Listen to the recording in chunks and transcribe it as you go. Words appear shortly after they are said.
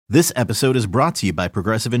This episode is brought to you by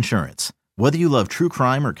Progressive Insurance. Whether you love true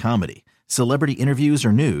crime or comedy, celebrity interviews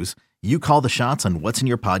or news, you call the shots on what's in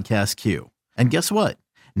your podcast queue. And guess what?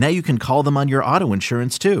 Now you can call them on your auto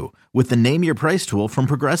insurance too with the Name Your Price tool from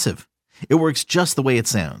Progressive. It works just the way it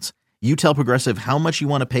sounds. You tell Progressive how much you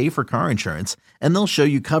want to pay for car insurance, and they'll show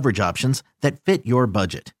you coverage options that fit your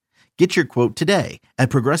budget. Get your quote today at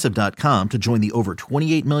Progressive.com to join the over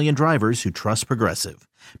 28 million drivers who trust Progressive.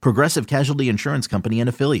 Progressive Casualty Insurance Company and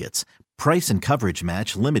Affiliates. Price and coverage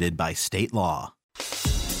match limited by state law.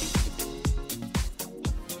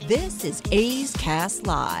 This is A's Cast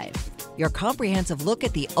Live, your comprehensive look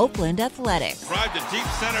at the Oakland Athletics. Drive to deep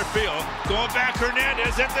center field. Going back,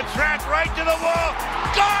 Hernandez at the track, right to the wall.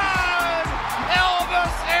 Gone!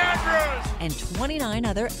 Elvis Andrus! And 29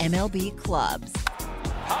 other MLB clubs.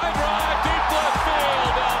 High drive, deep left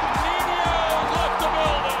field. El Nino left the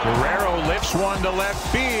building. Guerrero lifts one to left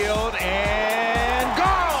field and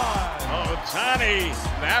gone! Oh, Tony,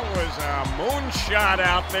 that was a moonshot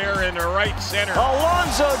out there in the right center.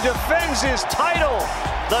 Alonso defends his title,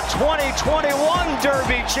 the 2021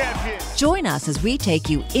 Derby champion. Join us as we take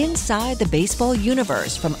you inside the baseball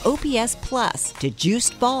universe, from OPS Plus to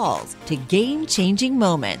juiced balls to game-changing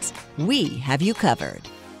moments. We have you covered.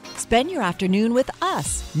 Spend your afternoon with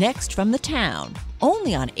us next from the town,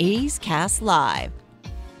 only on A's Cast Live.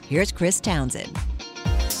 Here's Chris Townsend.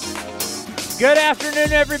 Good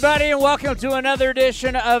afternoon, everybody, and welcome to another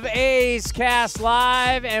edition of A's Cast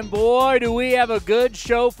Live. And boy, do we have a good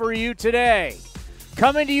show for you today.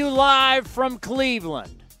 Coming to you live from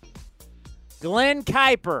Cleveland, Glenn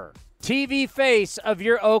Kuiper, TV face of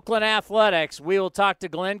your Oakland Athletics. We will talk to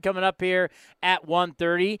Glenn coming up here at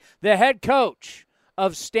 1:30. The head coach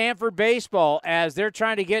of Stanford baseball, as they're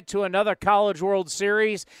trying to get to another College World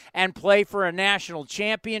Series and play for a national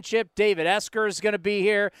championship. David Esquer is going to be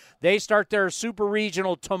here. They start their Super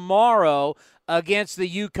Regional tomorrow against the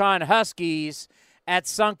UConn Huskies at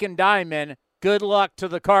Sunken Diamond. Good luck to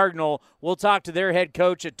the Cardinal. We'll talk to their head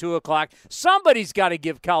coach at 2 o'clock. Somebody's got to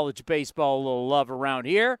give college baseball a little love around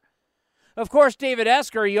here. Of course, David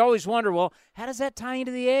Esquer, you always wonder, well, how does that tie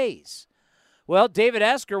into the A's? Well, David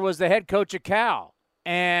Esquer was the head coach of Cal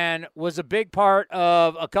and was a big part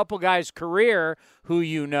of a couple guys' career who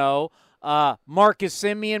you know. Marcus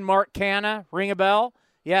Simeon, Mark Canna, ring a bell?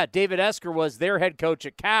 Yeah, David Esquer was their head coach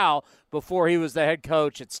at Cal before he was the head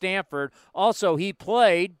coach at Stanford. Also, he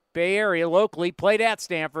played Bay Area locally, played at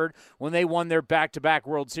Stanford when they won their back-to-back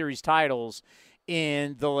World Series titles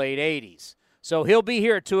in the late 80s. So he'll be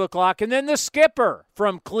here at 2 o'clock. And then the skipper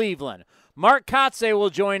from Cleveland, Mark Kotsay, will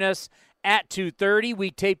join us at 2:30.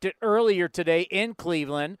 We taped it earlier today in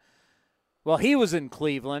Cleveland. Well, he was in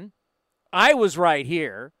Cleveland. I was right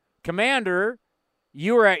here. Commander,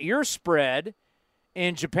 you were at your spread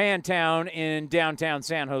in Japantown in downtown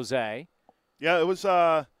San Jose. Yeah, it was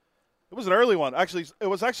an early one. Actually, it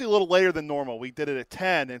was actually a little later than normal. We did it at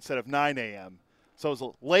 10 instead of 9 a.m. So it was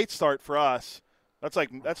a late start for us. That's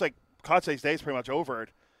like Kotsay's day is pretty much over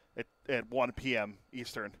at 1 p.m.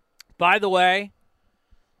 Eastern. By the way,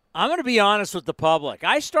 I'm going to be honest with the public.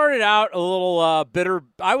 I started out a little bitter.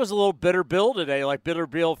 I was a little bitter Bill today, like Bitter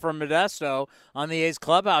Bill from Modesto on the A's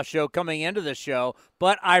Clubhouse show coming into the show.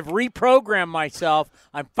 But I've reprogrammed myself.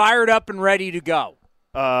 I'm fired up and ready to go.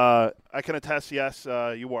 I can attest, yes,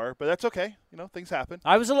 you were, but that's okay. You know, things happen.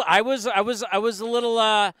 I was a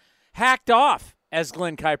little hacked off, as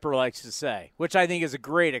Glenn Kuiper likes to say, which I think is a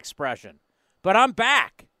great expression. But I'm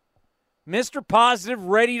back, Mr. Positive,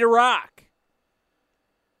 ready to rock.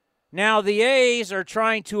 Now, the A's are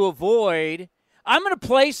trying to avoid – I'm going to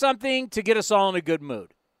play something to get us all in a good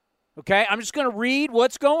mood, okay? I'm just going to read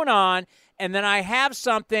what's going on, and then I have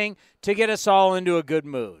something to get us all into a good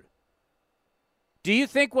mood. Do you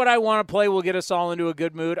think what I want to play will get us all into a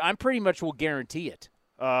good mood? I pretty much will guarantee it.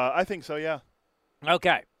 I think so, yeah.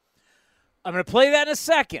 Okay. I'm going to play that in a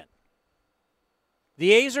second.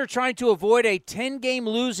 The A's are trying to avoid a 10-game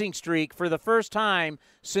losing streak for the first time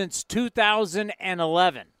since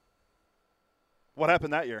 2011. What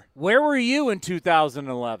happened that year? Where were you in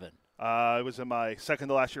 2011? I was in my second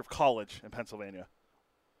to last year of college in Pennsylvania.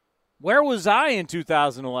 Where was I in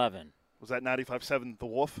 2011? Was that 95.7 The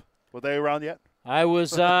Wolf? Were they around yet? I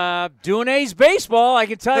was doing A's baseball, I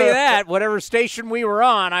can tell you that. Whatever station we were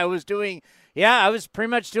on, I was doing – I was pretty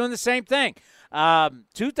much doing the same thing.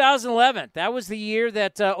 2011, that was the year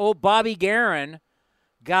that old Bobby Guerin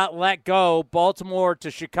got let go, Baltimore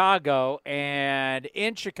to Chicago, and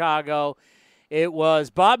in Chicago – it was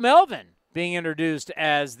Bob Melvin being introduced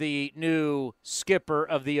as the new skipper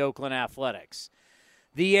of the Oakland Athletics.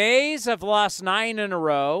 The A's have lost 9 in a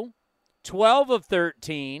row, 12 of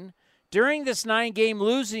 13, During this 9-game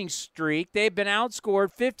losing streak, they've been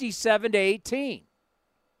outscored 57-18.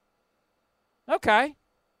 Okay.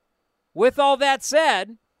 With all that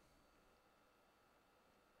said,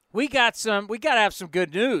 we got to have some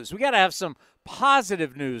good news. We got to have some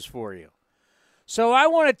positive news for you. So I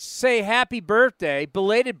want to say happy birthday,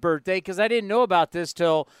 belated birthday, because I didn't know about this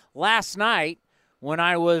till last night when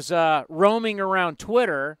I was roaming around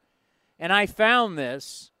Twitter, and I found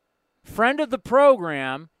this. Friend of the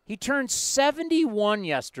program, he turned 71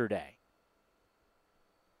 yesterday.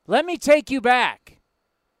 Let me take you back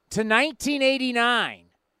to 1989.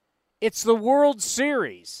 It's the World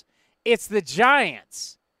Series. It's the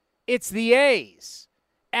Giants. It's the A's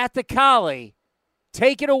at the Collie.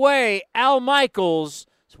 Take it away, Al Michaels.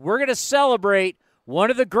 We're going to celebrate one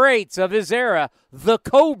of the greats of his era, the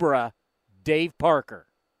Cobra, Dave Parker.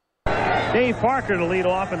 Dave Parker to lead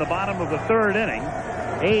off in the bottom of the third inning.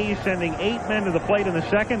 A's sending 8 men to the plate in the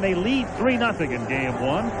second. They lead 3-0 in game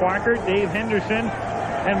one. Parker, Dave Henderson,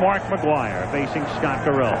 and Mark McGwire facing Scott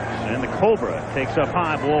Garrels. And the Cobra takes up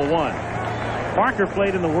high, ball one. Parker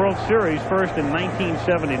played in the World Series first in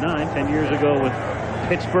 1979, 10 years ago with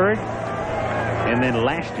Pittsburgh. And then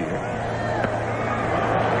last year,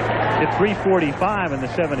 hit .345 in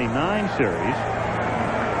the 79 series.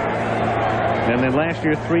 And then last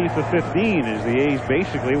year, 3 for 15 as the A's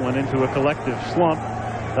basically went into a collective slump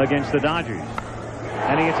against the Dodgers.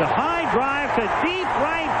 And he hits a high drive to deep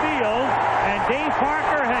right field, and Dave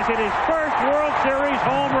Parker has hit his first World Series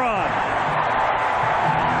home run.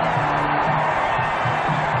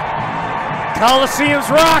 Coliseum's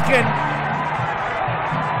rocking.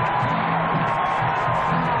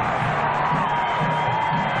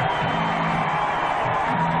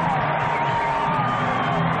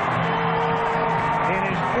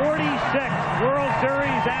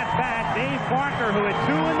 At-bat, Dave Parker, who had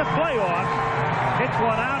 2 in the playoffs, hits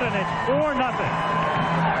one out, and it's 4-0.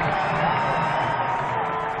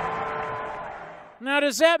 Now,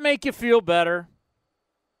 does that make you feel better?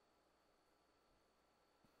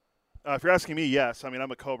 If you're asking me, yes. I mean,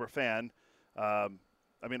 I'm a Cobra fan. I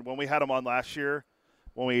mean, when we had him on last year,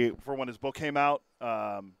 when his book came out,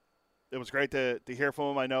 it was great to hear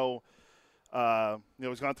from him. I know,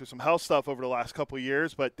 he's gone through some health stuff over the last couple of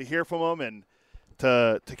years, but to hear from him and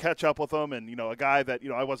to catch up with him, and a guy that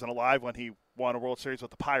I wasn't alive when he won a World Series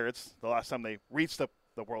with the Pirates the last time they reached the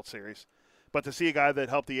World Series, but to see a guy that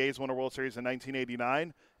helped the A's win a World Series in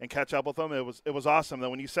 1989 and catch up with him, it was awesome.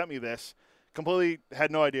 Then when you sent me this, completely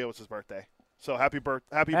had no idea it was his birthday. So happy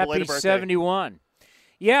belated birthday. 71.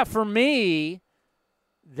 Yeah, for me,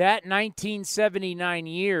 that 1979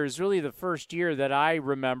 year is really the first year that I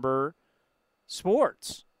remember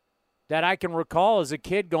sports, that I can recall as a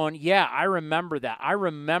kid going, yeah, I remember that. I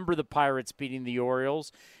remember the Pirates beating the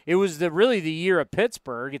Orioles. It was really the year of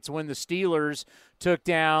Pittsburgh. It's when the Steelers took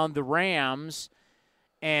down the Rams,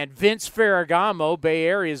 and Vince Ferragamo, Bay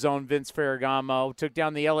Area's own Vince Ferragamo, took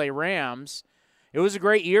down the LA Rams. It was a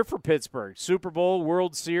great year for Pittsburgh. Super Bowl,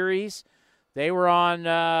 World Series. They were on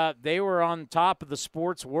top of the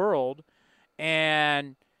sports world.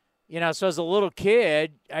 And, so as a little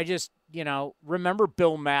kid, I just, remember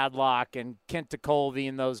Bill Madlock and Kent DeColvey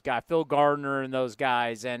and those guys, Phil Gardner and those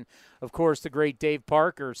guys, and, of course, the great Dave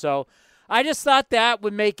Parker. So I just thought that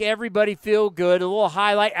would make everybody feel good. A little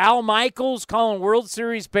highlight. Al Michaels calling World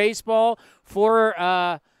Series baseball for,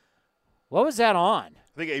 what was that on?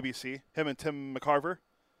 I think ABC, him and Tim McCarver.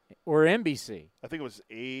 Or NBC. I think it was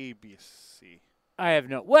ABC. I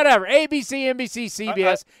have whatever. ABC, NBC,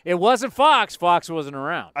 CBS. It wasn't Fox. Fox wasn't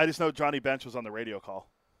around. I just know Johnny Bench was on the radio call.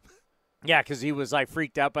 Yeah, because he was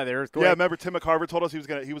freaked out by the earthquake. Yeah, remember Tim McCarver told us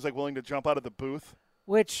he was willing to jump out of the booth.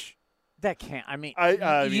 Which that can't. I mean,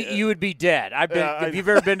 you would be dead. If you've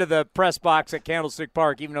ever been to the press box at Candlestick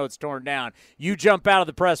Park, even though it's torn down, you jump out of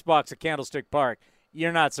the press box at Candlestick Park,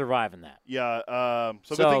 you're not surviving that. Yeah.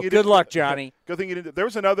 So good luck, Johnny. Good thing you didn't. There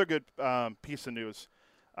was another good piece of news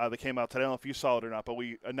that came out today. I don't know if you saw it or not, but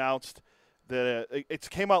we announced that it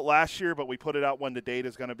came out last year, but we put it out when the date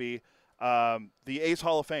is going to be. The A's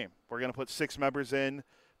Hall of Fame. We're going to put 6 members in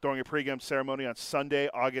during a pregame ceremony on Sunday,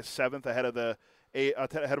 August 7th, ahead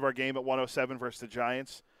of our game at 107 versus the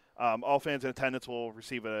Giants. All fans in attendance will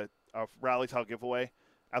receive a Rally Towel giveaway.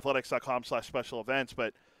 Athletics.com/special events.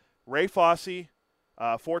 But Ray Fosse,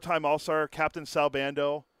 4-time All-Star, Captain Sal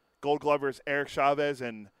Bando, Gold Glovers Eric Chavez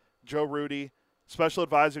and Joe Rudy, Special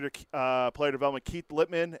Advisor to Player Development Keith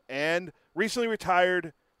Littman, and recently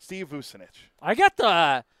retired Steve Vucinich. I got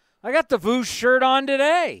the Vuce shirt on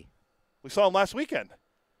today. We saw him last weekend.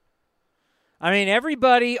 I mean,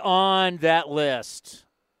 everybody on that list,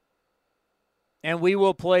 and we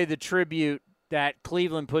will play the tribute that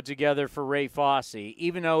Cleveland put together for Ray Fosse,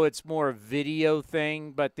 even though it's more a video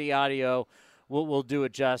thing, but the audio will do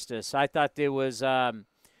it justice. I thought there was I'm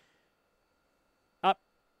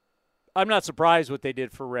not surprised what they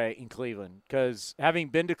did for Ray in Cleveland, because having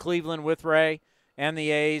been to Cleveland with Ray and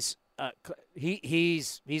the A's,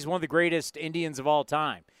 he's one of the greatest Indians of all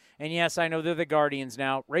time. And, yes, I know they're the Guardians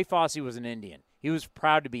now. Ray Fosse was an Indian. He was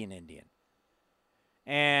proud to be an Indian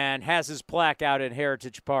and has his plaque out at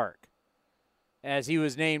Heritage Park, as he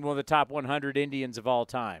was named one of the top 100 Indians of all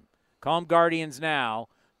time. Call them Guardians now,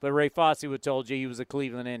 but Ray Fosse would have told you he was a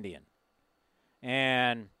Cleveland Indian.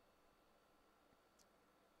 And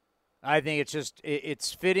I think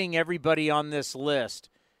it's fitting everybody on this list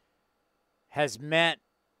has meant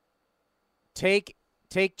take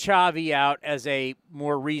Chavi out as a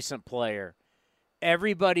more recent player.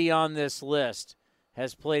 Everybody on this list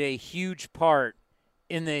has played a huge part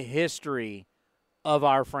in the history of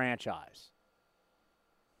our franchise.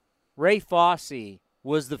 Ray Fosse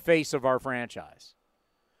was the face of our franchise.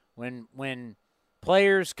 When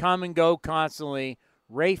players come and go constantly,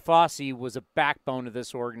 Ray Fosse was a backbone of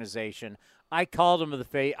this organization. I called him the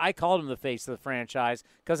face of the franchise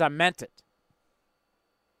because I meant it.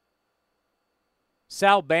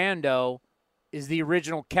 Sal Bando is the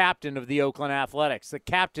original captain of the Oakland Athletics, the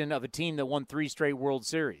captain of a team that won 3 straight World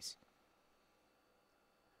Series.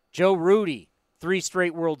 Joe Rudi, 3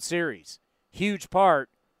 straight World Series. Huge part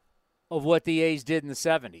of what the A's did in the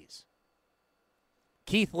 70s.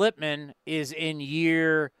 Keith Lippman is in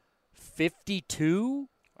year 52?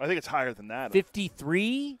 I think it's higher than that.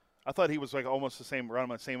 53? I thought he was like almost around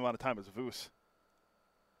the same amount of time as Voos.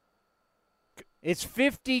 It's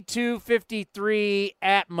 52, 53,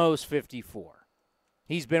 at most 54.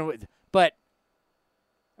 He's been with, but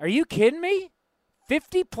are you kidding me?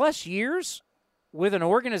 50 plus years with an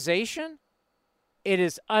organization? It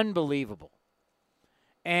is unbelievable.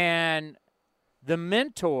 And the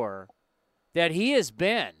mentor that he has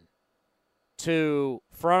been to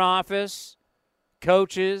front office,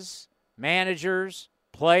 coaches, managers,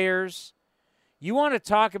 players. You want to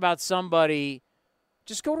talk about somebody,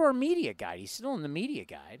 just go to our media guide. He's still in the media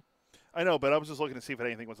guide. I know, but I was just looking to see if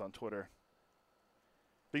anything was on Twitter.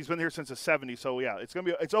 But he's been here since the 70s, so yeah,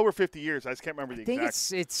 it's over 50 years. I just can't remember the exact. I think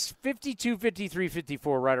it's 52, 53,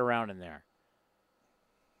 54, right around in there.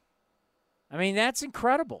 I mean, that's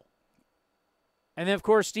incredible. And then, of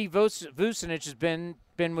course, Steve Vucinich has been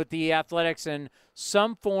with the Athletics in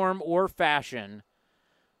some form or fashion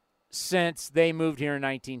since they moved here in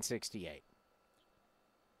 1968.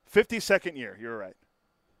 52nd year, you're right.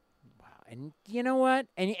 Wow. And you know what?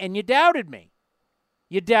 And you doubted me.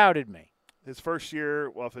 You doubted me. His first year,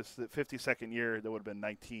 well, if it's the 52nd year, that would have been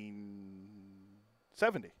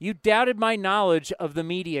 1970. You doubted my knowledge of the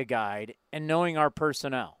media guide and knowing our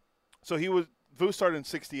personnel. So Voos started in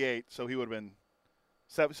 68, so he would have been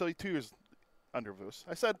 7, so 2 years under Voos.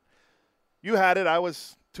 I said, you had it. I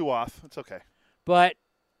was 2 off. It's okay. But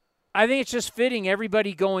I think it's just fitting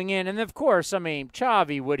everybody going in. And, of course, I mean,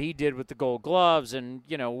 Chavi, what he did with the Gold Gloves and,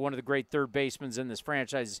 you know, one of the great third basemen in this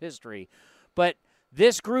franchise's history. But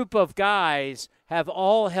this group of guys have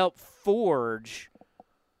all helped forge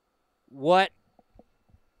what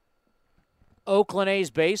Oakland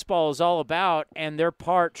A's baseball is all about, and they're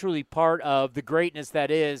truly part of the greatness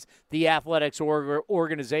that is the Athletics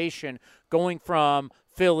organization, going from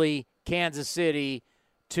Philly, Kansas City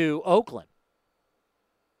to Oakland.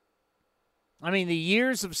 I mean, the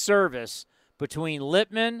years of service between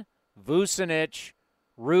Lippman, Vucinich,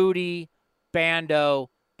 Rudi,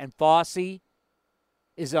 Bando, and Fosse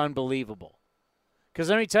is unbelievable. Because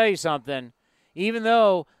let me tell you something, even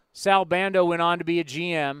though Sal Bando went on to be a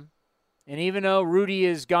GM, and even though Rudi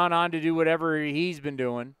has gone on to do whatever he's been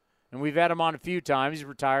doing, and we've had him on a few times, he's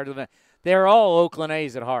retired, they're all Oakland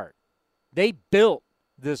A's at heart. They built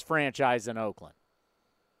this franchise in Oakland.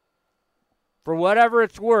 For whatever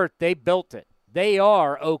it's worth, they built it. They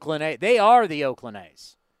are Oakland A's. They are the Oakland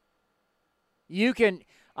A's.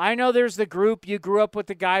 I know there's the group, you grew up with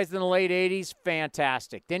the guys in the late 80s,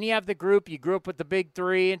 fantastic. Then you have the group, you grew up with the big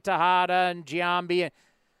three and Tejada and Giambi. And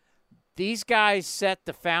these guys set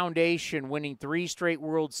the foundation, winning 3 straight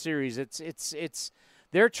World Series.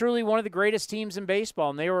 They're truly one of the greatest teams in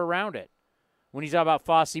baseball, and they were around it. When you talk about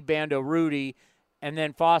Fosse, Bando, Rudi, and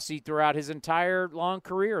then Fosse throughout his entire long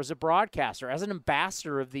career as a broadcaster, as an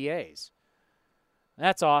ambassador of the A's.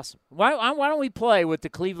 That's awesome. Why don't we play what the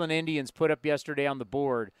Cleveland Indians put up yesterday on the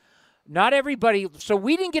board? Not everybody – so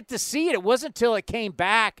we didn't get to see it. It wasn't until it came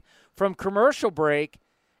back from commercial break,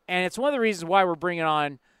 and it's one of the reasons why we're bringing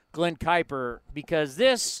on Glenn Kuiper, because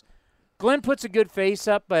Glenn puts a good face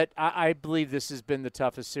up, but I believe this has been the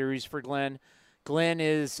toughest series for Glenn. Glenn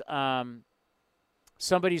is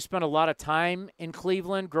somebody who spent a lot of time in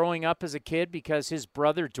Cleveland growing up as a kid because his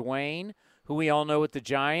brother Dwayne, who we all know with the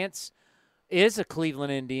Giants, is a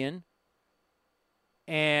Cleveland Indian.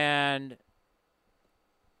 And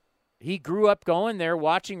he grew up going there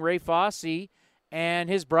watching Ray Fosse and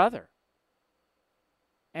his brother.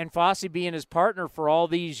 And Fosse being his partner for all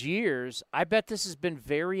these years, I bet this has been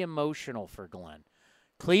very emotional for Glenn.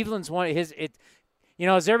 Cleveland's one of his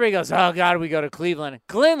as everybody goes, oh, God, we go to Cleveland.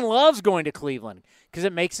 Glenn loves going to Cleveland because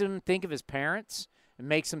it makes him think of his parents. It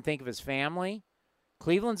makes him think of his family.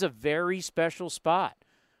 Cleveland's a very special spot.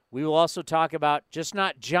 We will also talk about just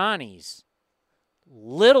not Johnny's,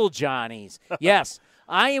 little Johnny's. Yes,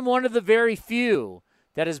 I am one of the very few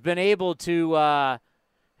that has been able to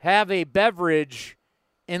have a beverage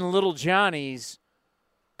in Little Johnny's.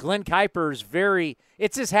 Glenn Kuiper's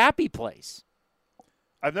it's his happy place.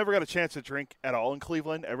 I've never got a chance to drink at all in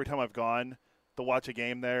Cleveland. Every time I've gone to watch a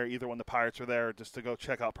game there, either when the Pirates are there or just to go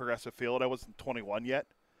check out Progressive Field. I wasn't 21 yet.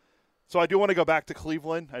 So I do want to go back to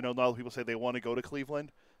Cleveland. I know a lot of people say they want to go to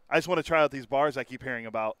Cleveland. I just want to try out these bars I keep hearing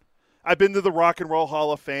about. I've been to the Rock and Roll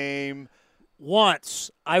Hall of Fame.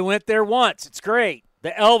 Once. I went there once. It's great.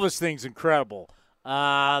 The Elvis thing's incredible.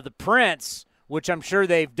 The Prince, which I'm sure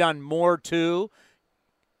they've done more to.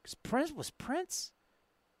 Was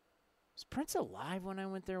Prince alive when I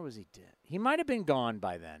went there? Or was he dead? He might have been gone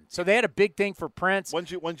by then. So they had a big thing for Prince.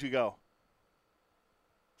 When'd you go?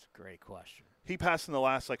 It's a great question. He passed in the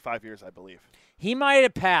last 5 years, I believe. He might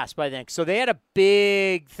have passed by then. So they had a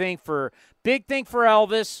big thing for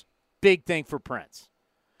Elvis, big thing for Prince.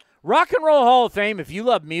 Rock and Roll Hall of Fame, if you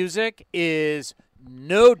love music, is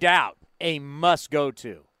no doubt a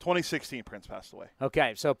must-go-to. 2016, Prince passed away.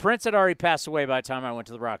 Okay, so Prince had already passed away by the time I went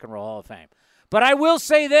to the Rock and Roll Hall of Fame. But I will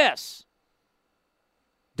say this.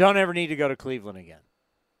 Don't ever need to go to Cleveland again.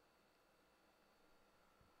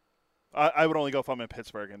 I would only go if I'm in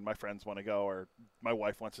Pittsburgh and my friends want to go or my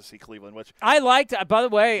wife wants to see Cleveland, which I liked. By the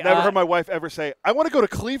way, never heard my wife ever say, I want to go to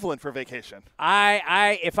Cleveland for vacation.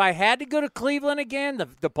 If I had to go to Cleveland again,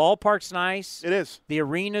 the ballpark's nice. It is. The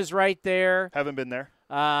arena's right there. Haven't been there.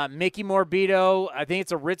 Mickey Morbido, I think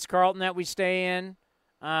it's a Ritz-Carlton that we stay in.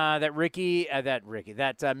 That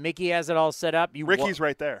Mickey has it all set up. Ricky's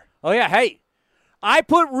right there. Oh, yeah. Hey, I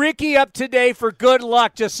put Ricky up today for good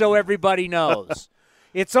luck just so everybody knows.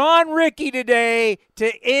 It's on Ricky today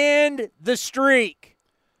to end the streak.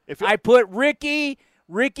 I put Ricky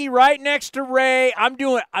right next to Ray. I'm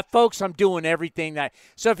doing everything that.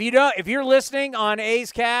 So if you're listening on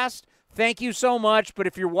A's Cast, thank you so much. But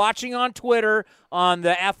if you're watching on Twitter, on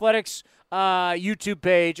the Athletics YouTube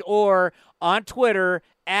page, or on Twitter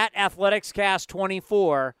at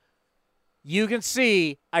AthleticsCast24, you can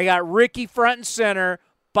see I got Ricky front and center,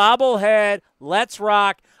 bobblehead, let's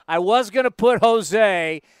rock. I was going to put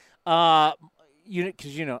Jose, because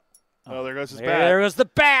Oh, there goes his bat. There goes the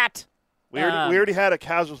bat. We already had a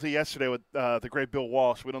casualty yesterday with the great Bill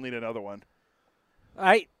Walsh. We don't need another one.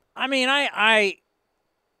 I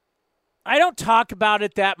don't talk about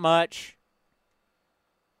it that much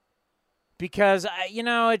because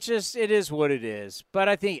it is what it is. But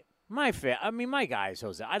I think my guy is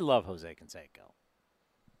Jose. I love Jose Canseco.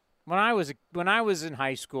 When I was in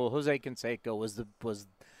high school, Jose Canseco was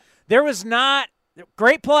there was not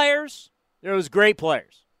great players. There was great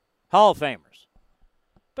players, Hall of Famers,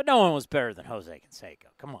 but no one was better than Jose Canseco.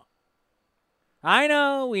 Come on. I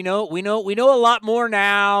know, we know a lot more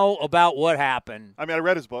now about what happened. I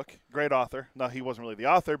read his book. Great author. No, he wasn't really the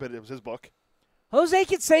author, but it was his book. Jose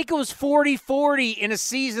Canseco was 40-40 in a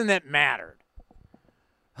season that mattered.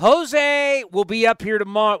 Jose will be up here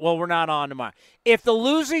tomorrow. Well, we're not on tomorrow. If the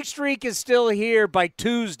losing streak is still here by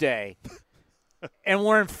Tuesday, and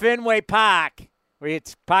we're in Fenway Park, where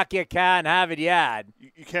it's Pakiaka and Harvard Yard.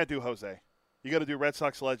 You can't do Jose. You got to do Red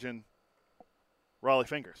Sox legend Raleigh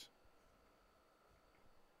Fingers.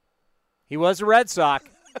 He was a Red Sox.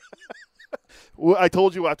 Well, I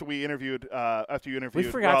told you after you interviewed Raleigh.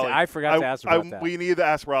 I forgot to ask about that. We needed to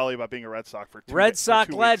ask Raleigh about being a Red Sox for 2 Red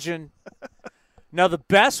Sox legend. Now, the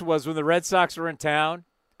best was when the Red Sox were in town.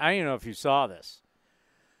 I don't even know if you saw this.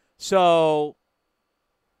 So,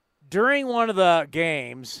 during one of the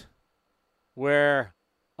games where,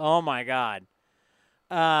 oh, my God,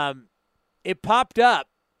 it popped up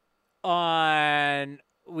on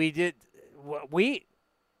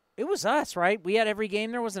it was us, right? We had every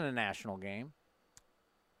game. There wasn't a national game.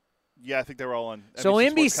 Yeah, I think they were all on NBC So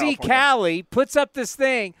NBC Cali puts up this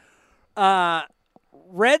thing,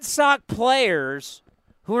 Red Sox players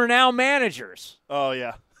who are now managers. Oh,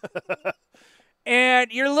 yeah.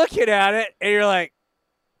 And you're looking at it, and you're like,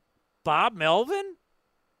 Bob Melvin?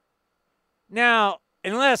 Now,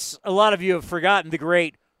 unless a lot of you have forgotten the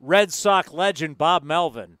great Red Sox legend Bob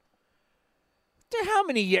Melvin. How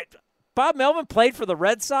many years? Bob Melvin played for the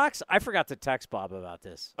Red Sox? I forgot to text Bob about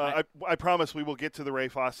this. I promise we will get to the Ray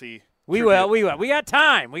Fosse. We will. We got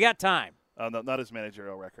time. No, not his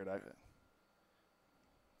managerial record.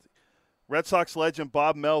 Red Sox legend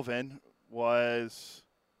Bob Melvin was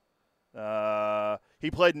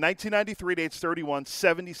he played in 1993 to age 31,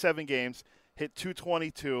 77 games, hit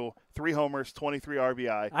 .222, 3 homers, 23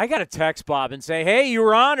 RBI. I got to text Bob and say, hey, you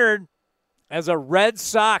were honored as a Red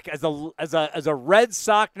Sox, as a Red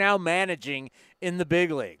Sox now managing in the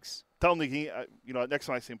big leagues. Tell him next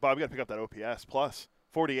time I see him, Bob, you got to pick up that OPS plus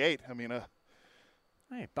 48. I mean,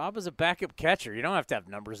 hey, Bob was a backup catcher. You don't have to have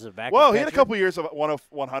numbers as a backup. Well, catcher. he had a couple years of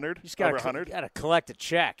 100. You just got to collect a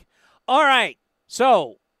check. All right,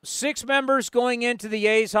 so 6 members going into the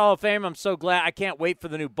A's Hall of Fame. I'm so glad. I can't wait for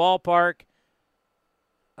the new ballpark.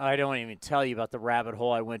 I don't even tell you about the rabbit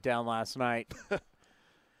hole I went down last night.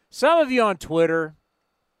 Some of you on Twitter,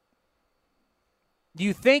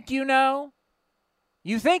 you think you know,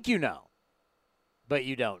 but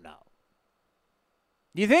you don't know.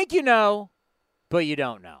 You think you know, but you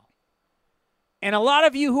don't know. And a lot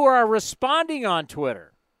of you who are responding on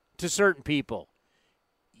Twitter to certain people,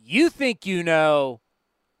 you think you know,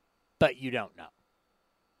 but you don't know.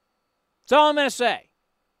 That's all I'm going to say.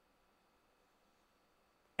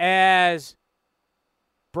 As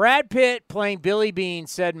Brad Pitt playing Billy Beane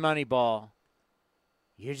said in Moneyball,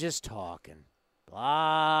 you're just talking.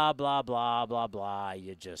 Blah, blah, blah, blah, blah.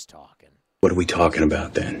 You're just talking. What are we talking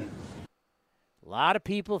about then? A lot of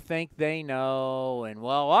people think they know, and,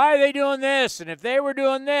 well, why are they doing this? And if they were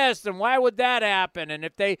doing this, then why would that happen? And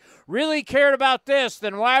if they really cared about this,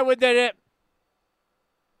 then why would they?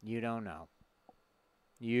 You don't know.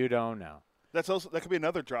 You don't know. That could be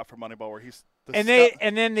another drop for Moneyball where he's and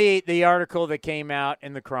then the article that came out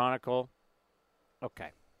in the Chronicle. Okay.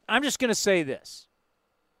 I'm just going to say this.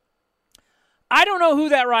 I don't know who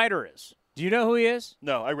that writer is. Do you know who he is?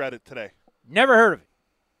 No, I read it today. Never heard of it.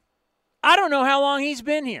 I don't know how long he's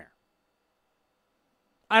been here.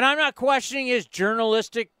 And I'm not questioning his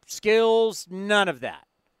journalistic skills, none of that.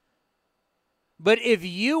 But if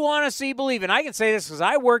you want to see, believe, and I can say this because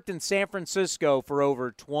I worked in San Francisco for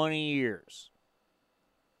over 20 years.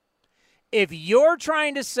 If you're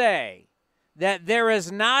trying to say that there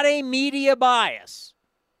is not a media bias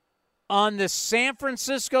on the San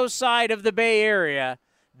Francisco side of the Bay Area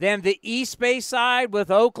than the East Bay side with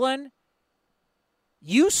Oakland,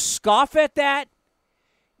 you scoff at that,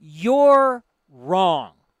 you're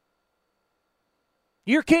wrong.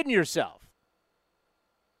 You're kidding yourself.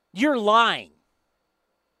 You're lying.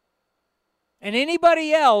 And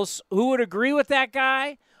anybody else who would agree with that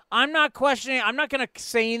guy, I'm not questioning. I'm not going to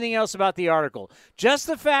say anything else about the article. Just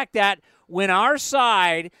the fact that when our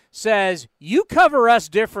side says, you cover us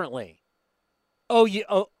differently,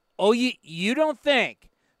 you don't think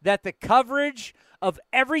that the coverage of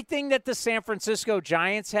everything that the San Francisco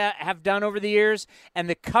Giants have done over the years and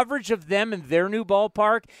the coverage of them in their new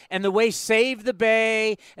ballpark and the way Save the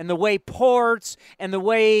Bay and the way Ports and the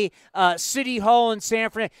way City Hall in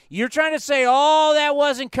San Fran, you're trying to say all that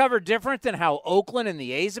wasn't covered different than how Oakland and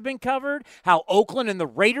the A's have been covered, how Oakland and the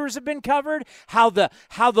Raiders have been covered, how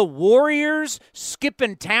the Warriors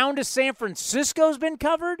skipping town to San Francisco's been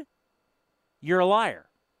covered? You're a liar.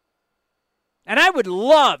 And I would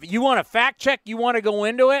love, you want to fact check, you want to go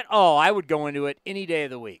into it? Oh, I would go into it any day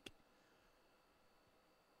of the week.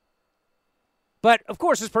 But, of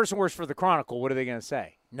course, this person works for the Chronicle. What are they going to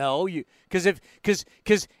say? No, because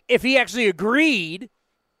if he actually agreed,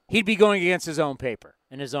 he'd be going against his own paper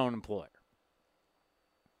and his own employer.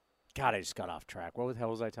 God, I just got off track. What the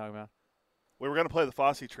hell was I talking about? We were going to play the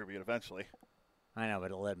Fosse tribute eventually. I know,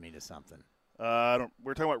 but it led me to something.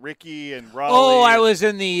 We're talking about Ricky and Raleigh. Oh, I was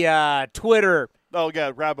in the Twitter. Oh,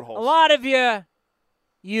 yeah, rabbit holes. A lot of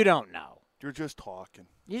you don't know. You're just talking.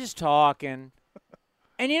 You're just talking.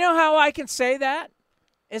 And you know how I can say that?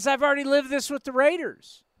 Is I've already lived this with the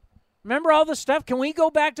Raiders. Remember all the stuff? Can we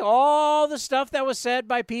go back to all the stuff that was said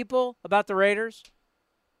by people about the Raiders?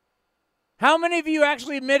 How many of you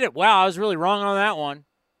actually admitted, wow, I was really wrong on that one.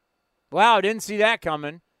 Wow, I didn't see that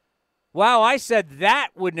coming. Wow, I said that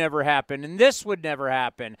would never happen, and this would never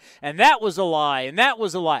happen, and that was a lie, and that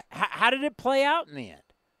was a lie. How did it play out in the end?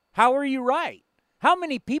 How were you right? How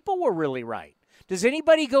many people were really right? Does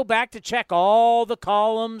anybody go back to check all the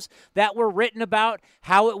columns that were written about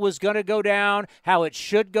how it was going to go down, how it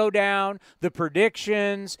should go down, the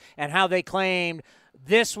predictions, and how they claimed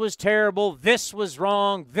this was terrible, this was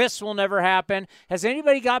wrong, this will never happen. Has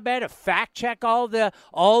anybody got back to fact check all the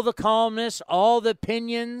columnists, all the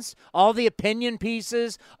opinions, all the opinion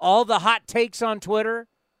pieces, all the hot takes on Twitter?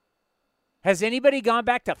 Has anybody gone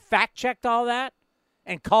back to fact check all that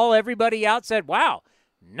and call everybody out, said, wow,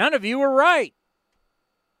 none of you were right?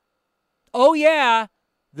 Oh, yeah,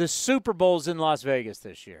 the Super Bowl's in Las Vegas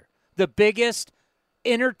this year. The biggest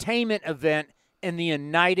entertainment event in the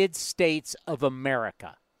United States of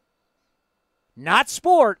America. Not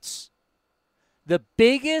sports. The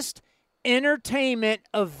biggest entertainment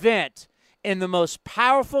event in the most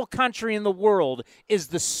powerful country in the world is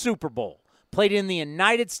the Super Bowl, played in the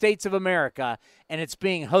United States of America, and it's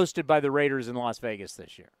being hosted by the Raiders in Las Vegas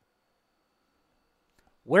this year.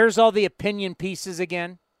 Where's all the opinion pieces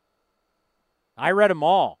again? I read them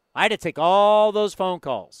all. I had to take all those phone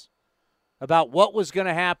calls about what was going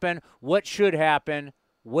to happen, what should happen.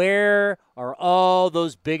 Where are all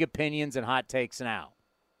those big opinions and hot takes now?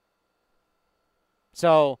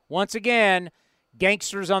 So, once again,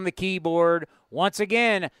 gangsters on the keyboard. Once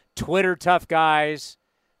again, Twitter tough guys.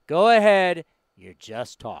 Go ahead, you're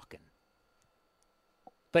just talking.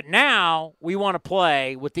 But now we want to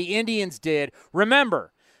play what the Indians did.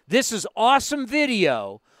 Remember, this is awesome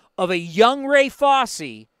video of a young Ray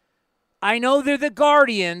Fosse. I know they're the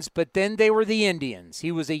Guardians, but then they were the Indians.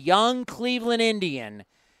 He was a young Cleveland Indian,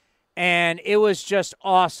 and it was just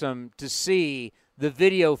awesome to see the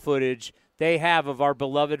video footage they have of our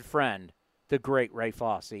beloved friend, the great Ray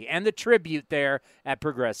Fosse, and the tribute there at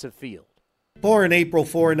Progressive Field. Born April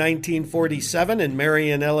 4, 1947 in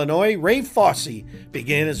Marion, Illinois, Ray Fosse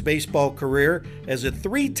began his baseball career as a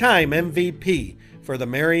 3-time MVP for the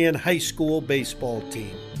Marion High School baseball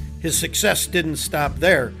team. His success didn't stop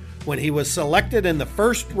there when he was selected in the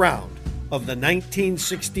first round of the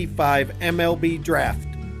 1965 MLB draft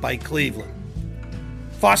by Cleveland.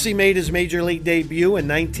 Fosse made his major league debut in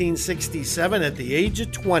 1967 at the age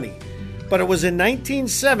of 20, but it was in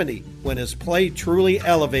 1970 when his play truly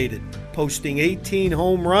elevated, posting 18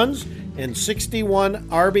 home runs and 61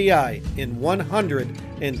 RBI in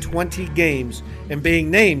 120 games and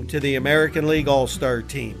being named to the American League All-Star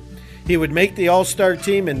team. He would make the All-Star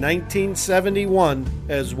team in 1971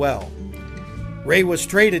 as well. Ray was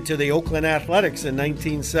traded to the Oakland Athletics in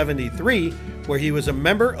 1973, where he was a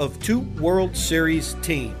member of 2 World Series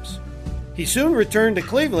teams. He soon returned to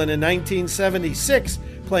Cleveland in 1976,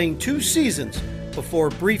 playing 2 seasons before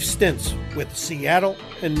brief stints with Seattle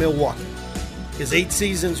and Milwaukee. His 8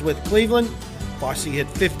 seasons with Cleveland, Fosse hit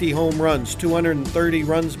 50 home runs, 230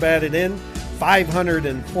 runs batted in,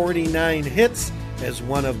 549 hits, as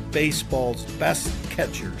one of baseball's best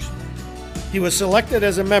catchers. He was selected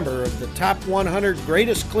as a member of the top 100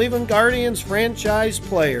 greatest Cleveland Guardians franchise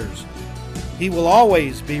players. He will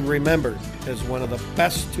always be remembered as one of the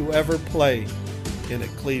best to ever play in a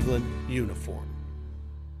Cleveland uniform.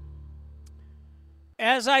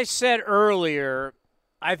 As I said earlier,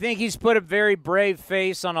 I think he's put a very brave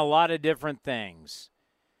face on a lot of different things.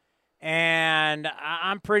 And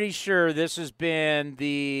I'm pretty sure this has been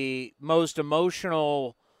the most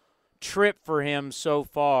emotional trip for him so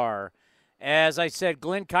far. As I said,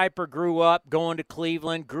 Glenn Kuiper grew up going to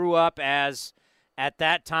Cleveland, grew up as, at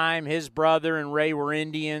that time, his brother and Ray were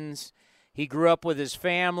Indians. He grew up with his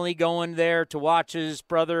family going there to watch his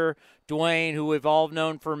brother, Dwayne, who we've all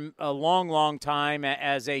known for a long, long time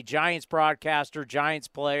as a Giants broadcaster, Giants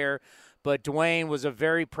player. But Dwayne was a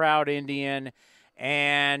very proud Indian.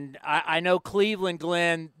 And I know Cleveland,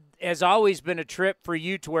 Glenn, has always been a trip for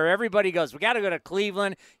you to where everybody goes, we got to go to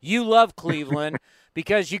Cleveland. You love Cleveland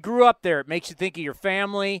because you grew up there. It makes you think of your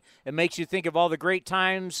family. It makes you think of all the great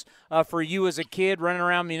times for you as a kid running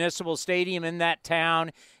around Municipal Stadium in that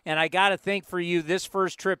town. And I got to think for you, this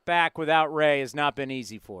first trip back without Ray has not been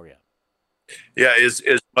easy for you. Yeah,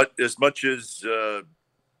 as much as I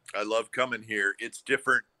love coming here, it's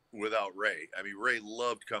different without Ray. I mean, Ray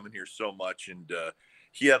loved coming here so much, and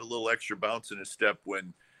he had a little extra bounce in his step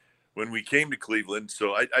when we came to Cleveland.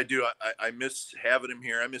 So I miss having him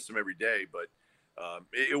here. I miss him every day, but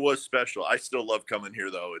it was special. I still love coming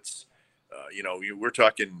here, though. It's we're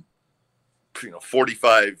talking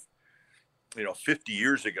 45 50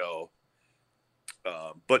 years ago,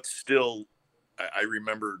 but still I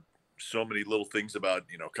remember so many little things about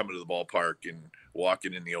coming to the ballpark and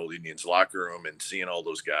walking in the old Indians locker room and seeing all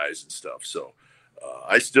those guys and stuff. So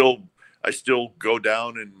I still go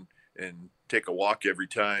down and take a walk every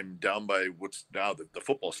time down by what's now the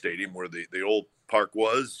football stadium where the old park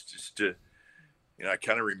was, just to I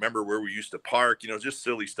kind of remember where we used to park, just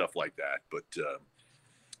silly stuff like that. But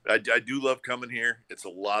I do love coming here. It's a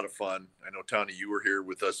lot of fun. I know, Tony, you were here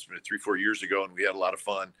with us 3-4 years ago, and we had a lot of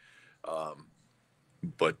fun.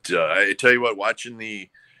 But I tell you what, watching the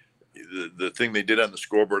thing they did on the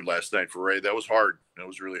scoreboard last night for Ray, that was hard. That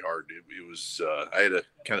was really hard. It was I had to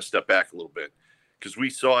kind of step back a little bit because we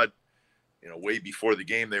saw it, way before the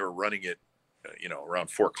game. They were running it, around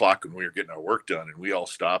 4:00 when we were getting our work done, and we all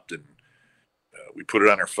stopped and we put it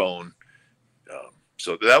on our phone.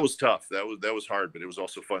 So that was tough. That was hard, but it was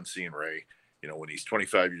also fun seeing Ray, when he's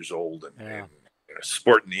 25 years old and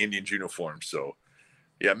sporting the Indians uniform. So,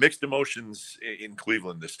 yeah, mixed emotions in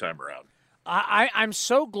Cleveland this time around. I'm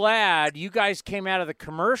so glad you guys came out of the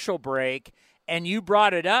commercial break and you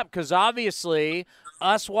brought it up because obviously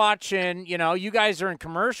us watching, you guys are in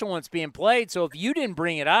commercial when it's being played. So if you didn't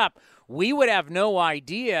bring it up, we would have no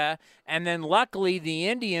idea. And then luckily the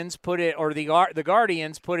Indians put it, or the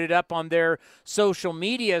Guardians put it up on their social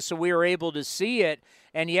media, so we were able to see it.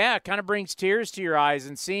 And, yeah, it kind of brings tears to your eyes.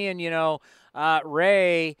 And seeing,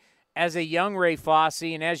 Ray as a young Ray Fosse,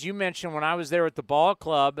 and as you mentioned, when I was there at the ball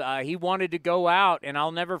club, he wanted to go out. And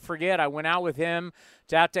I'll never forget, I went out with him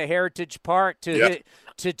out to Heritage Park to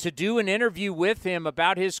do an interview with him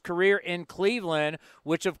about his career in Cleveland,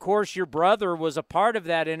 which, of course, your brother was a part of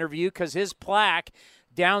that interview because his plaque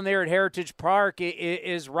down there at Heritage Park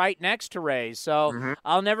is right next to Ray's. So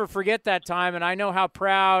I'll never forget that time, and I know how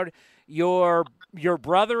proud your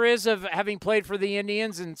brother is of having played for the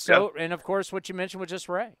Indians, and and of course what you mentioned was just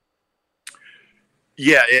Ray.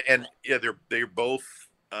 Yeah, and they're both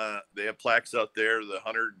they have plaques out there, the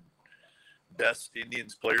 100 best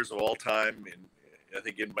Indians players of all time, and I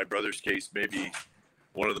think in my brother's case, maybe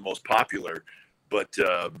one of the most popular. But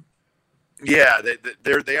they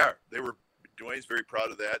are. Dwayne's very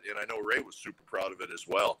proud of that, and I know Ray was super proud of it as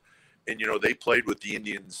well. And they played with the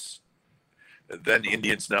Indians, then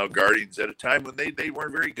Indians, now Guardians, at a time when they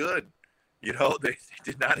weren't very good. They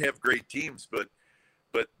did not have great teams, but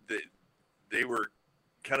they were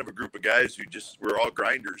kind of a group of guys who just were all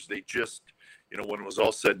grinders. They just, when it was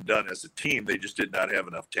all said and done as a team, they just did not have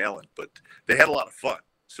enough talent, but they had a lot of fun.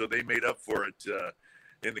 So they made up for it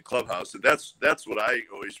in the clubhouse. And that's what I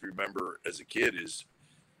always remember as a kid is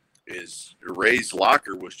Ray's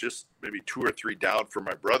locker was just maybe 2 or 3 down from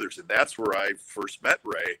my brother's. And that's where I first met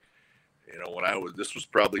Ray. This was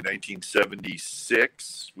probably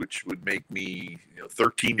 1976, which would make me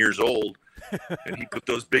 13 years old. And he put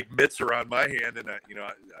those big mitts around my hand. And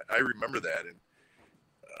I remember that. And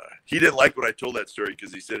he didn't like when I told that story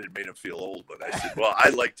because he said it made him feel old. But I said, well, I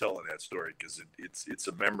like telling that story because it's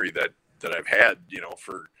a memory that I've had,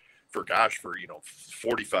 for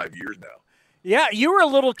 45 years now. Yeah, you were a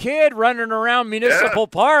little kid running around Municipal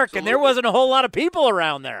Park, and there wasn't a whole lot of people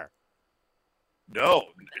around there. No,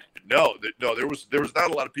 there was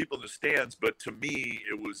not a lot of people in the stands, but to me,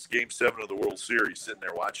 it was Game 7 of the World Series, sitting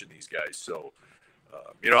there watching these guys. So,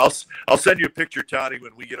 I'll send you a picture, Tony,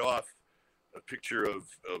 when we get off, a picture of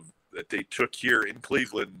that they took here in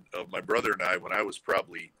Cleveland of my brother and I when I was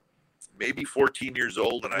probably maybe 14 years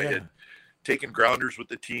old, and I had taken grounders with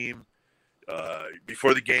the team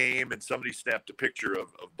before the game, and somebody snapped a picture of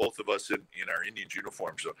both of us in our Indians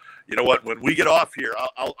uniform. So, you know what? When we get off here,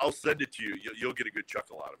 I'll send it to you. You'll get a good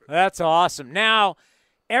chuckle out of it. That's awesome. Now,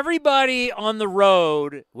 everybody on the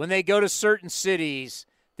road, when they go to certain cities,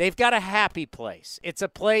 they've got a happy place. It's a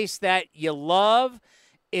place that you love.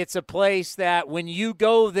 It's a place that when you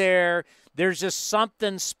go there, there's just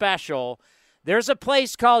something special. There's a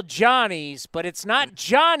place called Johnny's, but it's not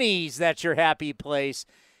Johnny's that's your happy place.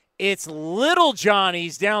 It's Little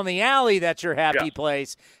Johnny's down the alley that's your happy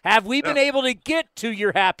place. Have we been able to get to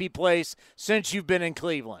your happy place since you've been in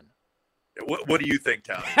Cleveland? What do you think,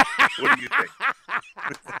 Tom? What do you think?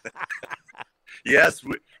 Yes,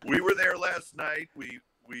 we were there last night. We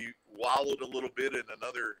wallowed a little bit in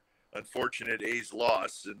another unfortunate A's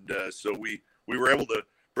loss, and so we were able to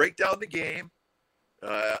break down the game,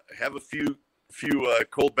 have a few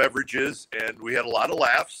cold beverages, and we had a lot of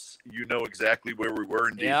laughs. You know exactly where we were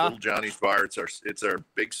in Little Johnny's Bar. It's our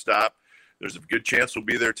big stop. There's a good chance we'll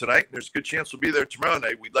be there tonight. There's a good chance we'll be there tomorrow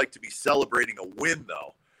night. We'd like to be celebrating a win,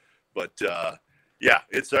 though. But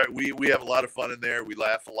it's we have a lot of fun in there. We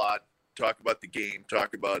laugh a lot, talk about the game,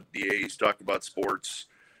 talk about the A's, talk about sports.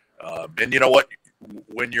 And you know what?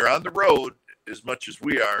 When you're on the road, as much as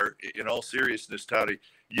we are, in all seriousness, Tony,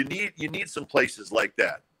 you need some places like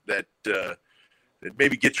that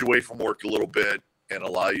maybe get you away from work a little bit and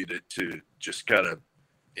allow you to just kind of,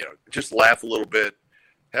 just laugh a little bit,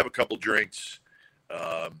 have a couple drinks.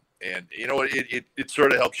 And you know what, it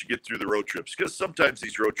sort of helps you get through the road trips, because sometimes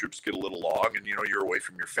these road trips get a little long and, you're away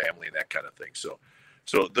from your family and that kind of thing. So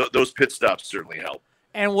those pit stops certainly help.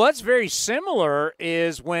 And what's very similar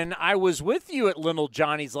is when I was with you at Little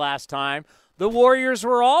Johnny's last time, the Warriors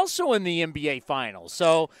were also in the NBA Finals.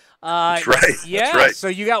 So, that's right. Yeah, that's right. So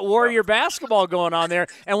you got Warrior basketball going on there.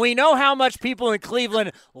 And we know how much people in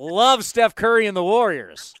Cleveland love Steph Curry and the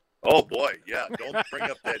Warriors. Oh, boy, yeah. Don't bring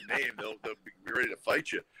up that name. They'll be ready to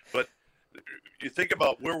fight you. But you think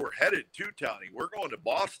about where we're headed to, Tony. We're going to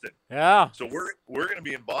Boston. Yeah. So we're going to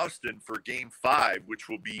be in Boston for Game 5, which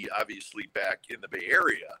will be obviously back in the Bay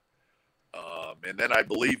Area. And then I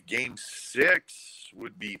believe Game 6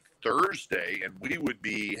 would be Thursday, and we would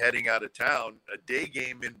be heading out of town, a day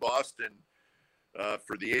game in Boston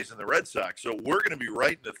for the A's and the Red Sox. So we're going to be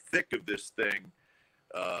right in the thick of this thing,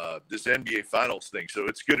 this NBA Finals thing. So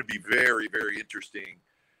it's going to be very, very interesting.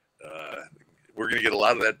 We're going to get a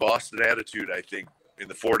lot of that Boston attitude, I think, in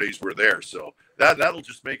the 4 days we're there. So that'll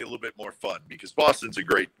just make it a little bit more fun because Boston's a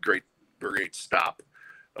great stop,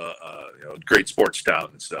 great sports town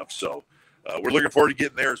and stuff. So we're looking forward to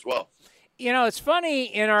getting there as well. You know, it's funny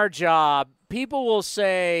in our job, people will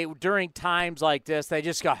say during times like this, they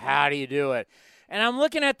just go, how do you do it? And I'm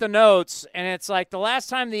looking at the notes, and it's like the last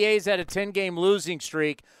time the A's had a 10-game losing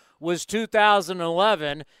streak was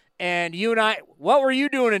 2011. And you and I, what were you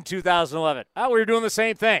doing in 2011? Oh, we were doing the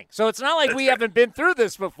same thing. So it's not like we haven't been through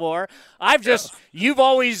this before.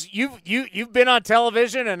 You've been on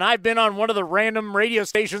television, and I've been on one of the random radio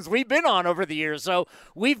stations we've been on over the years. So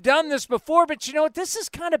we've done this before, but you know what? This is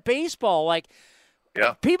kind of baseball. Like,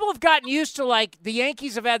 people have gotten used to, like, the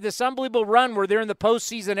Yankees have had this unbelievable run where they're in the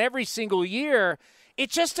postseason every single year. It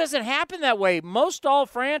just doesn't happen that way. Most all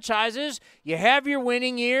franchises, you have your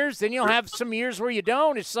winning years, then you'll have some years where you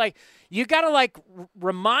don't. It's like you got to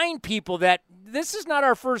remind people that this is not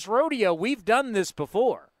our first rodeo. We've done this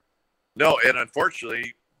before. No, and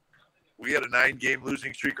unfortunately, we had a 9-game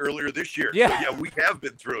losing streak earlier this year. Yeah. So, we have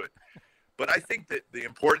been through it. But I think that the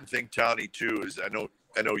important thing, Tony, too, is I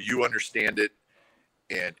know you understand it,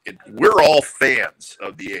 and we're all fans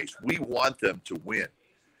of the A's. We want them to win.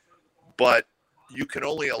 But you can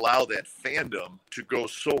only allow that fandom to go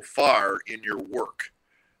so far in your work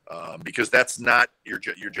because that's not your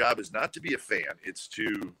job is not to be a fan. It's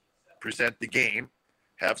to present the game,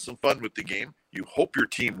 have some fun with the game. You hope your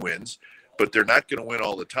team wins, but they're not going to win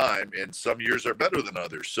all the time. And some years are better than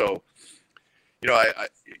others. So,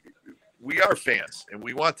 we are fans and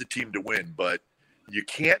we want the team to win, but you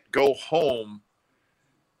can't go home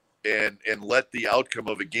and let the outcome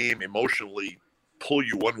of a game emotionally pull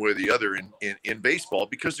you one way or the other in baseball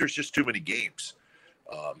because there's just too many games.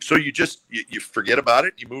 So you forget about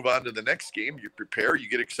it. You move on to the next game. You prepare. You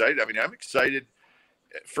get excited. I mean, I'm excited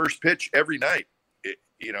at first pitch every night.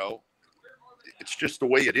 It's just the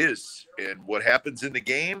way it is. And what happens in the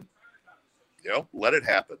game, let it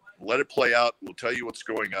happen. Let it play out. We'll tell you what's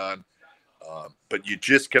going on. But you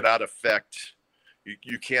just cannot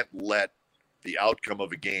you can't let the outcome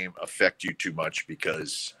of a game affect you too much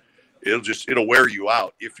because it'll wear you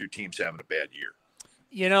out if your team's having a bad year.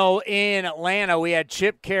 In Atlanta, we had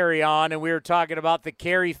Chip Caray on, and we were talking about the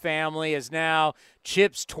Caray family as now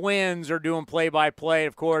Chip's twins are doing play-by-play.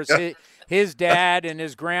 Of course, his dad and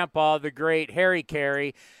his grandpa, the great Harry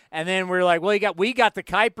Caray. And then we were like, well, we got the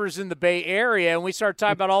Kuipers in the Bay Area, and we started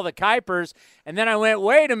talking about all the Kuipers. And then I went,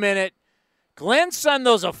 wait a minute. Glenn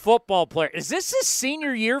Sundow's a football player. Is this his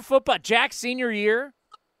senior year football? Jack's senior year?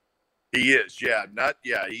 He is, yeah.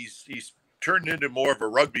 He's turned into more of a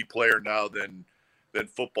rugby player now than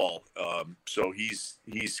football. So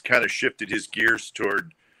he's kind of shifted his gears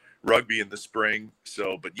toward rugby in the spring.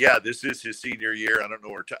 So, but yeah, this is his senior year. I don't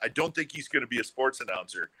know I don't think he's going to be a sports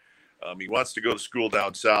announcer. He wants to go to school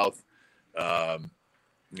down south.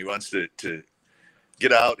 He wants to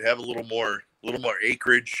get out, have a little more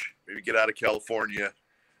acreage, maybe get out of California.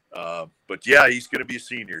 But yeah, he's going to be a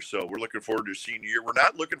senior, so we're looking forward to his senior year. We're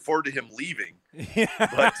not looking forward to him leaving,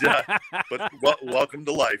 but welcome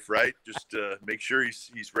to life, right? Just make sure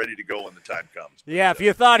he's ready to go when the time comes. Yeah, if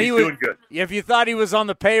you thought he's doing good. If you thought he was on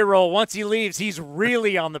the payroll, once he leaves, he's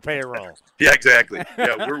really on the payroll. Yeah, exactly.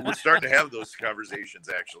 Yeah, we're starting to have those conversations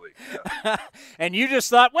actually. Yeah. And you just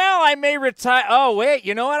thought, well, I may retire. Oh wait,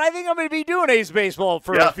 you know what? I think I'm going to be doing A's baseball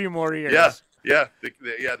for a few more years. Yeah,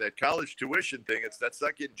 that college tuition thing, that's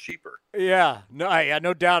not getting cheaper. Yeah,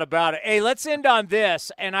 no doubt about it. Hey, let's end on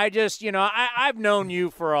this. And I just, I've known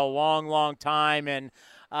you for a long, long time, and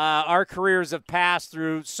our careers have passed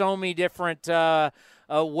through so many different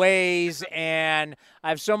ways, and I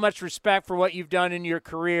have so much respect for what you've done in your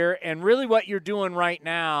career and really what you're doing right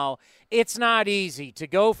now. It's not easy to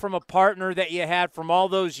go from a partner that you had from all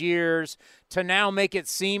those years to now make it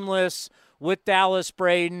seamless with Dallas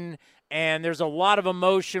Braden. And there's a lot of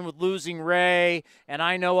emotion with losing Ray. And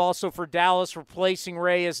I know also for Dallas, replacing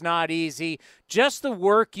Ray is not easy. Just the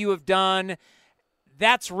work you have done,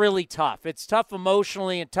 that's really tough. It's tough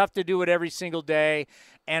emotionally and tough to do it every single day.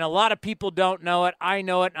 And a lot of people don't know it. I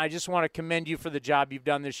know it, and I just want to commend you for the job you've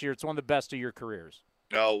done this year. It's one of the best of your careers.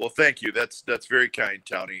 Oh, well, thank you. That's very kind,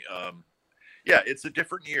 Tony. Yeah, it's a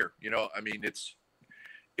different year. I mean, it's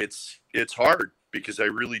hard because I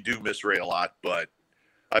really do miss Ray a lot, but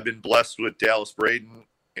I've been blessed with Dallas Braden,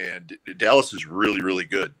 and Dallas is really, really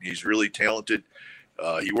good. He's really talented.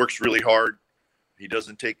 He works really hard. He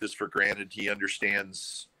doesn't take this for granted. He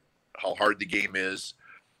understands how hard the game is,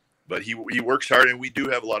 but he works hard, and we do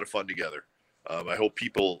have a lot of fun together. I hope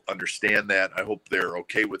people understand that. I hope they're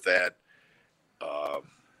okay with that.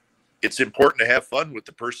 It's important to have fun with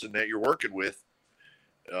the person that you're working with.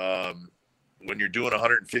 When you're doing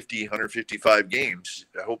 150, 155 games,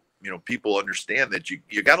 I hope, people understand that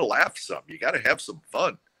you got to laugh some, you got to have some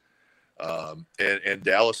fun. And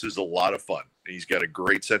Dallas is a lot of fun. He's got a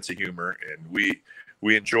great sense of humor, and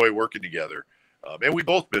we enjoy working together. And we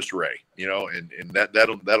both miss Ray, and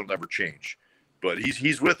that'll never change. But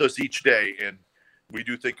he's with us each day, and we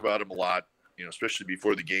do think about him a lot, especially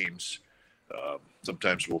before the games.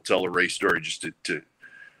 Sometimes we'll tell a Ray story just to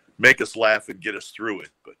make us laugh and get us through it.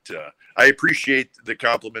 But I appreciate the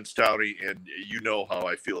compliments, Tony, and you know how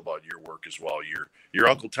I feel about your work as well. You're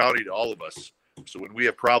Uncle Tony to all of us. So when we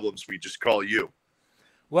have problems, we just call you.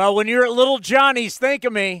 Well, when you're at Little Johnny's, think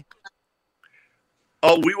of me.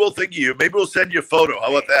 Oh, we will think of you. Maybe we'll send you a photo.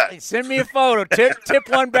 How about that? Send me a photo. Tip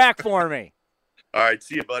one back for me. All right.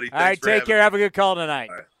 See you, buddy. All right. Take care. Have a good call tonight.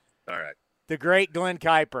 All right. The great Glen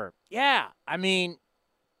Kuiper. Yeah. I mean,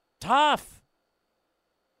 tough.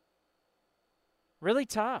 Really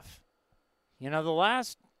tough.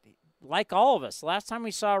 Like all of us, last time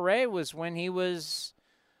we saw Ray was when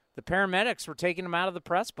the paramedics were taking him out of the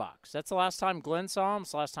press box. That's the last time Glenn saw him.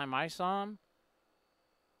 It's the last time I saw him.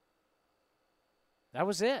 That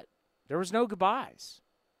was it. There was no goodbyes.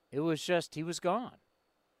 It was just he was gone.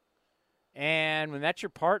 And when that's your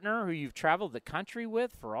partner who you've traveled the country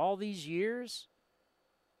with for all these years,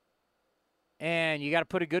 and you got to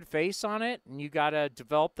put a good face on it, and you got to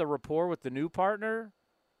develop the rapport with the new partner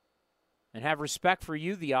and have respect for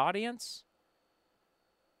you, the audience.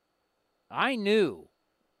 I knew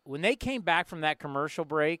when they came back from that commercial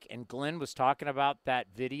break and Glenn was talking about that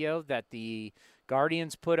video that the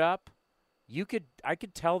Guardians put up, I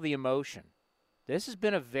could tell the emotion. This has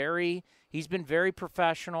been he's been very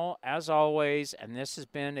professional as always, and this has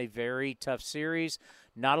been a very tough series.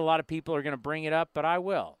 Not a lot of people are going to bring it up, but I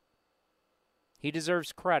will. He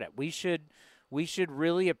deserves credit. We should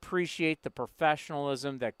really appreciate the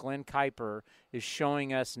professionalism that Glen Kuiper is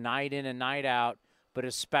showing us night in and night out, but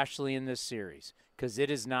especially in this series, because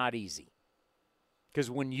it is not easy. Because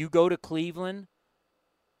when you go to Cleveland,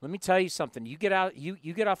 let me tell you something. You get out, you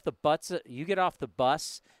get off the bus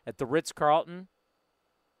at the Ritz-Carlton.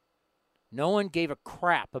 No one gave a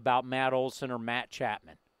crap about Matt Olson or Matt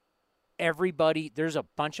Chapman. Everybody, there's a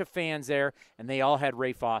bunch of fans there, and they all had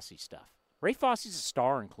Ray Fosse stuff. Ray Fosse's a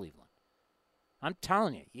star in Cleveland. I'm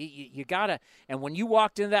telling you, you got to. And when you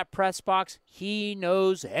walked into that press box, he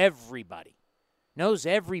knows everybody. Knows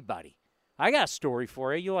everybody. I got a story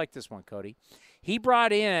for you. You'll like this one, Cody. He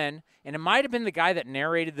brought in, and it might have been the guy that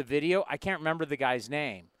narrated the video. I can't remember the guy's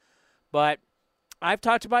name. But I've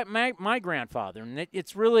talked about my grandfather, and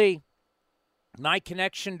it's really my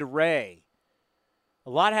connection to Ray. A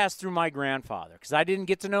lot has through my grandfather, because I didn't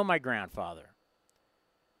get to know my grandfather.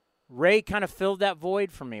 Ray kind of filled that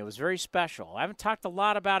void for me. It was very special. I haven't talked a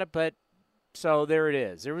lot about it, but so there it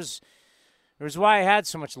is. There was why I had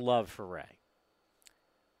so much love for Ray.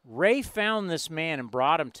 Ray found this man and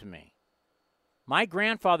brought him to me. My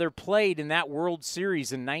grandfather played in that World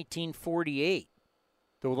Series in 1948,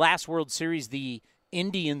 the last World Series the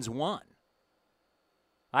Indians won.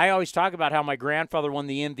 I always talk about how my grandfather won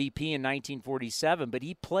the MVP in 1947, but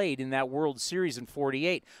he played in that World Series in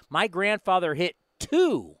 48. My grandfather hit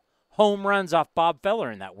 2 home runs off Bob Feller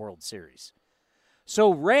in that World Series.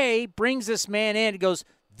 So Ray brings this man in and goes,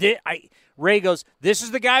 Ray goes, this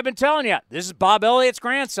is the guy I've been telling you. This is Bob Elliott's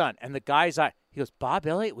grandson. And the guy's he goes, Bob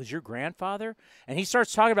Elliott was your grandfather? And he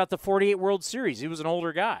starts talking about the 48 World Series. He was an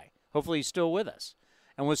older guy. Hopefully he's still with us.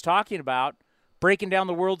 And was talking about breaking down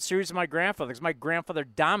the World Series of my grandfather, because my grandfather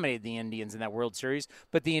dominated the Indians in that World Series,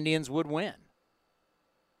 but the Indians would win.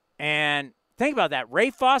 And think about that. Ray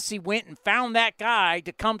Fosse went and found that guy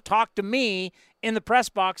to come talk to me in the press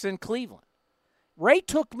box in Cleveland. Ray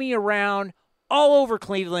took me around all over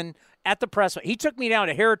Cleveland at the press box. He took me down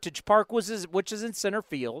to Heritage Park, which is in center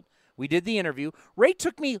field. We did the interview. Ray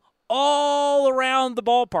took me all around the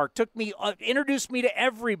ballpark, introduced me to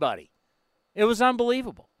everybody. It was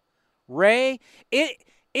unbelievable. Ray,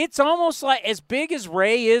 it's almost like as big as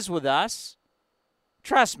Ray is with us.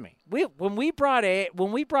 Trust me, when we brought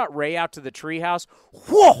Ray out to the treehouse,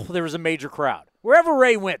 whoa, there was a major crowd. Wherever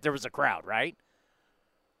Ray went, there was a crowd, right?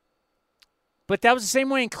 But that was the same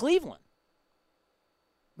way in Cleveland.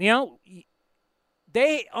 You know,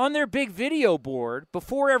 they on their big video board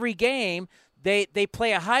before every game, they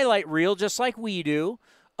play a highlight reel just like we do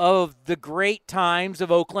of the great times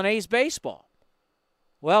of Oakland A's baseball.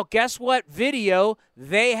 Well, guess what video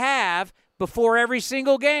they have before every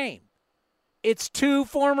single game? It's two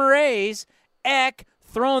former A's, Eck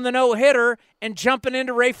throwing the no-hitter and jumping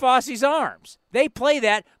into Ray Fosse's arms. They play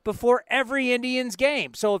that before every Indians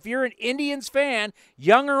game. So if you're an Indians fan,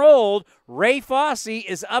 young or old, Ray Fosse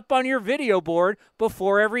is up on your video board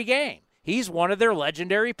before every game. He's one of their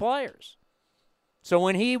legendary players. So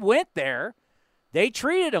when he went there, they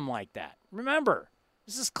treated him like that. Remember,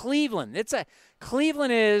 this is Cleveland.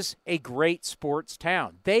 Cleveland is a great sports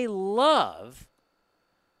town. They love,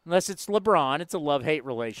 unless it's LeBron, it's a love-hate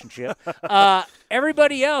relationship.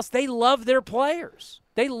 Everybody else, they love their players.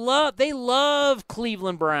 They love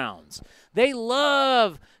Cleveland Browns. They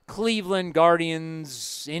love Cleveland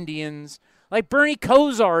Guardians, Indians. Like Bernie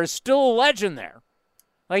Kosar is still a legend there.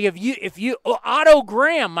 Like if you Otto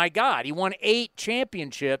Graham, my God, he won 8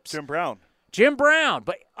 championships. Jim Brown,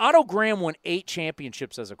 but Otto Graham won 8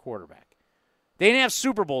 championships as a quarterback. They didn't have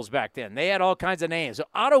Super Bowls back then. They had all kinds of names. So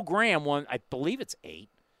Otto Graham won, I believe it's 8.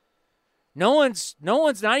 No one's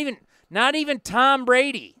not even Tom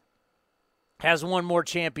Brady has won more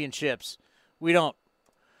championships.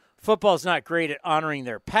 Football's not great at honoring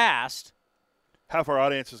their past. Half our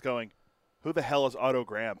audience is going, who the hell is Otto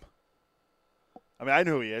Graham? I mean, I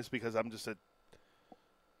know who he is because I'm just a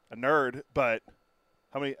nerd, but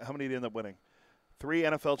how many did he end up winning? 3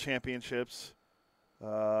 NFL championships.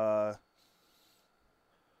 4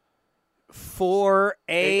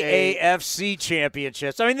 AAFC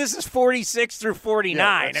championships. I mean, this is 46 through 49.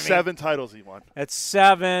 Yeah, that's 7 titles he won. That's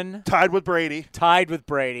 7. Tied with Brady.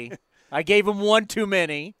 I gave him 1 too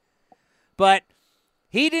many. But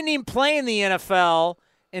he didn't even play in the NFL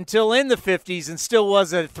until in the 50s and still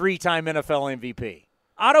was a 3-time NFL MVP.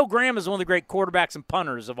 Otto Graham is one of the great quarterbacks and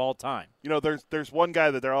punters of all time. You know, there's one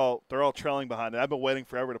guy that they're all trailing behind, and I've been waiting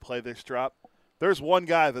forever to play this drop. There's one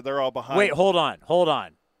guy that they're all behind. Wait, hold on.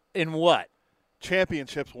 In what?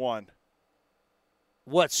 Championships won.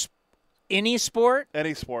 What? Any sport?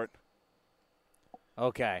 Any sport.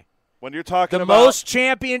 Okay. When you're talking about the most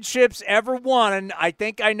championships ever won, and I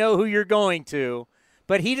think I know who you're going to,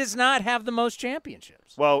 but he does not have the most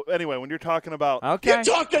championships. Well, anyway, when you're talking about you're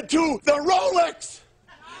talking to the Rolex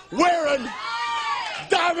wearing,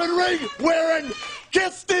 diamond ring wearing,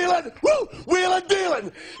 kiss stealing, wheeling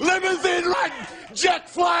dealing, limousine riding, jet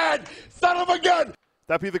flying, son of a gun.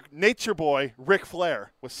 That'd be the nature boy, Ric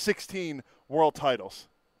Flair, with 16 world titles.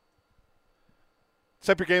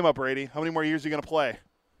 Step your game up, Brady. How many more years are you going to play?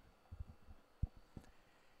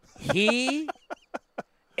 He,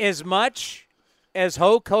 as much as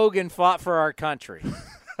Hulk Hogan fought for our country,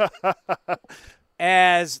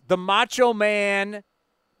 as the Macho Man,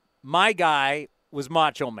 my guy was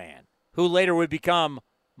Macho Man, who later would become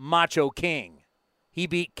Macho King. He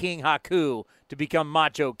beat King Haku to become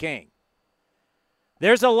Macho King.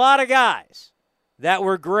 There's a lot of guys that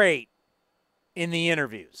were great in the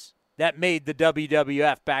interviews that made the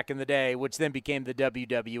WWF back in the day, which then became the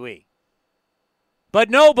WWE. But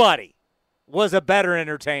nobody was a better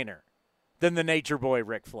entertainer than the nature boy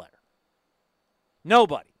Ric Flair.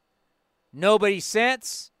 Nobody. Nobody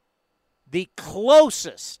since. The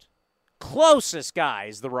closest guy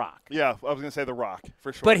is The Rock. Yeah, I was going to say The Rock,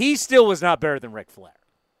 for sure. But he still was not better than Ric Flair.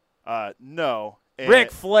 No.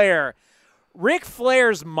 Ric Flair's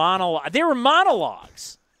monologue, they were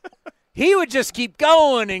monologues. He would just keep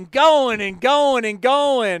going and going and going and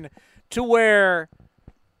going to where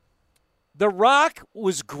The Rock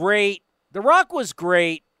was great. The Rock was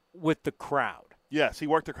great with the crowd. Yes, he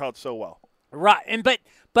worked the crowd so well. Right,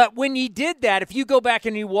 but when he did that, if you go back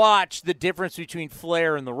and you watch the difference between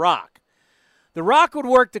Flair and The Rock would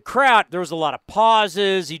work the crowd. There was a lot of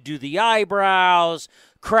pauses. He'd do the eyebrows.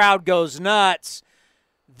 Crowd goes nuts.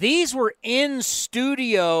 These were in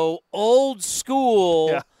studio, old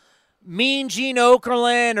school. Yeah. Mean Gene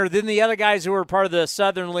Okerlund, or then the other guys who were part of the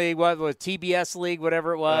Southern League, what was TBS League,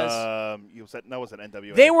 whatever it was. That was an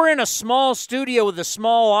NWA. They were in a small studio with a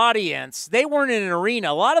small audience. They weren't in an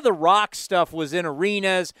arena. A lot of the Rock stuff was in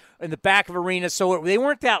arenas, in the back of arenas, so they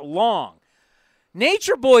weren't that long.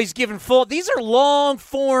 Nature Boy's giving full – these are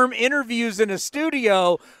long-form interviews in a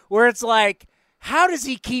studio where it's like, how does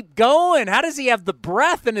he keep going? How does he have the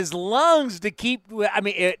breath in his lungs to keep – I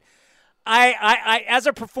mean, I as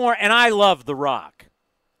a performer – and I love The Rock.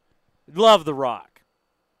 Love The Rock.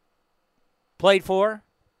 Played for?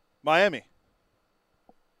 Miami.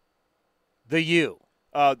 The U.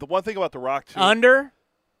 The one thing about The Rock, too. Under?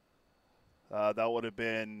 That would have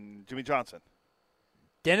been Jimmy Johnson.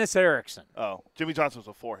 Dennis Erickson. Oh, Jimmy Johnson was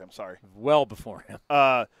before him, sorry. Well before him.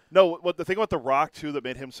 No, what the thing about The Rock, too, that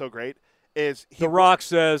made him so great is The Rock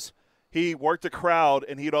says he worked a crowd,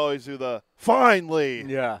 and he'd always do the finally.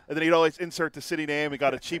 Yeah. And then he'd always insert the city name and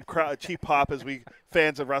got a cheap pop, as we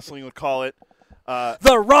fans of wrestling would call it.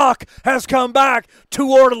 The Rock has come back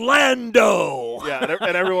to Orlando. Yeah,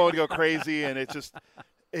 and everyone would go crazy, and it just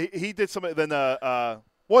he did some. Then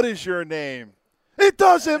what is your name? It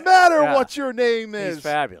doesn't matter what your name is. He's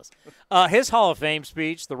fabulous. His Hall of Fame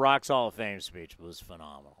speech, The Rock's Hall of Fame speech, was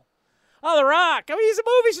phenomenal. Oh, The Rock. I mean, he's a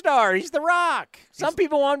movie star. He's The Rock. Some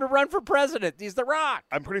people want him to run for president. He's The Rock.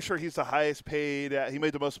 I'm pretty sure he's the highest paid. He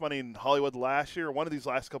made the most money in Hollywood last year, or one of these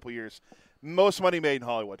last couple years. Most money made in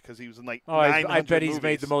Hollywood because he was in like 900 I bet he's movies.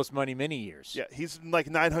 made the most money many years. Yeah, he's in like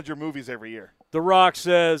 900 movies every year. The Rock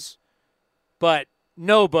says, but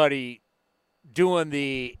nobody doing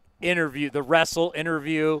the interview, the wrestle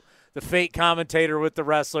interview, the fake commentator with the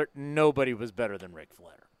wrestler, nobody was better than Ric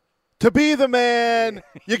Flair. To be the man,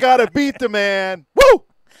 you got to beat the man. Woo!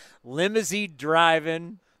 Limousine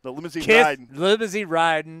driving. The limousine riding. riding. Limousine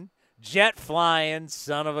riding. Jet flying,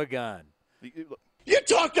 son of a gun. You're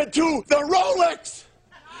talking to the Rolex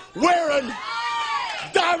wearing,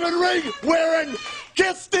 diamond ring wearing,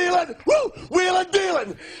 kiss stealing, wheeling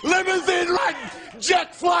dealing, limousine riding,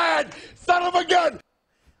 jet flying, son of a gun.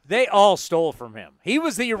 They all stole from him. He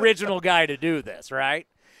was the original guy to do this, right?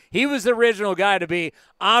 He was the original guy to be,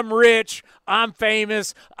 I'm rich, I'm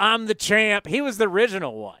famous, I'm the champ. He was the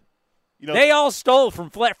original one. You know, they all stole from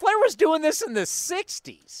Flair. Flair was doing this in the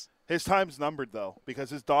 60s. His time's numbered, though, because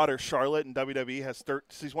his daughter, Charlotte, in WWE,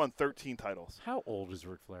 she's won 13 titles. How old is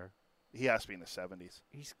Ric Flair? He has to be in the 70s.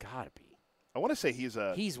 He's got to be. I want to say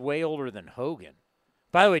he's way older than Hogan.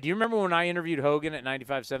 By the way, do you remember when I interviewed Hogan at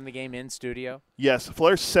 95.7 The Game in studio? Yes,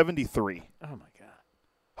 Flair's 73. Oh, my God.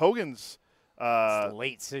 Hogan's it's the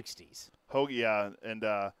late 60s. Hogan, yeah, and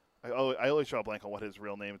I always draw a blank on what his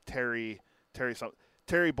real name is.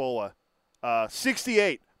 Terry Bolla.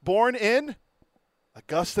 68, born in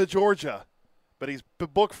Augusta, Georgia, but he's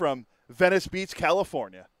booked from Venice Beach,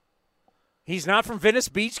 California. He's not from Venice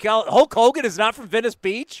Beach, California? Hulk Hogan is not from Venice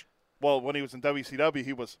Beach? Well, when he was in WCW,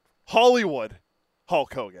 he was Hollywood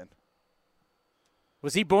Hulk Hogan.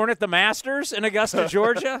 Was he born at the Masters in Augusta,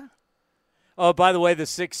 Georgia? Oh, by the way, the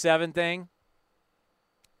 6'7" thing.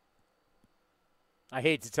 I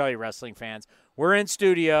hate to tell you, wrestling fans. We're in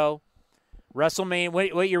studio.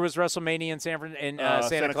 WrestleMania. What year was WrestleMania in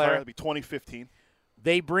Santa Clara? It'd be 2015.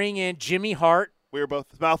 They bring in Jimmy Hart. We were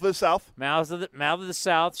both Mouth of the South. Mouth of the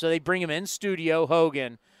South. So they bring him in studio,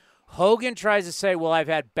 Hogan. Hogan tries to say, well, I've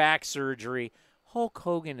had back surgery. Hulk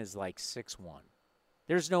Hogan is like 6'1".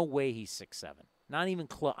 There's no way he's 6'7". Not even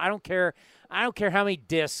close. I don't care how many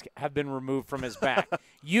discs have been removed from his back.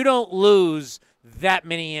 You don't lose that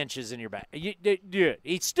many inches in your back.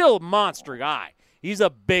 He's still a monster guy. He's a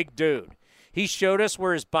big dude. He showed us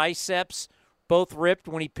where his biceps both ripped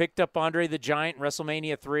when he picked up Andre the Giant in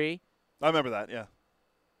WrestleMania 3. I remember that, yeah.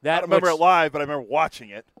 I don't remember it live, but I remember watching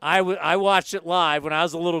it. I watched it live when I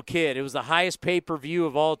was a little kid. It was the highest pay-per-view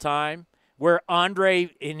of all time, where Andre,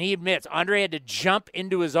 and he admits, Andre had to jump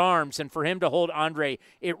into his arms, and for him to hold Andre,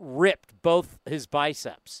 it ripped both his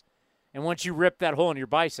biceps. And once you rip that hole in your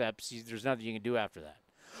biceps, there's nothing you can do after that.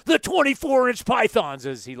 The 24-inch pythons,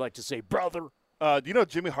 as he liked to say, brother. Do you know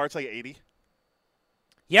Jimmy Hart's like 80?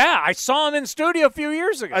 Yeah, I saw him in studio a few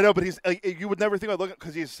years ago. I know, but he's you would never think I'd look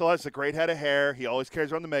because he still has a great head of hair. He always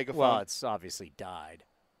carries around the megaphone. Well, it's obviously dyed.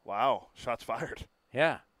 Wow, shots fired.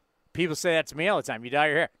 Yeah. People say that to me all the time. You dye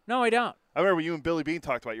your hair. No, I don't. I remember you and Billy Bean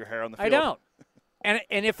talked about your hair on the field. I don't.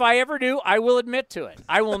 And if I ever do, I will admit to it.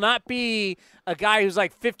 I will not be a guy who's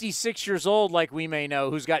like 56 years old, like we may know,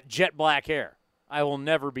 who's got jet black hair. I will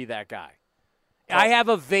never be that guy. Oh. I have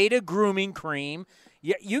a Veda grooming cream.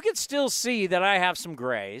 You can still see that I have some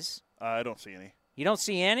grays. I don't see any. You don't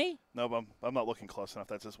see any? No, but I'm not looking close enough.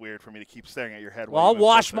 That's just weird for me to keep staring at your head. Well, I'll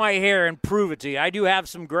wash my hair and prove it to you. I do have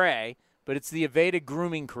some gray, but it's the Aveda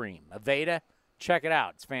grooming cream. Aveda, check it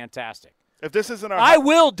out. It's fantastic. If this isn't our, I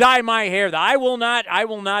will dye my hair. I will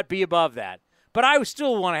not be above that. But I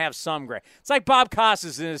still want to have some gray. It's like Bob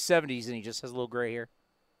Costas in his 70s, and he just has a little gray hair.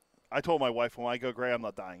 I told my wife when I go gray, I'm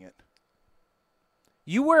not dyeing it.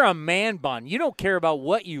 You wear a man bun. You don't care about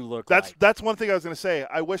what you look like. That's one thing I was going to say.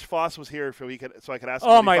 I wish Foss was here so I could ask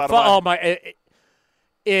him.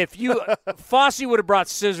 If Fosse would have brought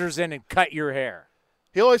scissors in and cut your hair.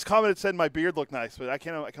 He always said my beard looked nice, but I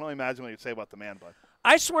can only imagine what he'd say about the man bun.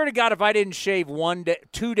 I swear to God, if I didn't shave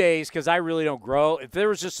 2 days because I really don't grow, if there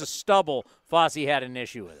was just a stubble, Fosse had an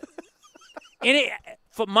issue with it.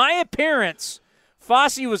 For my appearance,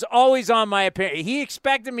 Fosse was always on my appearance. He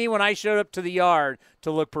expected me when I showed up to the yard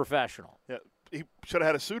to look professional. Yeah, he should have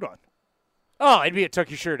had a suit on. Oh, it'd be a tuck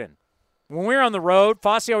your shirt in. When we were on the road,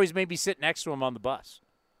 Fosse always made me sit next to him on the bus.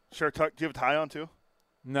 Shirt tuck. Do you have a tie on too?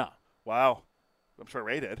 No. Wow. I'm sure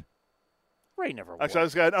Ray did. Ray never wore.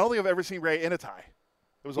 Actually, I don't think I've ever seen Ray in a tie.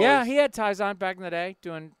 It was he had ties on back in the day.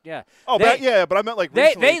 Oh, but I meant like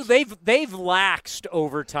recently. They've laxed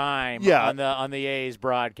over time. Yeah. on the A's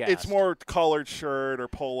broadcast. It's more collared shirt or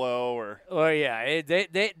polo or. Oh yeah,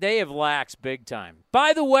 they have laxed big time.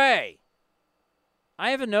 By the way,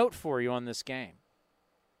 I have a note for you on this game.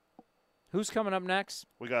 Who's coming up next?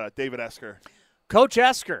 We got David Esker. Coach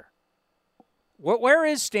Esker. Where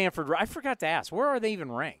is Stanford? I forgot to ask. Where are they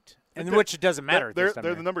even ranked? And which it doesn't matter. They're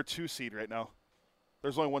the number 2 seed right now.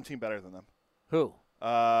 There's only one team better than them. Who?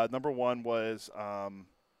 Number 1 was I'd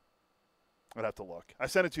have to look. I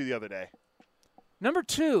sent it to you the other day. Number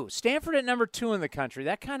 2. Stanford at number 2 in the country.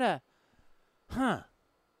 That kind of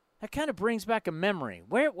brings back a memory.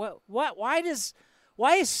 Why is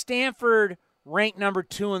Stanford ranked number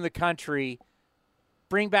 2 in the country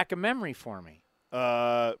bring back a memory for me?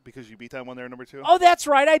 Because you beat them when they were number 2? Oh, that's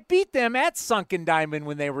right. I beat them at Sunken Diamond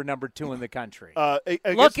when they were number 2 in the country.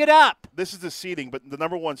 Look it up. This is the seeding, but the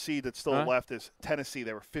number 1 seed that's still left is Tennessee.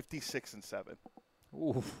 They were 56-7.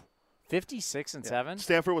 Ooh, 56-7.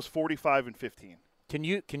 Stanford was 45-15. Can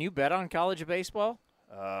you bet on college baseball?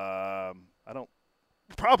 I don't.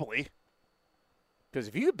 Probably. Because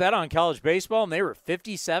if you bet on college baseball and they were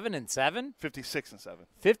 57-7, 56-7,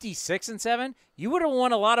 56-7, you would have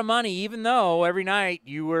won a lot of money, even though every night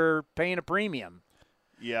you were paying a premium.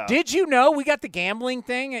 Yeah. Did you know we got the gambling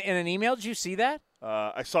thing in an email? Did you see that?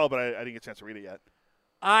 I saw, but I didn't get a chance to read it yet.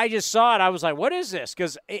 I just saw it. I was like, "What is this?"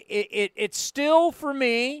 Because it's still for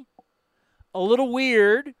me a little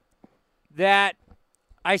weird that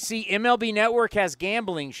I see MLB Network has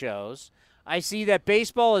gambling shows. I see that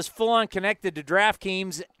baseball is full-on connected to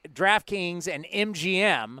DraftKings and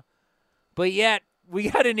MGM, but yet we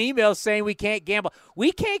got an email saying we can't gamble.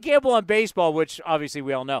 We can't gamble on baseball, which obviously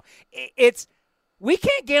we all know. We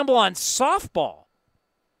can't gamble on softball.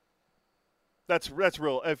 That's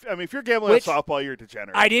real. If you're gambling on softball, you're a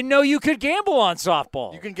degenerate. I didn't know you could gamble on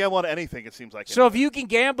softball. You can gamble on anything, it seems like. So if you can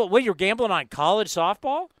gamble, you're gambling on college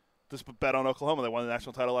softball? Just bet on Oklahoma. They won the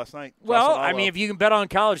national title last night. Well, if you can bet on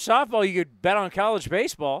college softball, you could bet on college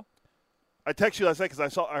baseball. I texted you last night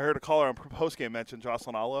because I heard a caller on postgame mention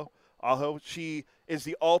Jocelyn Aho. She is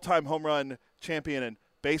the all-time home run champion in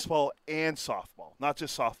baseball and softball, not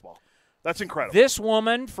just softball. That's incredible. This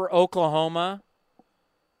woman for Oklahoma,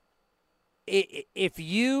 if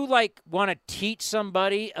you want to teach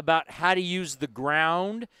somebody about how to use the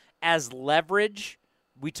ground as leverage.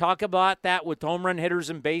 We talk about that with home run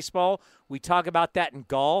hitters in baseball. We talk about that in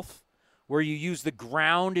golf, where you use the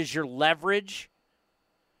ground as your leverage.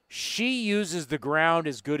 She uses the ground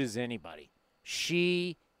as good as anybody.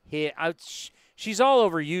 She's all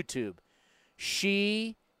over YouTube.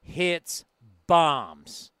 She hits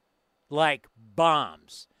bombs, like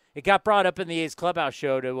bombs. It got brought up in the A's Clubhouse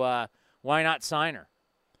show to why not sign her?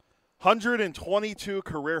 122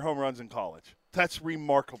 career home runs in college. That's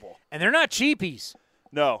remarkable. And they're not cheapies.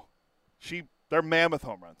 No. They're mammoth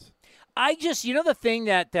home runs. The thing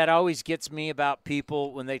that always gets me about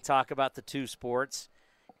people when they talk about the two sports,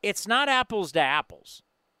 it's not apples to apples.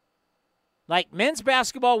 Like men's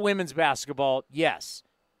basketball, women's basketball, yes.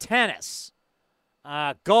 Tennis,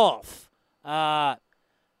 golf, softball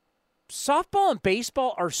and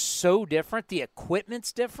baseball are so different. The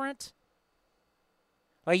equipment's different.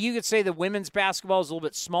 Like you could say the women's basketball is a little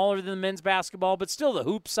bit smaller than the men's basketball, but still the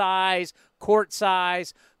hoop size, court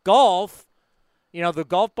size. Golf, the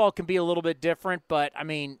golf ball can be a little bit different, but,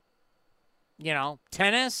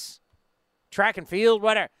 tennis, track and field,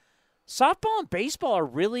 whatever. Softball and baseball are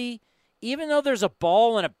really, even though there's a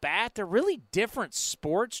ball and a bat, they're really different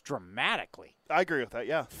sports dramatically. I agree with that,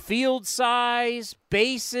 yeah. Field size,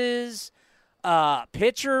 bases,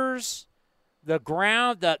 pitchers. The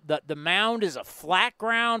ground, the mound is a flat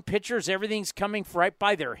ground. Pitchers, everything's coming right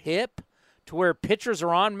by their hip to where pitchers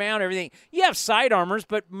are on mound, everything. You have sidearmers,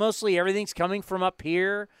 but mostly everything's coming from up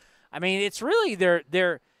here. It's really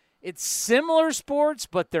it's similar sports,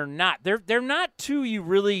 but they're not. They're not two you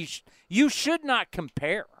You should not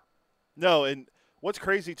compare. No, and what's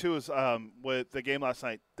crazy, too, is with the game last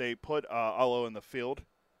night, they put Alo in the field.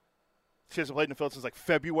 She hasn't played in the field since,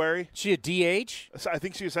 February. She a DH? I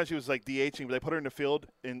think she essentially was, DHing, but they put her in the field,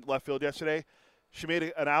 in left field yesterday. She made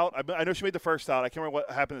an out. I know she made the first out. I can't remember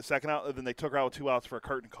what happened the second out, and then they took her out with 2 outs for a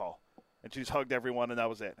curtain call. And she just hugged everyone, and that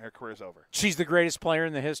was it. Her career's over. She's the greatest player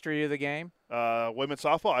in the history of the game? Women's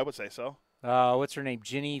softball, I would say so. What's her name?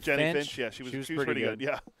 Jenny Finch? Yeah, she was pretty good.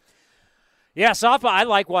 Yeah. Yeah, softball. I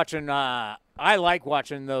like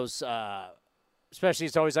watching those. Especially,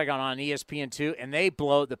 it's always on ESPN2, and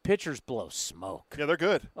the pitchers blow smoke. Yeah, they're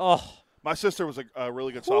good. Oh, my sister was a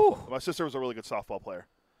really good softball. My sister was a really good softball player.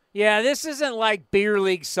 Yeah, this isn't like beer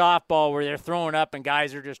league softball where they're throwing up and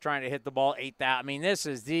guys are just trying to hit the ball 8,000. I mean, this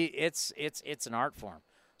is it's an art form.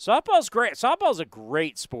 Softball's great. Softball's a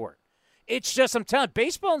great sport. It's just, I'm telling you,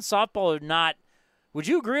 baseball and softball are not. Would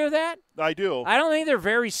you agree with that? I do. I don't think they're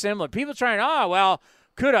very similar. People trying,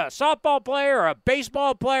 could a softball player or a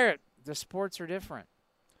baseball player? The sports are different.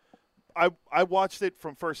 I watched it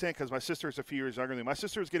from firsthand because my sister is a few years younger than me. My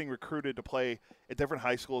sister was getting recruited to play at different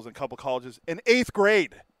high schools and a couple colleges in 8th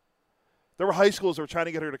grade. There were high schools that were trying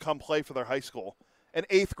to get her to come play for their high school in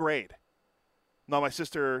 8th grade. Now, my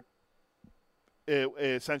sister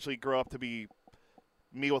essentially grew up to be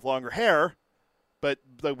me with longer hair, but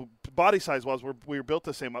the body size we were built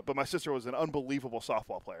the same. But my sister was an unbelievable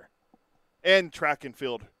softball player and track and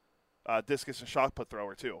field discus and shot put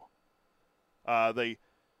thrower too. The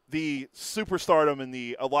superstardom in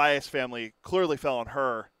the Elias family clearly fell on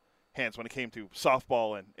her hands when it came to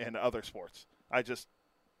softball and other sports.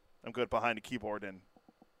 I'm good behind a keyboard and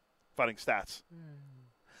fighting stats.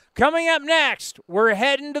 Coming up next, we're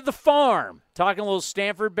heading to the farm, talking a little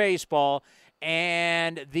Stanford baseball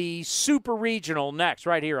and the Super Regional next,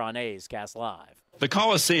 right here on A's Cast Live. The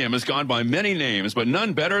Coliseum has gone by many names, but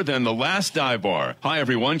none better than the Last Dive Bar. Hi,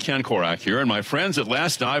 everyone. Ken Korak here, and my friends at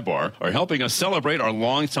Last Dive Bar are helping us celebrate our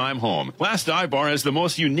longtime home. Last Dive Bar has the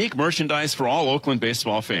most unique merchandise for all Oakland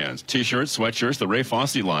baseball fans. T-shirts, sweatshirts, the Ray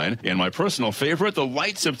Fosse line, and my personal favorite, the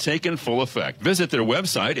lights have taken full effect. Visit their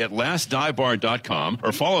website at lastdivebar.com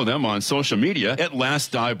or follow them on social media at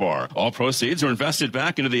Last Dive Bar. All proceeds are invested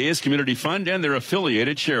back into the A's Community Fund and their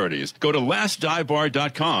affiliated charities. Go to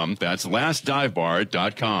lastdivebar.com. That's lastdivebar.com.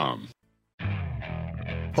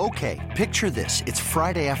 Okay, picture this. It's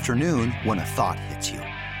Friday afternoon when a thought hits you.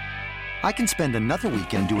 I can spend another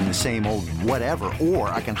weekend doing the same old whatever, or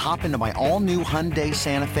I can hop into my all-new Hyundai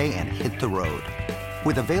Santa Fe and hit the road.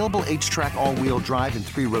 With available H-Track all-wheel drive and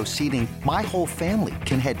 3-row seating, my whole family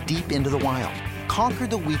can head deep into the wild. Conquer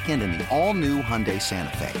the weekend in the all-new Hyundai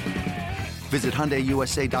Santa Fe. Visit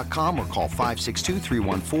HyundaiUSA.com or call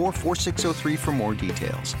 562-314-4603 for more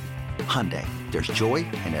details. Hyundai, there's joy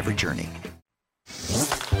in every journey.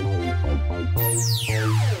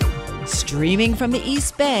 Streaming from the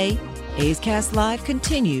East Bay, A's Cast Live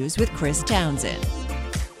continues with Chris Townsend.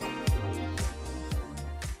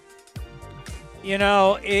 You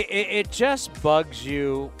know, it just bugs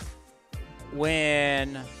you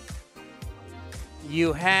when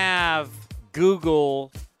you have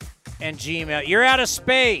Google and Gmail. You're out of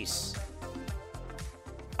space.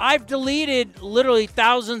 I've deleted literally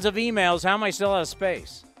thousands of emails. How am I still out of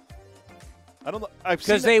space? I don't know.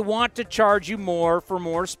 Because they want to charge you more for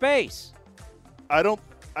more space. I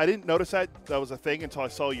didn't notice that was a thing until I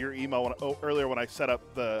saw your email earlier when I set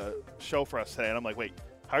up the show for us today. And I'm like, wait,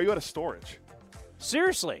 how are you out of storage?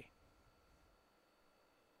 Seriously.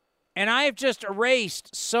 And I have just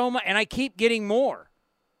erased so much, and I keep getting more.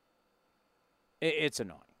 It's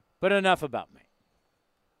annoying. But enough about me.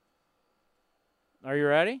 Are you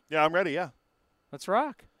ready? Yeah, I'm ready, yeah. Let's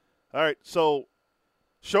rock. All right, so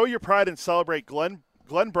show your pride and celebrate Glenn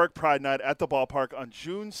Burke Pride Night at the ballpark on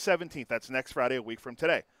June 17th. That's next Friday, a week from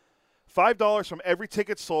today. $5 from every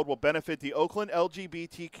ticket sold will benefit the Oakland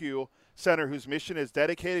LGBTQ Center, whose mission is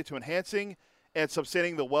dedicated to enhancing and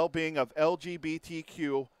sustaining the well-being of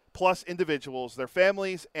LGBTQ plus individuals, their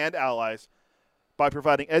families, and allies by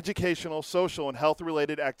providing educational, social, and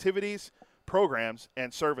health-related activities, programs,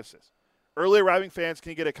 and services. Early arriving fans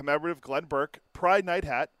can get a commemorative Glenn Burke Pride Night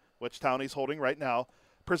hat, which Townie's holding right now,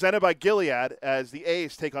 presented by Gilead as the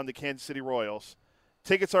A's take on the Kansas City Royals.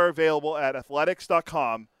 Tickets are available at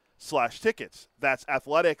athletics.com/tickets. That's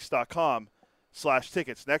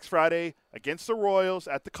athletics.com/tickets. Next Friday against the Royals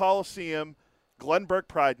at the Coliseum, Glenn Burke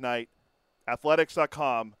Pride Night,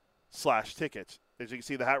 athletics.com/tickets. As you can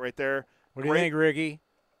see the hat right there. What do you think, Ricky?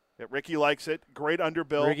 Yeah, Ricky likes it. Great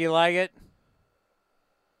underbill. Ricky like it?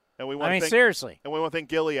 And we want seriously. And we want to thank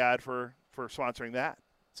Gilead for sponsoring that.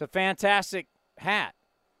 It's a fantastic hat.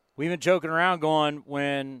 We've been joking around going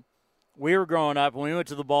when we were growing up, when we went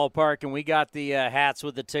to the ballpark and we got the hats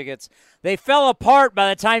with the tickets, they fell apart by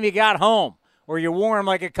the time you got home, or you wore them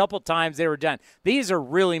like a couple times, they were done. These are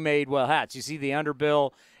really made well hats. You see the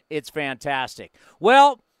underbill, it's fantastic.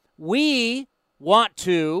 Well, we want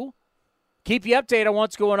to keep you updated on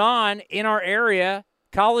what's going on in our area,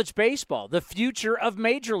 college baseball, the future of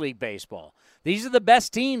Major League Baseball. These are the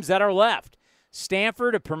best teams that are left.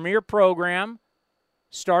 Stanford, a premier program,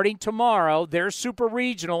 starting tomorrow, their super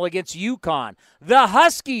regional against UConn. The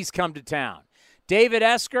Huskies come to town. David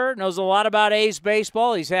Esker knows a lot about A's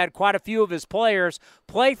baseball. He's had quite a few of his players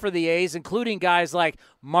play for the A's, including guys like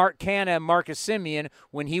Mark Canha and Marcus Semien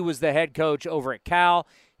when he was the head coach over at Cal.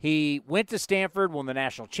 He went to Stanford, won the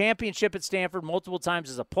national championship at Stanford multiple times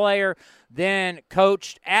as a player, then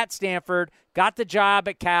coached at Stanford, got the job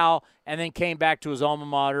at Cal, and then came back to his alma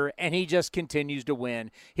mater, and he just continues to win.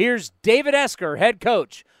 Here's David Esker, head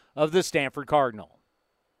coach of the Stanford Cardinal.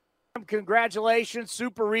 Congratulations.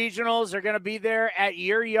 Super Regionals are going to be there at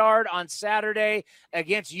your yard on Saturday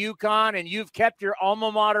against UConn, and you've kept your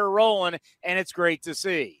alma mater rolling, and it's great to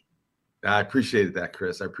see. I appreciated that,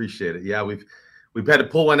 Chris. I appreciate it. Yeah, we've had to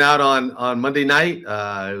pull one out on Monday night.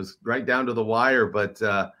 It was right down to the wire, but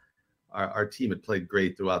our team had played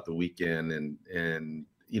great throughout the weekend, and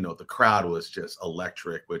the crowd was just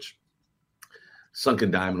electric, which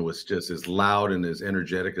Sunken Diamond was just as loud and as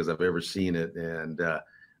energetic as I've ever seen it. And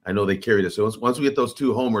I know they carried us. So once we get those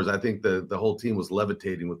 2 homers, I think the whole team was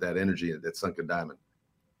levitating with that energy at Sunken Diamond.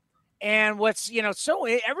 And what's, so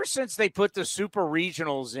ever since they put the super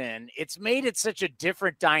regionals in, it's made it such a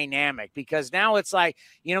different dynamic, because now it's like,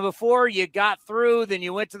 before you got through, then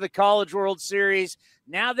you went to the College World Series.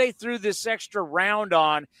 Now they threw this extra round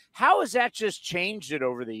on. How has that just changed it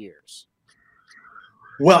over the years?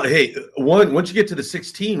 Well, hey, once you get to the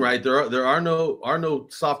 16, right, there are no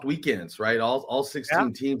soft weekends, right? All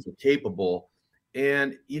 16 teams are capable.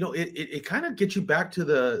 And, it kind of gets you back to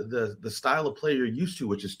the style of play you're used to,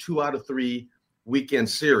 which is 2 out of 3 weekend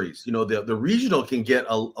series. The regional can get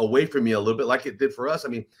away from you a little bit, like it did for us. I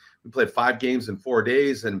mean, we played 5 games in 4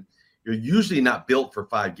 days, and you're usually not built for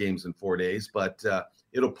 5 games in 4 days, but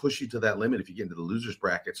it'll push you to that limit if you get into the losers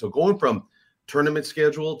bracket. So going from tournament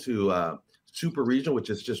schedule to super regional, which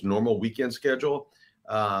is just normal weekend schedule,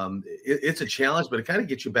 it's a challenge, but it kind of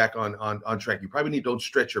gets you back on track. You probably don't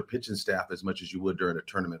stretch your pitching staff as much as you would during a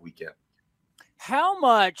tournament weekend. How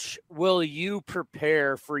much will you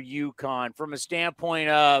prepare for UConn from a standpoint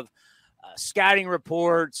of scouting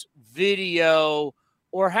reports, video,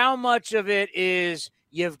 or how much of it is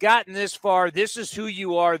you've gotten this far, this is who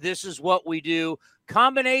you are, this is what we do?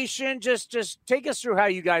 Combination, just take us through how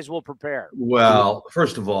you guys will prepare. Well,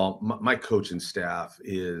 first of all, my coaching staff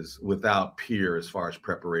is without peer as far as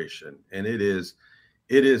preparation, and it is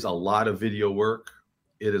a lot of video work.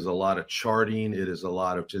 It is a lot of charting. It is a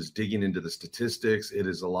lot of just digging into the statistics. It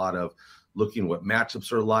is a lot of looking what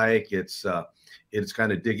matchups are like. It's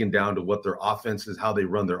kind of digging down to what their offense is, how they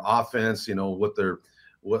run their offense,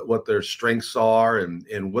 what their strengths are,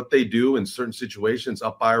 and what they do in certain situations,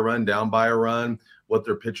 up by a run, down by a run, what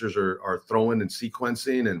their pitchers are throwing and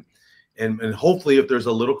sequencing, and hopefully if there's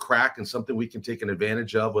a little crack and something we can take an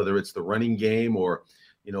advantage of, whether it's the running game or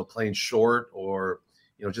playing short or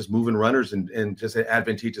just moving runners and just an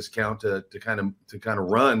advantageous count to kind of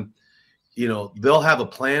run, they'll have a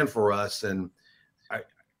plan for us. And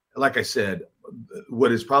like I said,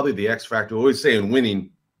 what is probably the X factor, I always say in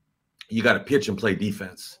winning, you got to pitch and play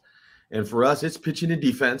defense. And for us, it's pitching and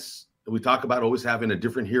defense. We talk about always having a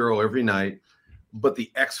different hero every night, but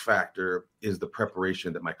the X factor is the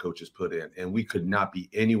preparation that my coaches put in. And we could not be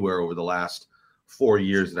anywhere over the last 4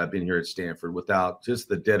 years that I've been here at Stanford without just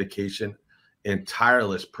the dedication and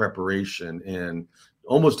tireless preparation, and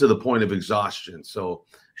almost to the point of exhaustion. So,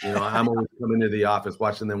 I'm always coming into the office,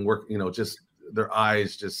 watching them work, just their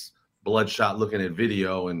eyes just bloodshot looking at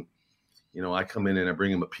video. And, I come in and I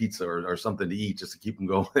bring them a pizza or something to eat just to keep them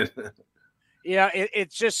going. Yeah,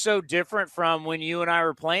 it's just so different from when you and I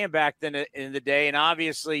were playing back then in the day. And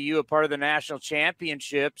obviously you were part of the national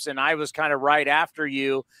championships, and I was kind of right after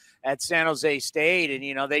you at San Jose State.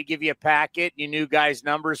 And, they give you a packet. You knew guys'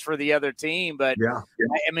 numbers for the other team. But, yeah.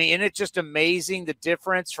 I mean, and it's just amazing the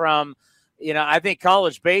difference from, I think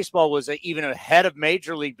college baseball was even ahead of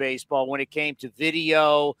Major League Baseball when it came to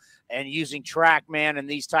video and using TrackMan and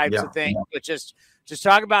these types of things. But just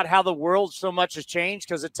talk about how the world so much has changed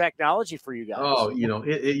because of technology for you guys. Oh,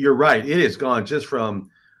 you're right. It has gone just from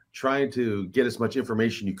trying to get as much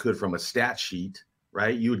information you could from a stat sheet,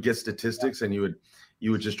 right? You would get statistics and you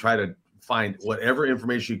would just try to find whatever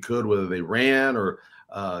information you could, whether they ran or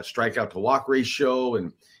strikeout to walk ratio.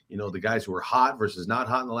 And, the guys who were hot versus not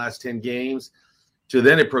hot in the last 10 games, to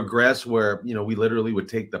then it progressed where, we literally would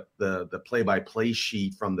take the play-by-play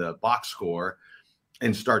sheet from the box score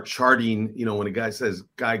and start charting, when a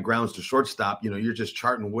guy grounds to shortstop, you're just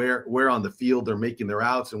charting where on the field they're making their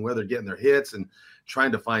outs and where they're getting their hits and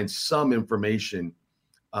trying to find some information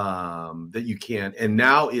that you can. And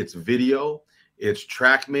now it's video, it's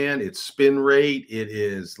TrackMan, it's spin rate, it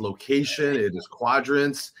is location, it is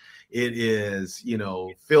quadrants, it is,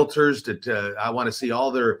 filters to I want to see all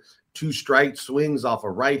their 2-strike swings off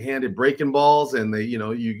of right-handed breaking balls. And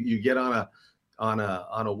you get on a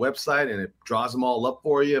website and it draws them all up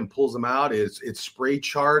for you and pulls them out. It's spray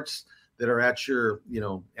charts that are at your,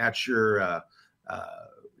 you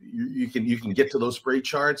can get to those spray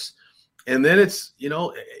charts. And then it's, I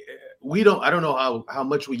don't know how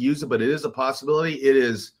much we use it, but it is a possibility. It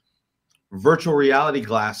is virtual reality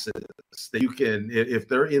glasses that you can, if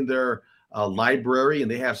they're in their library and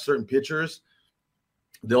they have certain pictures,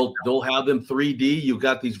 they'll have them 3D. You've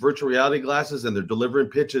got these virtual reality glasses and they're delivering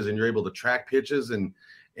pitches and you're able to track pitches and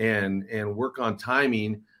work on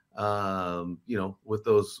timing, with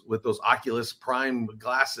those Oculus Prime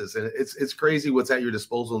glasses. And it's crazy what's at your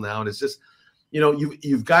disposal now. And it's just,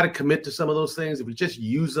 you've got to commit to some of those things. If you just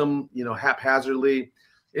use them, haphazardly,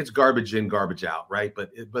 it's garbage in, garbage out, right?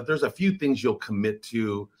 But there's a few things you'll commit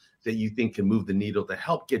to that you think can move the needle to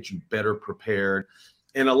help get you better prepared.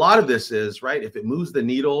 And a lot of this is, right, if it moves the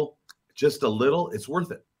needle just a little, it's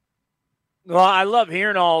worth it. Well, I love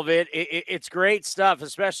hearing all of it. It's great stuff,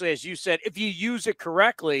 especially, as you said, if you use it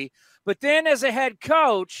correctly. But then as a head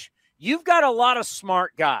coach, you've got a lot of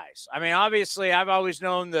smart guys. I mean, obviously, I've always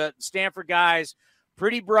known the Stanford guys,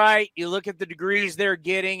 pretty bright. You look at the degrees they're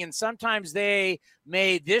getting, and sometimes they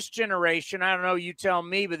made this generation, I don't know, you tell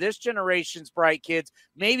me, but this generation's bright kids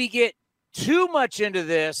maybe get too much into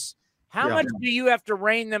this. How much do you have to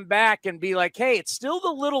rein them back and be like, hey, it's still the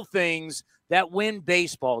little things that win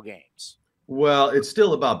baseball games? Well, it's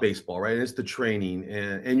still about baseball, right? It's the training.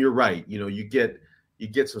 And you're right. You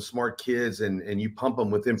get some smart kids and you pump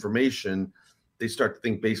them with information. They start to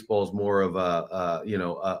think baseball is more of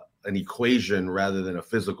an equation rather than a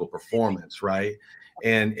physical performance, right?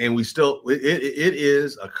 And we still, it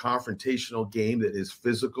is a confrontational game that is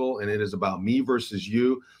physical, and it is about me versus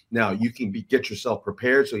you. Now you can get yourself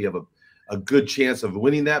prepared so you have a good chance of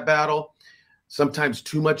winning that battle. Sometimes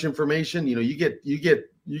too much information, you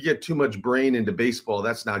get too much brain into baseball.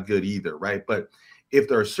 That's not good either, right? But if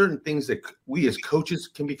there are certain things that we as coaches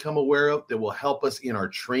can become aware of that will help us in our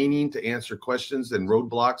training to answer questions and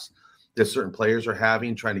roadblocks that certain players are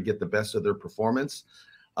having, trying to get the best of their performance,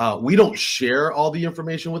 we don't share all the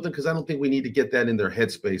information with them because I don't think we need to get that in their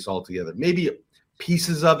headspace altogether. Maybe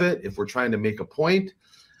pieces of it if we're trying to make a point.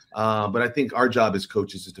 But I think our job as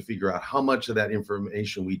coaches is to figure out how much of that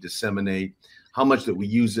information we disseminate, how much that we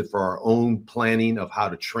use it for our own planning of how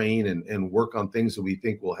to train and work on things that we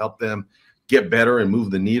think will help them get better and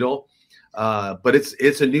move the needle. But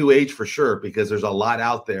it's a new age for sure, because there's a lot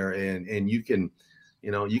out there, and you can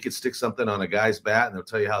stick something on a guy's bat and they'll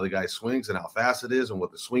tell you how the guy swings and how fast it is and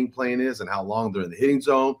what the swing plane is and how long they're in the hitting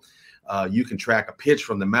zone. You can track a pitch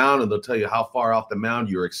from the mound and they'll tell you how far off the mound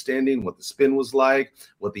you're extending, what the spin was like,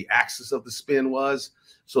 what the axis of the spin was.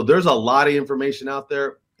 So there's a lot of information out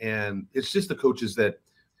there, and it's just the coaches that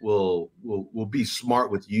will be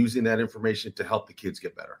smart with using that information to help the kids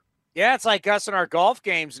get better. Yeah, it's like us in our golf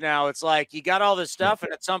games now. It's like you got all this stuff,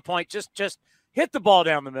 and at some point just hit the ball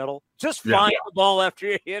down the middle. Just find the ball after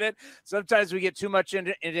you hit it. Sometimes we get too much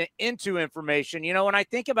into information. When I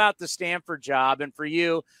think about the Stanford job, and for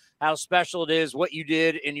you, how special it is, what you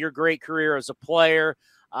did in your great career as a player.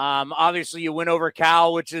 Obviously, you went over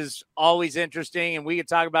Cal, which is always interesting, and we could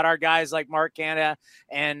talk about our guys like Mark Canha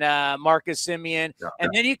and Marcus Semien.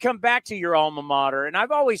 And then you come back to your alma mater, and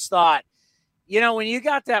I've always thought, when you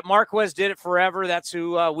got that, Marquez did it forever. That's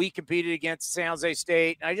who we competed against, San Jose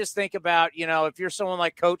State. And I just think about, if you're someone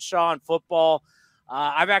like Coach Shaw in football,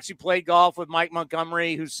 I've actually played golf with Mike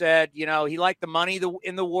Montgomery, who said, he liked the money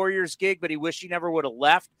in the Warriors gig, but he wished he never would have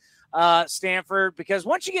left Stanford, because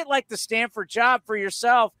once you get like the Stanford job for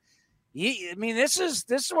yourself, this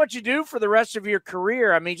is what you do for the rest of your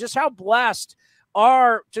career. I mean, just how blessed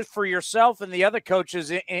are just for yourself and the other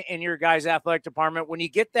coaches in your guys' athletic department when you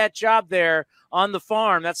get that job there on the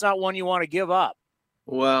farm. That's not one you want to give up.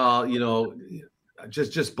 Well,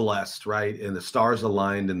 just blessed, right? And the stars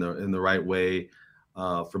aligned in the right way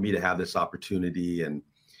for me to have this opportunity, and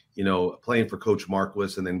playing for Coach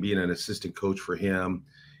Marquez and then being an assistant coach for him.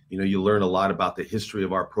 You learn a lot about the history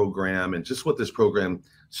of our program and just what this program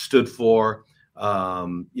stood for.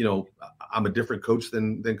 I'm a different coach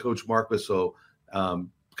than Coach Marquez, so kind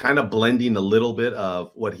kind of blending a little bit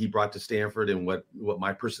of what he brought to Stanford and what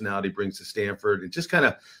my personality brings to Stanford, and just kind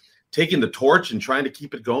of taking the torch and trying to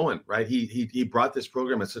keep it going, right? He brought this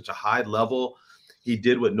program at such a high level. He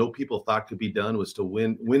did what no people thought could be done, was to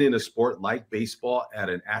win in a sport like baseball at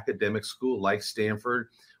an academic school like Stanford,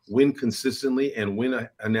 win consistently and win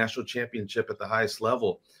a national championship at the highest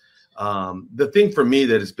level. The thing for me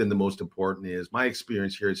that has been the most important is my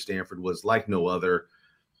experience here at Stanford was like no other.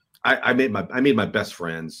 I made my best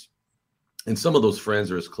friends, and some of those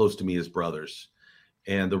friends are as close to me as brothers.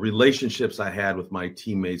 And the relationships I had with my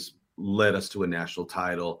teammates led us to a national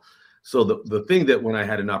title. So the thing that when I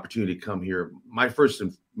had an opportunity to come here, my first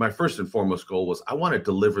and foremost goal was I want to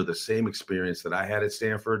deliver the same experience that I had at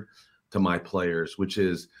Stanford to my players, which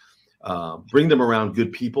is bring them around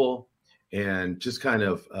good people and just kind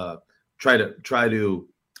of try to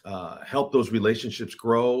help those relationships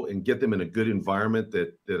grow and get them in a good environment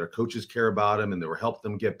that our coaches care about them and that will help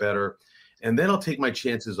them get better. And then I'll take my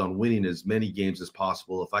chances on winning as many games as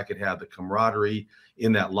possible. If I could have the camaraderie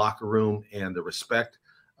in that locker room and the respect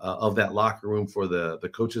of that locker room for the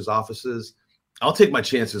coaches' offices, I'll take my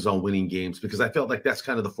chances on winning games, because I felt like that's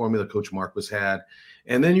kind of the formula Coach Marquis had.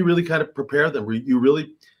 And then you really kind of prepare them.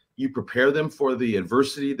 You prepare them for the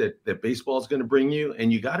adversity that baseball is going to bring you,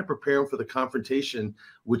 and you got to prepare them for the confrontation,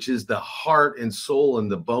 which is the heart and soul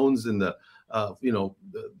and the bones and the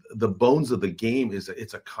bones of the game. It's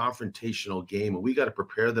a confrontational game, and we got to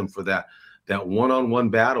prepare them for that one-on-one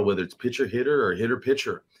battle, whether it's pitcher-hitter or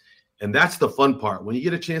hitter-pitcher. And that's the fun part. When you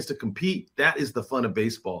get a chance to compete, that is the fun of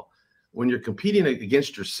baseball. When you're competing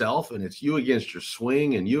against yourself and it's you against your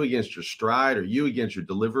swing and you against your stride or you against your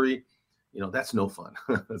delivery, that's no fun.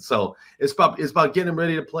 So it's about getting them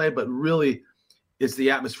ready to play, but really it's the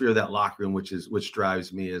atmosphere of that locker room, which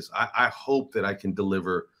drives me. Is I hope that I can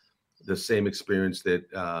deliver the same experience that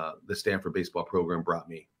the Stanford baseball program brought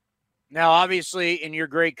me. Now, obviously, in your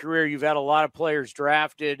great career, you've had a lot of players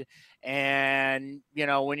drafted. And,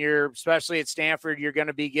 when you're especially at Stanford, you're going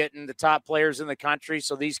to be getting the top players in the country.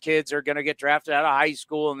 So these kids are going to get drafted out of high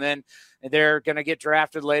school, and then they're going to get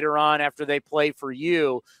drafted later on after they play for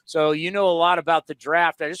you. So you know a lot about the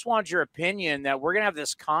draft. I just wanted your opinion that we're going to have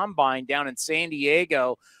this combine down in San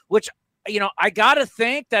Diego, which I got to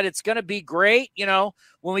think that it's going to be great.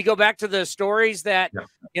 When we go back to the stories that,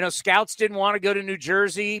 scouts didn't want to go to New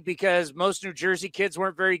Jersey because most New Jersey kids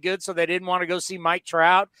weren't very good. So they didn't want to go see Mike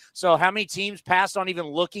Trout. So how many teams passed on even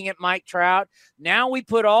looking at Mike Trout? Now we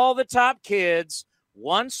put all the top kids,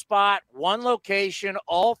 one spot, one location,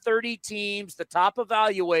 all 30 teams, the top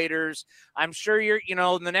evaluators. I'm sure you're, in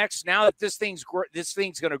the next, now that this thing's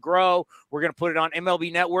going to grow, we're going to put it on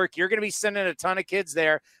MLB Network. You're going to be sending a ton of kids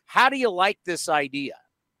there. How do you like this idea?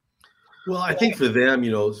 Well, I think for them,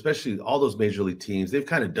 especially all those major league teams, they've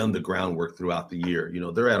kind of done the groundwork throughout the year.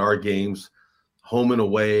 They're at our games, home and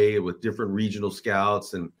away, with different regional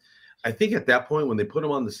scouts. And I think at that point, when they put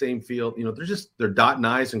them on the same field, they're dotting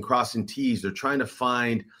I's and crossing T's. They're trying to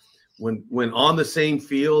find when on the same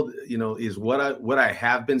field, is what I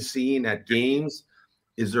have been seeing at games.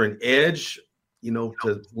 Is there an edge,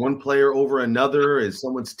 to one player over another? Is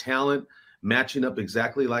someone's talent matching up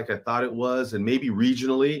exactly like I thought it was? And maybe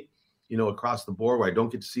regionally, across the board, where I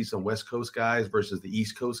don't get to see some West Coast guys versus the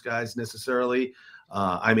East Coast guys necessarily.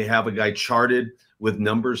 I may have a guy charted with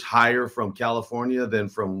numbers higher from California than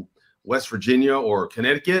from West Virginia or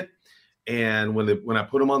Connecticut. And when I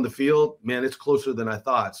put them on the field, man, it's closer than I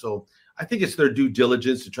thought. So I think it's their due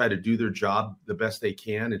diligence to try to do their job the best they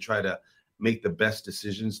can and try to make the best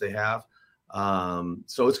decisions they have.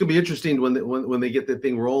 So it's going to be interesting when they get the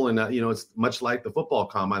thing rolling. It's much like the football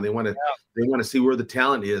combine. They want to see where the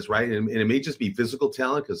talent is, right? And it may just be physical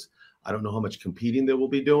talent, because I don't know how much competing they will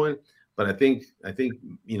be doing. But I think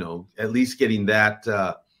at least getting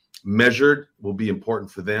that measured will be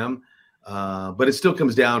important for them. But it still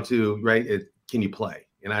comes down to, right, can you play?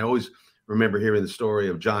 And I always remember hearing the story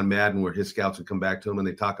of John Madden, where his scouts would come back to him and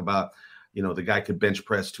they talk about, the guy could bench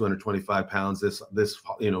press 225 pounds. This,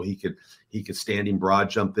 he could standing broad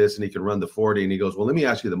jump this, and he could run the 40. And he goes, well, let me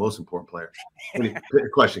ask you the most important player.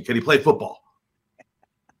 Question. Can he play football?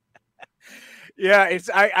 Yeah,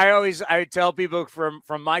 I tell people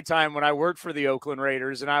from my time when I worked for the Oakland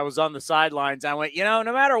Raiders and I was on the sidelines, I went, no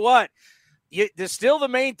matter what, still the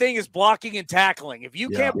main thing is blocking and tackling. If you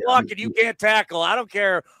can't block and you can't tackle, I don't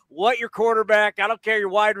care what your quarterback, I don't care your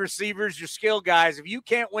wide receivers, your skill guys. If you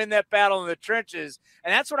can't win that battle in the trenches,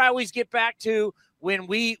 and that's what I always get back to when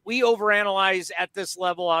we overanalyze at this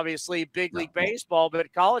level, obviously big league baseball,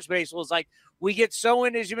 but college baseball is like we get so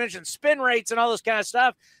in, as you mentioned, spin rates and all this kind of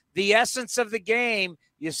stuff. The essence of the game,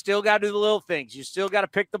 you still got to do the little things. You still got to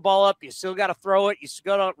pick the ball up. You still got to throw it. You still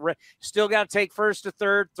got to take first to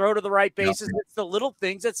third, throw to the right bases. Yep. It's the little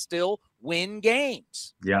things that still win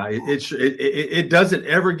games. Yeah, it doesn't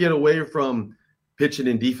ever get away from pitching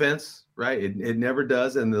and defense, right? It never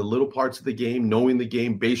does. And the little parts of the game, knowing the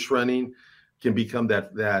game, base running, can become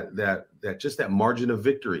that just that margin of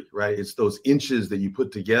victory, right? It's those inches that you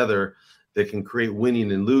put together that can create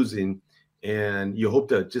winning and losing. And you hope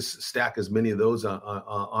to just stack as many of those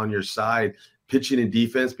on your side. Pitching and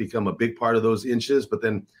defense become a big part of those inches, but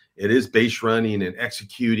then it is base running and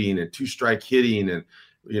executing and 2-strike hitting and,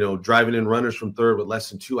 driving in runners from third with less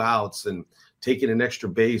than 2 outs and taking an extra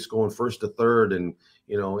base, going first to third. And,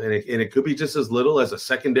 and it could be just as little as a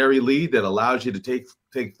secondary lead that allows you to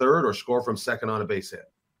take third or score from second on a base hit.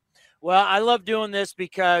 Well, I love doing this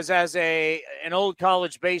because as an old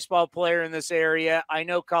college baseball player in this area, I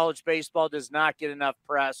know college baseball does not get enough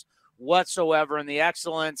press whatsoever, and the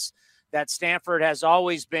excellence that Stanford has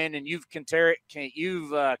always been, and you've continued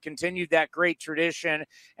that great tradition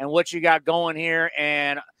and what you got going here.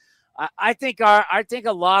 And I think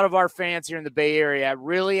a lot of our fans here in the Bay Area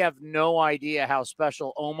really have no idea how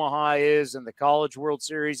special Omaha is in the College World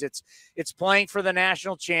Series. It's playing for the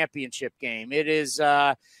national championship game. It is.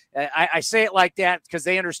 I say it like that because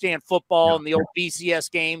they understand football and the old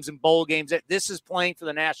BCS games and bowl games. This is playing for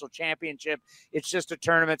the national championship. It's just a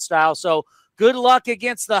tournament style. So good luck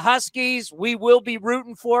against the Huskies. We will be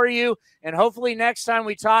rooting for you, and hopefully next time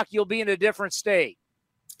we talk, you'll be in a different state.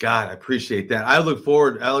 God, I appreciate that. I look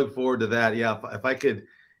forward to that. Yeah,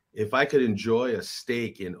 if I could enjoy a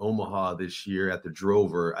steak in Omaha this year at the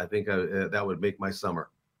Drover, I think that would make my summer.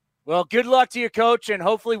 Well, good luck to you, Coach, and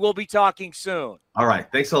hopefully we'll be talking soon. All right.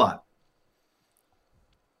 Thanks a lot.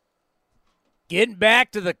 Getting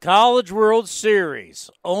back to the College World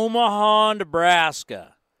Series, Omaha,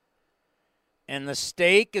 Nebraska. And the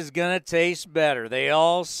steak is going to taste better. They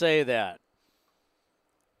all say that.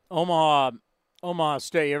 Omaha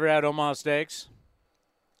steak. You ever had Omaha steaks?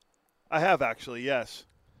 I have, actually, yes.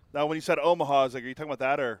 Now, when you said Omaha, I was like, are you talking about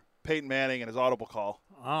that or Peyton Manning and his audible call?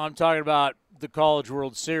 I'm talking about the College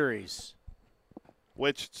World Series.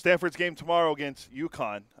 Which Stanford's game tomorrow against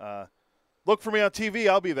UConn. Look for me on TV.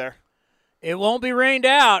 I'll be there. It won't be rained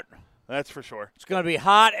out. That's for sure. It's going to be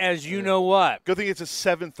hot as you know what. Good thing it's a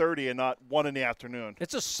 7:30 and not 1 in the afternoon.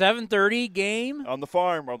 It's a 7:30 game? On the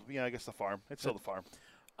farm. Well, yeah, I guess the farm. It's still the farm.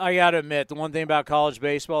 I got to admit, the one thing about college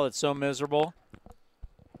baseball that's so miserable,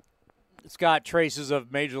 it's got traces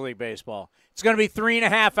of Major League Baseball. It's going to be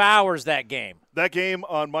 3.5 hours, that game. That game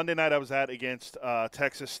on Monday night I was at against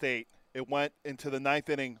Texas State, it went into the 9th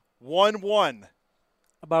inning 1-1.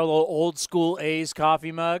 About a little old-school A's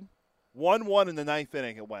coffee mug? 1-1 in the 9th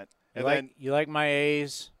inning it went. And you like my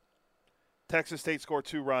A's? Texas State scored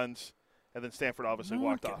 2 runs, and then Stanford obviously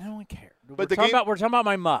walked off. No one cared. But we're talking about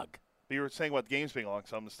my mug. But you were saying about the games being long,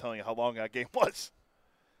 so I'm just telling you how long that game was.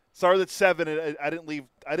 Started at 7, and I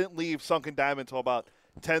didn't leave Sunken Diamond until about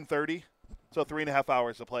 10:30, so 3.5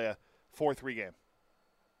 hours to play a 4-3 game.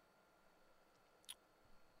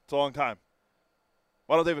 It's a long time.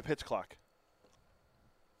 Why don't they have a pitch clock?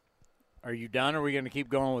 Are you done, or are we going to keep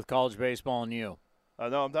going with college baseball and you?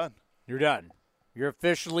 No, I'm done. You're done. You're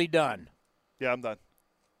officially done. Yeah, I'm done.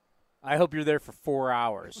 I hope you're there for 4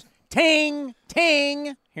 hours. Ting,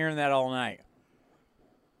 ting. Hearing that all night.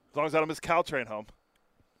 As long as I don't miss Caltrain home.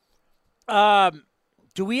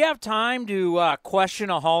 Do we have time to question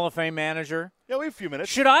a Hall of Fame manager? Yeah, we have a few minutes.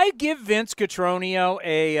 Should I give Vince Cotroneo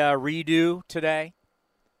a redo today?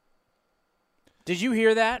 Did you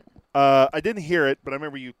hear that? I didn't hear it, but I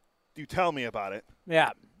remember you tell me about it.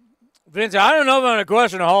 Yeah. Vince, I don't know if I'm going to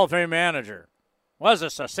question a Hall of Fame manager. Was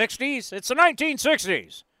this the 60s? It's the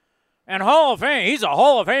 1960s. And Hall of Fame, he's a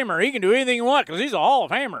Hall of Famer. He can do anything he wants because he's a Hall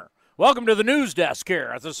of Famer. Welcome to the news desk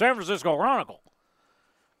here at the San Francisco Chronicle.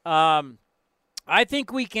 I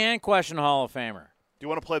think we can question a Hall of Famer. Do you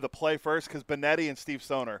want to play the play first? Because Benetti and Steve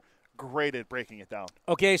Stone are great at breaking it down.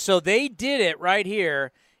 Okay, so they did it right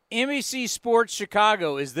here. NBC Sports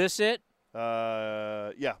Chicago. Is this it?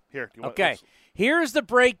 Yeah. Here. Okay. Here's the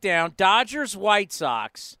breakdown. Dodgers, White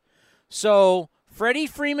Sox. So Freddie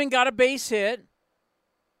Freeman got a base hit.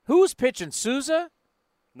 Who was pitching? Souza?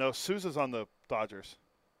 No, Souza's on the Dodgers.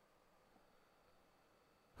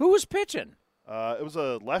 Who was pitching? It was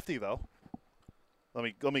a lefty, though. Let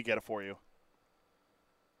me get it for you.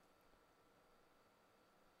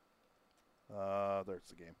 There's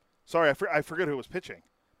the game. Sorry, I forget who was pitching,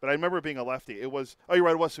 but I remember it being a lefty. It was. Oh, you're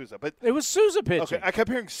right. It was Souza, but it was Souza pitching. Okay, I kept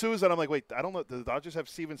hearing Souza, and I'm like, wait, I don't know. Do the Dodgers have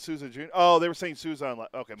Steven Souza Jr.? Oh, they were saying Souza on.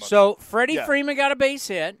 Okay. So Freddie Freeman got a base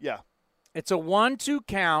hit. Yeah. It's a 1-2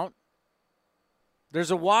 count.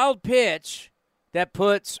 There's a wild pitch that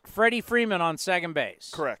puts Freddie Freeman on second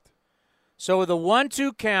base. Correct. So with a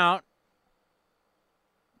 1-2 count,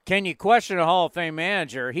 can you question a Hall of Fame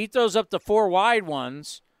manager? He throws up the 4 wide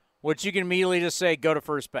ones, which you can immediately just say, go to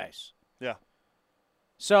first base. Yeah.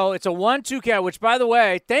 So it's a 1-2 count, which, by the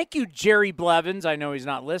way, thank you, Jerry Blevins. I know he's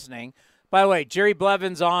not listening. By the way, Jerry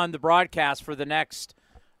Blevins on the broadcast for the next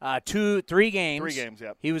 3 games. 3 games,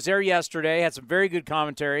 yeah. He was there yesterday, had some very good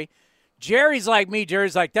commentary. Jerry's like me.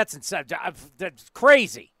 Jerry's like, that's insane. That's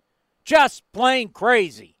crazy. Just plain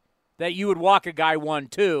crazy that you would walk a guy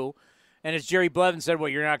 1-2. And as Jerry Blevins said, well,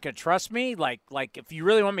 you're not going to trust me? Like if you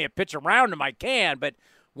really want me to pitch around him, I can. But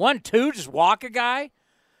 1-2, just walk a guy?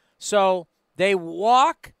 So they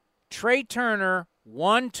walk Trey Turner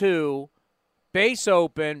 1-2, base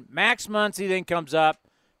open. Max Muncy then comes up,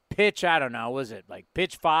 pitch, I don't know, was it like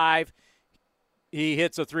pitch 5? He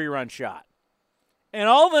hits a 3-run shot. And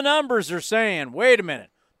all the numbers are saying, wait a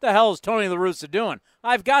minute, what the hell is Tony La Russa doing?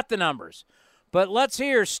 I've got the numbers. But let's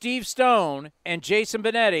hear Steve Stone and Jason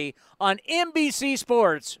Benetti on NBC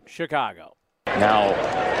Sports Chicago. Now,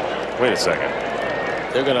 wait a second.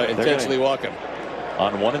 They're going to intentionally walk him.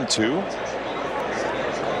 On 1-2?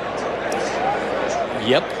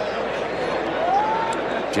 Yep.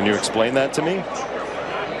 Can you explain that to me?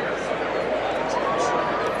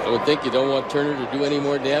 I would think you don't want Turner to do any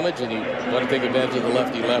more damage, and you want to take advantage of the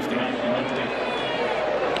lefty-lefty.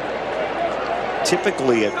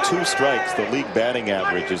 Typically at 2 strikes, the league batting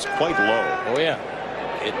average is quite low. Oh, yeah.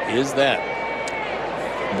 It is that.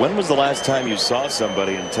 When was the last time you saw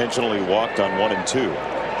somebody intentionally walked on 1-2?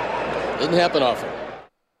 Didn't happen often.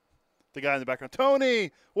 The guy in the background,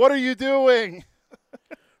 Tony, what are you doing?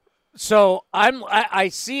 So I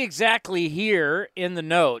see exactly here in the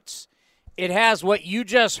notes. It has what you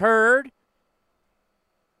just heard,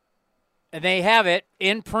 and they have it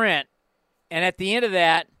in print. And at the end of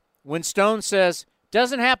that, when Stone says,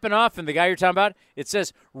 doesn't happen often, the guy you're talking about, it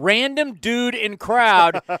says, random dude in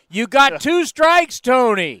crowd, you got 2 strikes,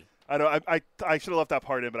 Tony. I know. I should have left that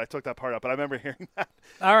part in, but I took that part out. But I remember hearing that.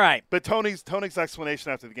 All right. But Tony's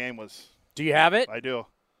explanation after the game was. Do you have it? I do.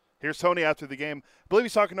 Here's Tony after the game. I believe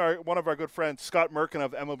he's talking to one of our good friends, Scott Merkin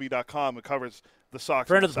of MLB.com, who covers the Sox.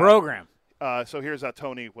 Friend of the program. So here's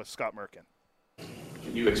Tony with Scott Merkin.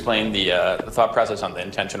 Can you explain the thought process on the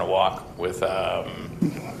intentional walk with Turner?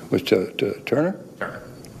 Turner.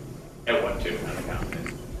 At 1-2 on the count.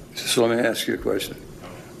 So let me ask you a question.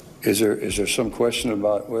 Is there some question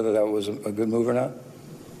about whether that was a good move or not?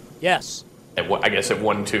 Yes. I guess at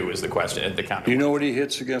 1-2 is the question at the count. Do you know what he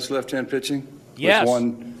hits against left-hand pitching? Yes. With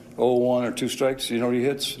 1-0-1 or 2 strikes? Do you know what he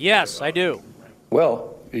hits? Yes, I do.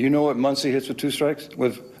 Well, you know what Muncy hits with 2 strikes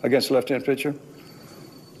against a left-hand pitcher?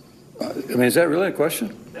 I mean, is that really a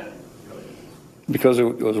question? Because it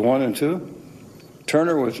was 1 and 2?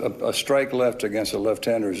 Turner was a strike left against a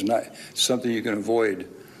left-hander is not something you can avoid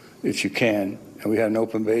if you can. And we had an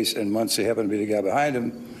open base, and Muncy happened to be the guy behind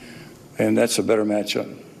him, and that's a better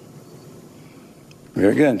matchup. Here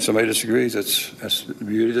again, somebody disagrees. That's the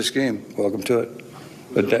beauty of this game. Welcome to it.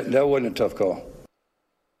 But that wasn't a tough call.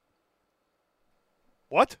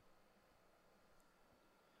 What?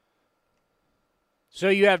 So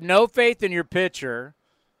you have no faith in your pitcher.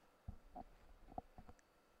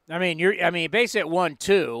 I mean, basically at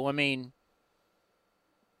 1-2. I mean,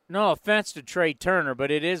 no offense to Trey Turner, but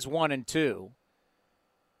it is 1-2.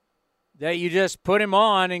 That you just put him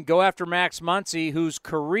on and go after Max Muncy, whose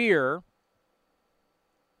career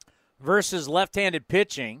versus left-handed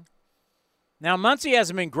pitching. Now, Muncy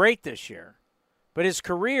hasn't been great this year, but his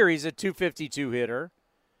career, he's a .252 hitter,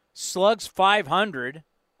 slugs .500.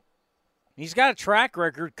 He's got a track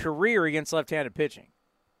record career against left-handed pitching.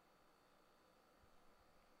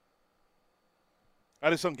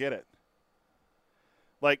 I just don't get it.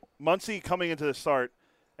 Like, Muncy coming into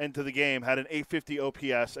the game had an 850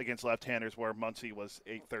 OPS against left-handers, where Muncy was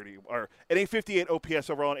 830, or an 858 OPS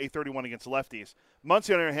overall and 831 against lefties.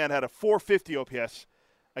 Muncy, on the other hand, had a 450 OPS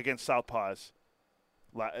against southpaws.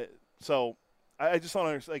 So I just don't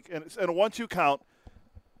understand. Like, in a 1-2 count,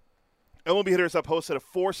 MLB hitters have posted a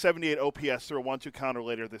 478 OPS through a 1-2 counter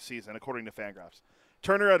later this season, according to Fangraphs.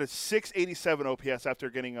 Turner had a 687 OPS after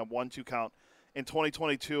getting a 1-2 count in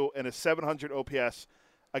 2022 and a 700 OPS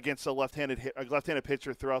against a left-handed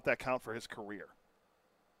pitcher throughout that count for his career.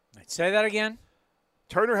 Say that again.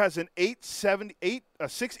 Turner has an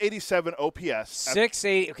 687 OPS.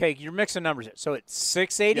 680. Okay, you're mixing numbers here. So it's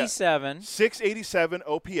 687. Yeah, 687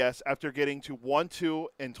 OPS after getting to 1-2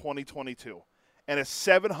 in 2022, and a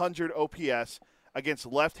 700 OPS against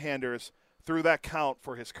left-handers through that count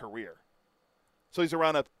for his career. So he's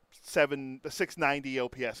around a 690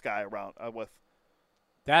 OPS guy around with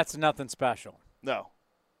That's nothing special. No.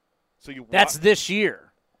 So you. That's this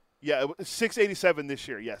year. Yeah, it was 687 this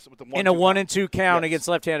year. Yes, with the in a 1-2 count yes. against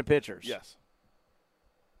left-handed pitchers. Yes.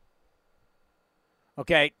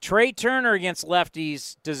 Okay, Trey Turner against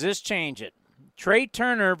lefties. Does this change it? Trey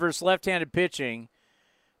Turner versus left-handed pitching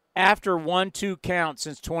after 1-2 count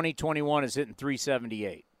since 2021 is hitting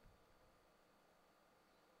 378.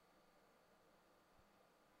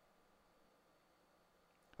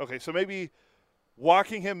 Okay, so maybe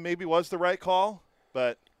walking him maybe was the right call,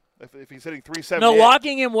 but if he's hitting 378. No,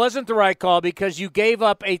 walking him wasn't the right call because you gave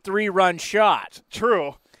up a 3-run shot.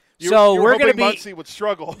 True. So we're going to be Muncy would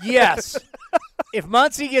struggle. Yes. If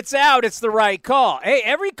Muncy gets out, it's the right call. Hey,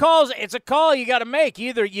 every call it's a call you got to make. You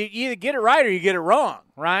either get it right or you get it wrong,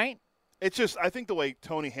 right? It's just I think the way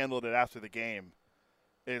Tony handled it after the game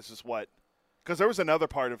is just what because there was another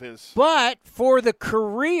part of his. But for the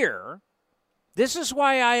career, this is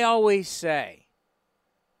why I always say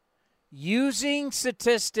using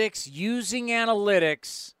statistics, using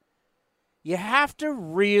analytics, you have to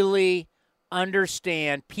really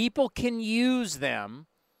understand people can use them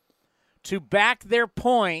to back their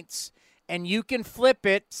points, and you can flip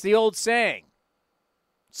it. It's the old saying.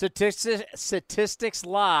 Statistics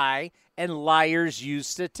lie, and liars use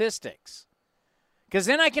statistics. Because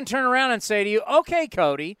then I can turn around and say to you, okay,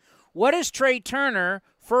 Cody, what is Trey Turner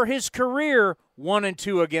for his career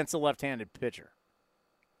 1-2 against a left-handed pitcher?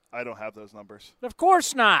 I don't have those numbers. Of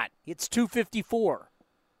course not. It's 254.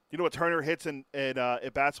 You know what Turner hits in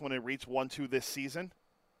at bats when it reached 1-2 this season?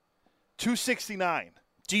 269.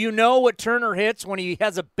 Do you know what Turner hits when he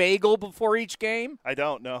has a bagel before each game? I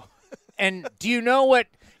don't know. And do you know what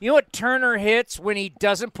Turner hits when he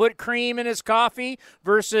doesn't put cream in his coffee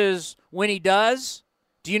versus when he does?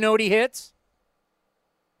 Do you know what he hits?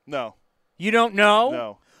 No. You don't know?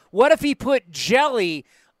 No. What if he put jelly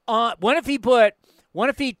on? What if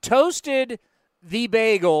he toasted the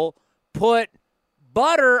bagel, put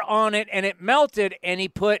butter on it, and it melted, and he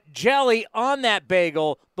put jelly on that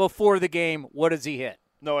bagel before the game? What does he hit?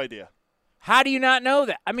 No idea. How do you not know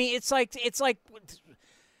that? I mean, it's like,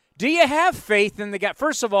 do you have faith in the guy?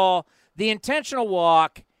 First of all, the intentional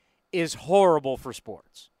walk is horrible for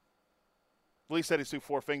sports. Lee said he's threw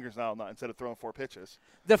 4 fingers now, not instead of throwing 4 pitches.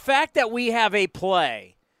 The fact that we have a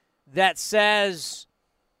play that says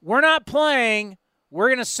we're not playing, we're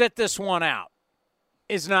going to sit this one out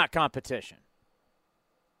is not competition.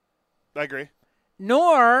 I agree.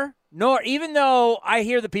 Nor, even though I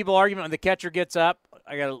hear the people arguing when the catcher gets up,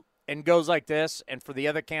 and goes like this, and for the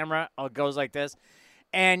other camera, it goes like this,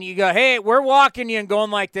 and you go, hey, we're walking you and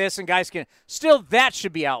going like this, and guys can still that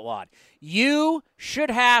should be outlawed. You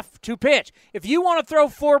should have to pitch. If you want to throw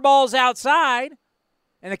 4 balls outside,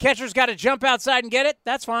 and the catcher's got to jump outside and get it,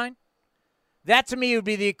 that's fine. That to me would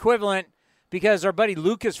be the equivalent because our buddy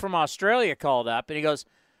Lucas from Australia called up, and he goes,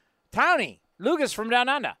 Tony, Lucas from down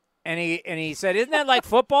under. And he said, isn't that like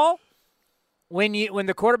football? When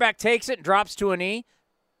the quarterback takes it and drops to a knee?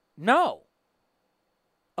 No.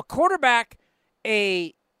 A quarterback,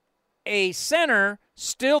 a center,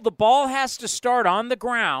 still the ball has to start on the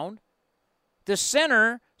ground. The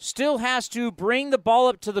center still has to bring the ball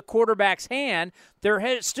up to the quarterback's hand.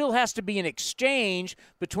 There still has to be an exchange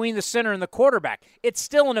between the center and the quarterback. It's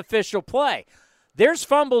still an official play. There's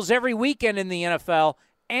fumbles every weekend in the NFL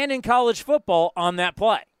and in college football on that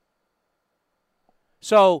play.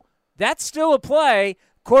 So that's still a play.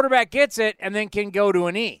 Quarterback gets it and then can go to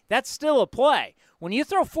a knee. That's still a play. When you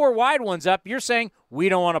throw 4 wide ones up, you're saying, we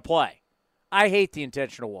don't want to play. I hate the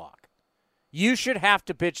intentional walk. You should have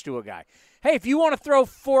to pitch to a guy. Hey, if you want to throw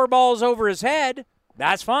 4 balls over his head,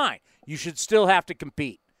 that's fine. You should still have to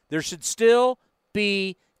compete. There should still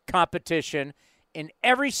be competition in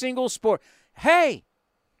every single sport. Hey,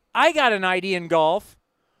 I got an idea in golf.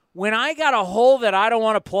 When I got a hole that I don't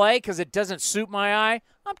want to play because it doesn't suit my eye,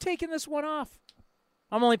 I'm taking this one off.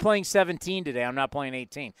 I'm only playing 17 today. I'm not playing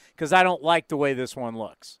 18 because I don't like the way this one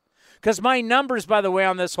looks. Because my numbers, by the way,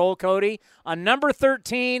 on this hole, Cody, on number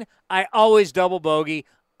 13, I always double bogey.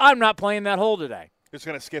 I'm not playing that hole today. You're just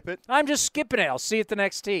going to skip it? I'm just skipping it. I'll see you at the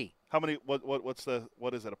next tee. How many,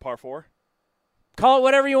 what is it, a par 4? Call it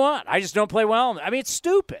whatever you want. I just don't play well. I mean, it's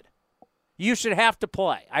stupid. You should have to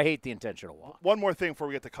play. I hate the intentional walk. One more thing before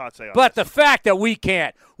we get to Kotsay on But this. the fact that we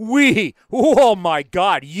can't, oh my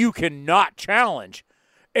God, you cannot challenge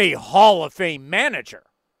a Hall of Fame manager.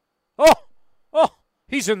 Oh,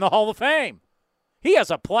 he's in the Hall of Fame. He has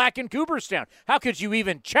a plaque in Cooperstown. How could you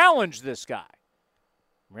even challenge this guy?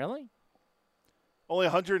 Really? Only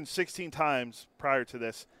 116 times prior to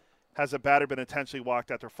this has a batter been intentionally walked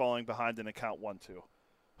after falling behind in a count 1-2.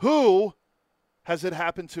 Who has it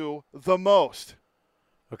happened to the most?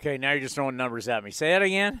 Okay, now you're just throwing numbers at me. Say that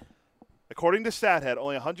again. According to StatHead,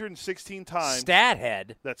 only 116 times.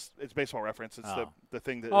 StatHead? It's Baseball Reference. It's the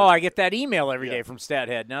thing that. I get that email every day from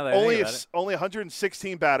StatHead. Now that only I think about it. Only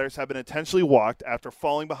 116 batters have been intentionally walked after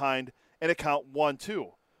falling behind in a count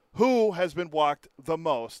 1-2. Who has been walked the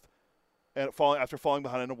most after falling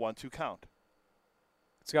behind in a 1-2 count?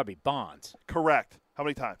 It's got to be Bonds. Correct. How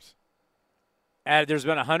many times? There's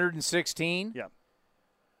been 116. Yeah.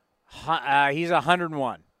 He's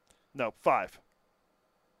 101. No, 5.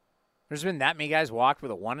 There's been that many guys walked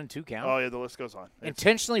with a 1 and 2 count? Oh, yeah, the list goes on.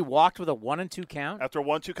 Intentionally walked with a 1 and 2 count? After a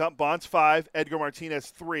 1-2 count, Bonds 5, Edgar Martinez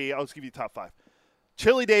 3. I'll just give you the top 5.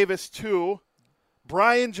 Chili Davis 2,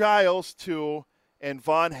 Brian Giles 2, and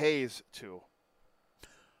Von Hayes 2.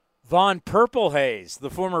 Von Purple Hayes, the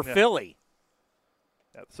former Philly.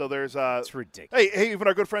 Yeah, so there's That's ridiculous. Hey, even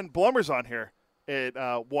our good friend Blummer's on here at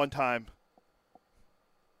one time.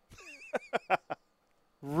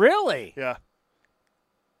 Really? Yeah.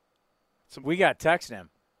 We got to text him.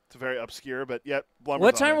 It's very obscure, but yeah, Blummer's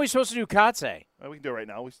What time on are we supposed to do Kotze? We can do it right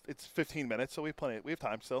now. It's 15 minutes, so we have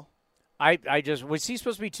time still. Was he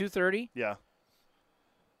supposed to be 2:30? Yeah.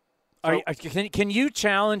 So, can you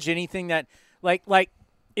challenge anything that like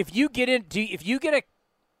if you get a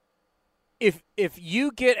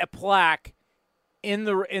plaque in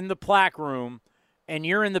the plaque room and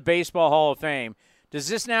you're in the Baseball Hall of Fame, does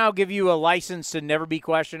this now give you a license to never be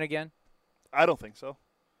questioned again? I don't think so.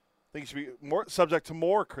 I think you should be more subject to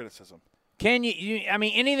more criticism. Can you I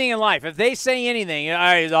mean, anything in life, if they say anything,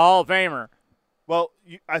 he's a Hall of Famer. Well,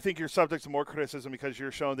 I think you're subject to more criticism because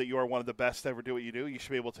you're shown that you are one of the best to ever do what you do. You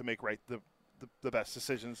should be able to make the best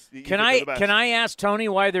decisions. Can I ask Tony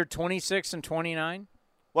why they're 26 and 29?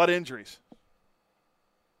 A lot of injuries.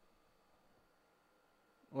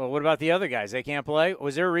 Well, what about the other guys? They can't play?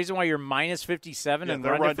 Was there a reason why you're minus 57 and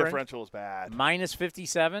their run differential is bad. Minus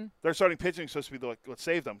 57? Their starting pitching is supposed to be what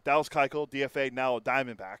saved them. Dallas Keuchel, DFA, now a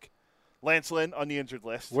Diamondback. Lance Lynn on the injured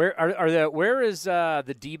list. Where is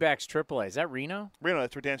the D-backs AAA? Is that Reno? Reno,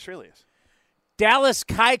 that's where Dan Straley is. Dallas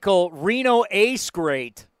Keuchel, Reno ace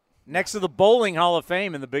great, next to the Bowling Hall of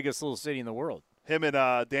Fame in the biggest little city in the world. Him and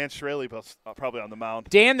Dan Straley both probably on the mound.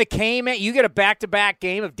 Dan the K-Man. You get a back-to-back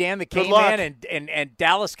game of Dan the K-Man and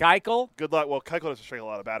Dallas Keuchel. Good luck. Well, Keuchel doesn't strike a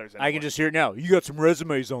lot of batters anymore. I can just hear it now. You got some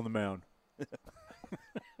resumes on the mound.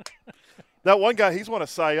 That one guy, he's won a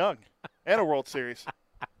Cy Young and a World Series.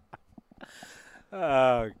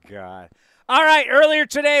 Oh, God. All right, earlier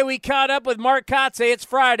today we caught up with Mark Kotze. It's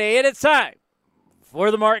Friday, and it's time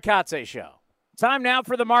for the Mark Kotze Show. Time now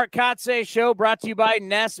for the Mark Kotze Show, brought to you by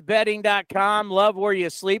NestBedding.com. Love where you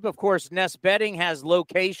sleep. Of course, Nest Bedding has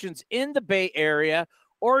locations in the Bay Area,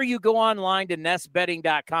 or you go online to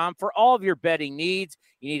NestBedding.com for all of your bedding needs.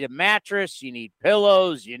 You need a mattress, you need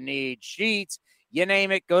pillows, you need sheets, you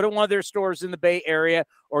name it. Go to one of their stores in the Bay Area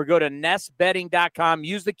or go to NestBedding.com.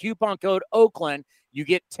 Use the coupon code Oakland. You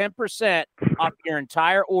get 10% off your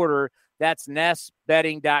entire order. That's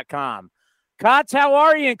NestBedding.com. Cots, how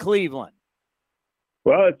are you in Cleveland?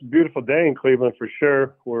 Well, it's a beautiful day in Cleveland for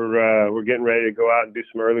sure. We're getting ready to go out and do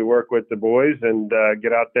some early work with the boys and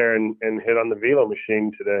get out there and hit on the velo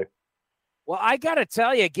machine today. Well, I got to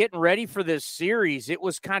tell you, getting ready for this series, it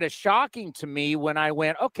was kind of shocking to me when I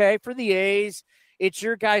went, okay, for the A's, it's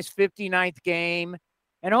your guys' 59th game.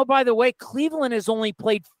 And, oh, by the way, Cleveland has only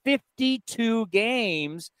played 52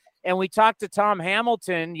 games. And we talked to Tom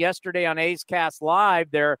Hamilton yesterday on A's Cast Live,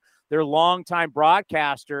 their longtime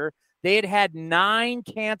broadcaster. They had 9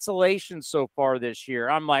 cancellations so far this year.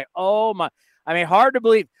 I'm like, oh my, I mean, hard to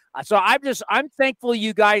believe. So I'm thankful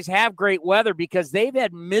you guys have great weather because they've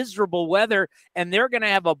had miserable weather and they're going to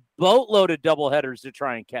have a boatload of doubleheaders to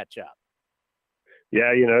try and catch up.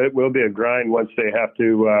 Yeah, it will be a grind once they have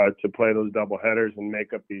to play those doubleheaders and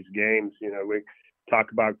make up these games. We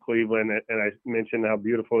talk about Cleveland and I mentioned how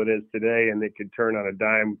beautiful it is today and it could turn on a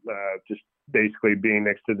dime, just basically being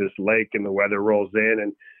next to this lake and the weather rolls in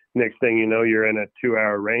and next thing you know, you're in a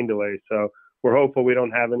 2-hour rain delay. So we're hopeful we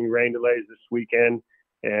don't have any rain delays this weekend,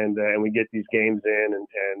 and we get these games in,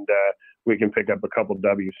 and we can pick up a couple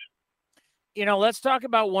W's. Let's talk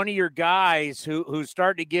about one of your guys who's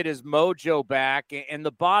starting to get his mojo back. And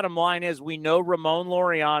the bottom line is we know Ramon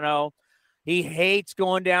Laureano. He hates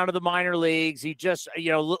going down to the minor leagues. He just,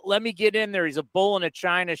 let me get in there. He's a bull in a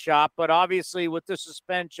china shop. But obviously with the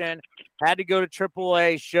suspension, had to go to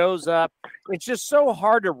AAA, shows up. It's just so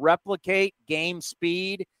hard to replicate game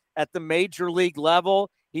speed at the major league level.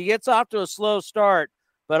 He gets off to a slow start,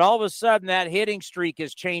 but all of a sudden that hitting streak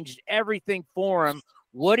has changed everything for him.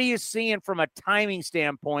 What are you seeing from a timing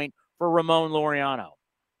standpoint for Ramon Laureano?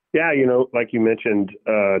 Yeah, like you mentioned,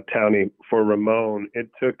 Townie, for Ramon, it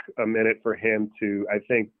took a minute for him to, I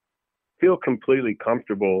think, feel completely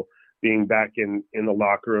comfortable being back in the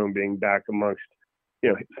locker room, being back amongst,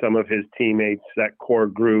 some of his teammates, that core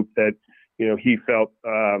group that, he felt,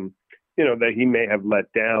 that he may have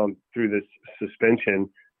let down through this suspension.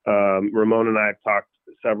 Ramon and I have talked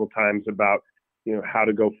several times about, how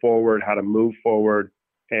to go forward, how to move forward.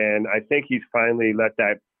 And I think he's finally let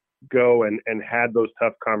that go and had those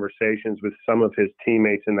tough conversations with some of his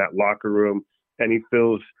teammates in that locker room. And he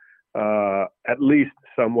feels at least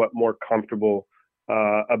somewhat more comfortable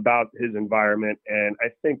about his environment. And I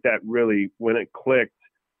think that really, when it clicked,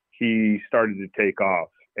 he started to take off.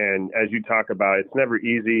 And as you talk about, it's never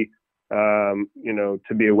easy,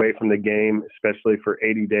 to be away from the game, especially for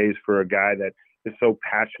 80 days for a guy that is so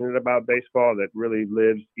passionate about baseball, that really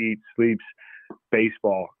lives, eats, sleeps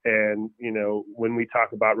baseball. And, when we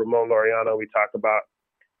talk about Ramon Laureano, we talk about,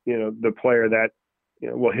 the player that,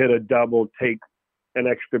 will hit a double, take an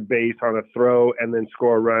extra base on a throw, and then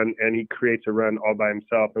score a run, and he creates a run all by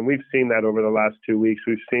himself. And we've seen that over the last 2 weeks.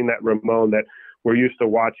 We've seen that Ramon that we're used to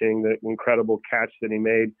watching, the incredible catch that he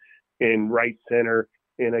made in right center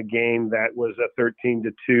in a game that was a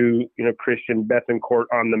 13-2, Christian Bethancourt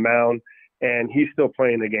on the mound, and he's still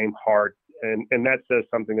playing the game hard. And that says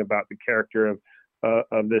something about the character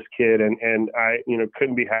of this kid. And I,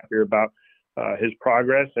 couldn't be happier about his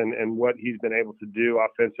progress and what he's been able to do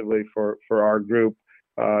offensively for our group,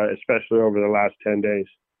 especially over the last 10 days.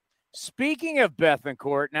 Speaking of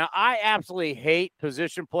Bethancourt, now I absolutely hate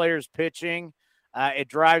position players pitching. It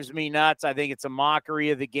drives me nuts. I think it's a mockery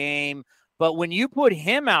of the game. But when you put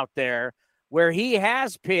him out there where he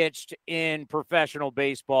has pitched in professional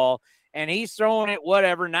baseball and he's throwing it,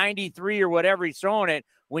 93 or whatever he's throwing it,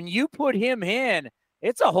 when you put him in,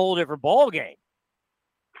 it's a whole different ball game.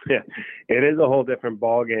 Yeah, it is a whole different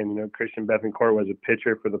ball game. Christian Bethancourt was a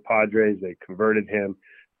pitcher for the Padres. They converted him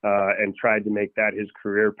and tried to make that his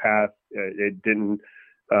career path. It didn't,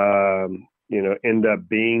 end up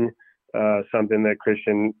being something that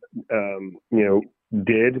Christian,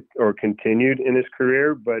 did or continued in his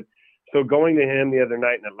career. But so going to him the other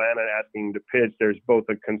night in Atlanta, asking him to pitch, there's both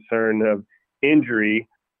a concern of injury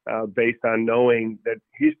based on knowing that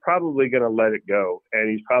he's probably going to let it go, and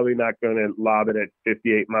he's probably not going to lob it at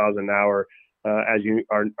 58 miles an hour as you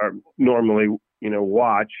are normally,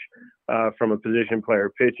 watch from a position player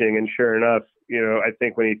pitching. And sure enough, I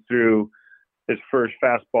think when he threw his first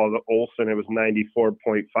fastball to Olsen, it was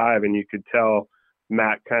 94.5, and you could tell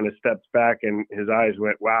Matt kind of steps back and his eyes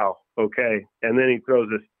went, wow, okay. And then he throws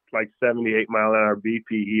this like 78 mile an hour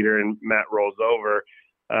BP heater and Matt rolls over.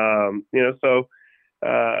 So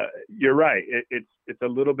you're right. It's a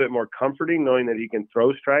little bit more comforting knowing that he can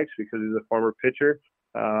throw strikes because he's a former pitcher,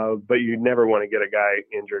 but you never want to get a guy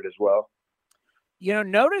injured as well.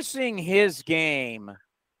 Noticing his game,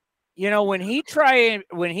 when he tries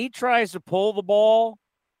to pull the ball,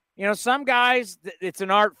 some guys, it's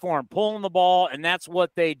an art form, pulling the ball, and that's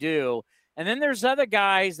what they do. And then there's other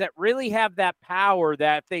guys that really have that power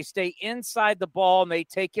that if they stay inside the ball and they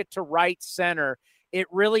take it to right center, it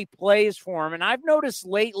really plays for him. And I've noticed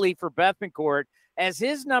lately for Bethancourt, as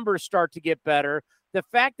his numbers start to get better, the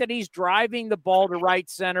fact that he's driving the ball to right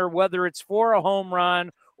center, whether it's for a home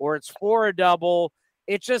run or it's for a double,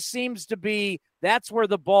 it just seems to be that's where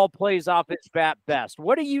the ball plays off its bat best.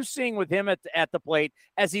 What are you seeing with him at the plate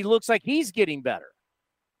as he looks like he's getting better?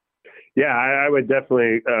 Yeah, I would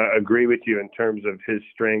definitely agree with you in terms of his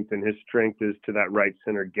strength, and his strength is to that right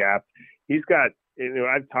center gap. He's got,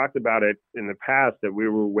 I've talked about it in the past that we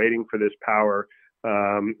were waiting for this power.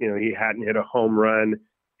 He hadn't hit a home run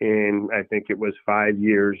in, I think it was 5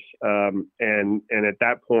 years. And at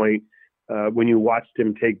that point, when you watched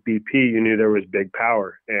him take BP, you knew there was big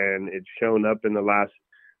power, and it's shown up in the last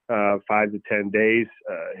 5 to 10 days.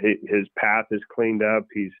 His path is cleaned up.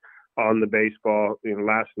 He's on the baseball.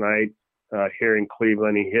 Last night here in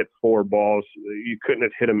Cleveland, he hit 4 balls. You couldn't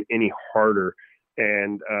have hit him any harder.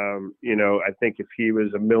 And, I think if he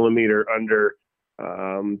was a millimeter under 2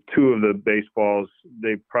 of the baseballs,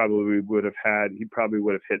 he probably would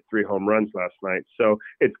have hit 3 home runs last night. So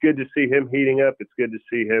it's good to see him heating up. It's good to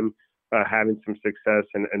see him having some success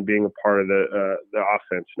and being a part of the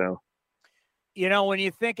offense now. When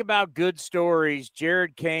you think about good stories,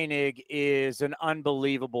 Jared Koenig is an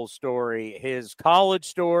unbelievable story. His college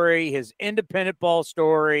story, his independent ball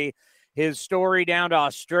story, his story down to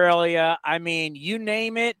Australia. I mean, you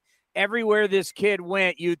name it, everywhere this kid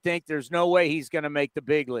went, you'd think there's no way he's going to make the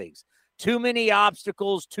big leagues. Too many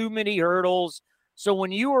obstacles, too many hurdles. So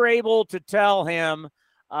when you were able to tell him,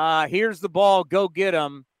 here's the ball, go get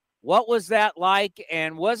him, What was that like,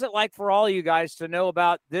 and was it like for all you guys to know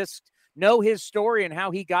about this, know his story and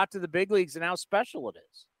how he got to the big leagues and how special it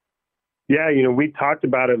is? Yeah, we talked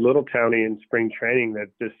about at Little Townie in spring training that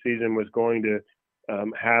this season was going to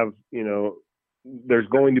have, there's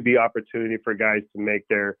going to be opportunity for guys to make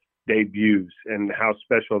their debuts, and how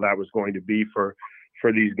special that was going to be for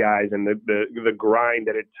these guys, and the grind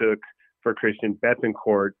that it took for Christian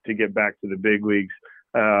Bethancourt to get back to the big leagues,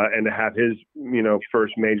 and to have his,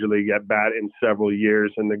 first major league at bat in several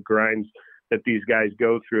years, and the grinds that these guys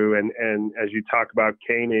go through. And as you talk about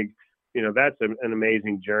Koenig, that's an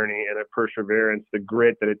amazing journey and a perseverance, the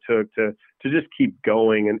grit that it took to just keep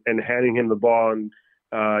going and handing him the ball and,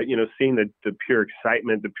 seeing the pure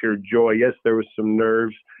excitement, the pure joy. Yes, there was some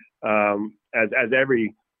nerves, as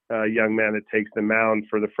every young man that takes the mound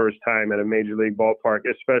for the first time at a major league ballpark,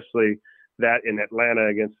 especially that in Atlanta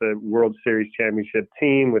against a World Series championship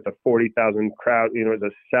team with a 40,000 crowd, it was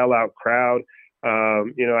a sellout crowd.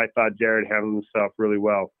 I thought Jared handled himself really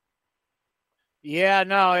well. Yeah,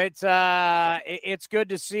 no, it's good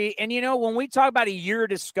to see. And, when we talk about a year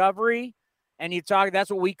discovery and that's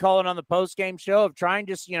what we call it on the post-game show of trying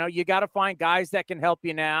just, you got to find guys that can help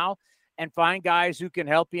you now and find guys who can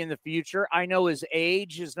help you in the future. I know his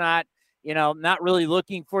age is not, not really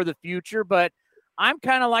looking for the future, but I'm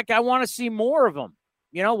kind of like, I want to see more of him.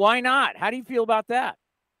 Why not? How do you feel about that?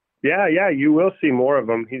 Yeah, you will see more of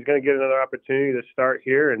him. He's going to get another opportunity to start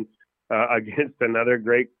here and against another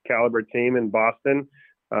great caliber team in Boston.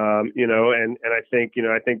 And I think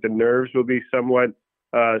the nerves will be somewhat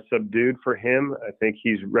subdued for him. I think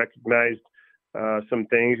he's recognized some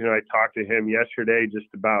things. I talked to him yesterday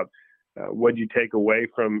just about what you take away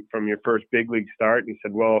from your first big league start. And he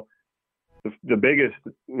said, well, the biggest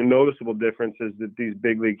noticeable difference is that these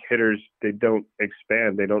big league hitters, they don't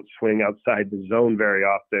expand. They don't swing outside the zone very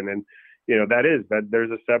often. And, that there's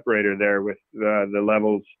a separator there with the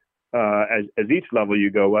levels as each level you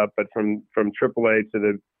go up. But from AAA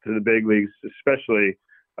to the big leagues, especially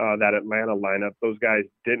that Atlanta lineup, those guys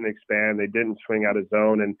didn't expand. They didn't swing out of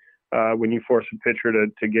zone. And when you force a pitcher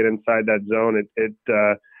to get inside that zone,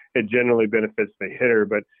 it generally benefits the hitter.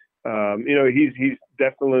 But, he's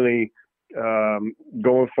definitely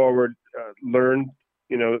going forward, learned,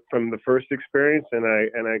 from the first experience. And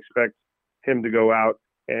I expect him to go out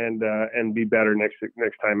and be better next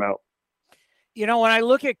time out. When I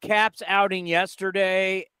look at Cap's outing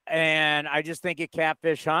yesterday, and I just think of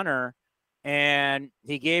Catfish Hunter, and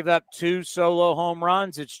he gave up 2 solo home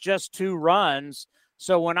runs. It's just 2 runs.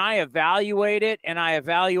 So when I evaluate it and I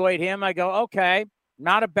evaluate him, I go, okay,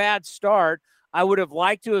 not a bad start. I would have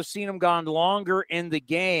liked to have seen him gone longer in the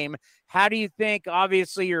game. How do you think,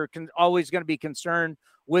 obviously you're always going to be concerned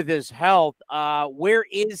with his health. Where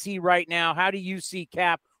is he right now? How do you see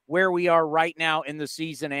Cap where we are right now in the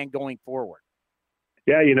season and going forward?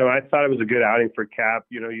 Yeah, I thought it was a good outing for Cap.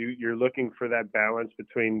 You're looking for that balance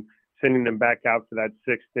between sending him back out for that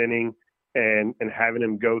 6th inning and having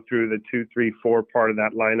him go through the 2, 3, 4 part of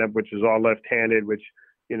that lineup, which is all left-handed, which,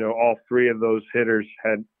 all 3 of those hitters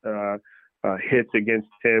had hits against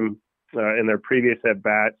him in their previous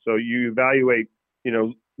at-bat. So you evaluate,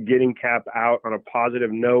 getting Cap out on a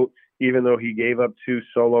positive note, even though he gave up 2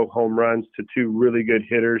 solo home runs to 2 really good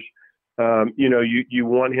hitters. You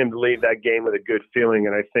want him to leave that game with a good feeling,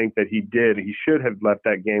 and I think that he did. He should have left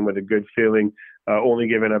that game with a good feeling, only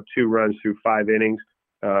giving up 2 runs through 5 innings.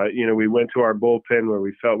 We went to our bullpen where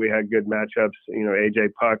we felt we had good matchups. A.J.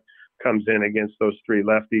 Puck comes in against those 3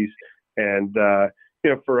 lefties. And,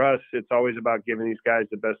 for us, it's always about giving these guys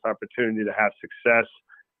the best opportunity to have success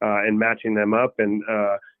and matching them up. And,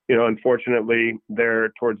 unfortunately,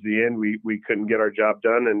 there towards the end, we couldn't get our job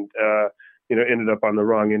done and, ended up on the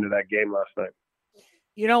wrong end of that game last night.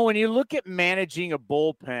 When you look at managing a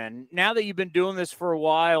bullpen, now that you've been doing this for a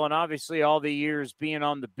while and obviously all the years being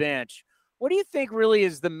on the bench, what do you think really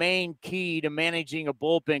is the main key to managing a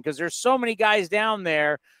bullpen? Because there's so many guys down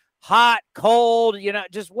there, hot, cold,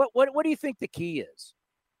 just what do you think the key is?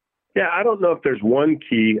 Yeah, I don't know if there's one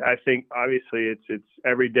key. I think obviously it's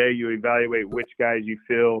every day you evaluate which guys you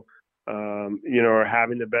feel, are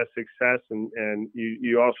having the best success. And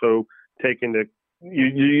you also take into,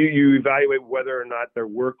 you evaluate whether or not their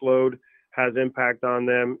workload has impact on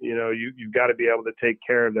them. You've got to be able to take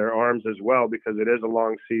care of their arms as well, because it is a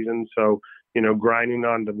long season. So, grinding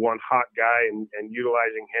on the one hot guy and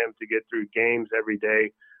utilizing him to get through games every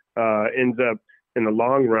day ends up in the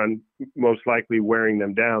long run, most likely wearing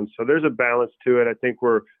them down. So there's a balance to it. I think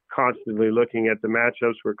we're constantly looking at the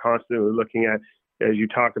matchups. We're constantly looking at, as you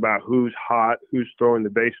talk about, who's hot, who's throwing the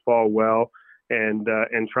baseball well, and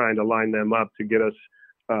trying to line them up to get us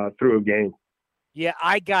through a game. Yeah,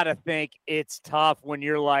 I got to think it's tough when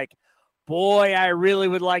you're like, boy, I really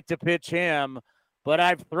would like to pitch him, but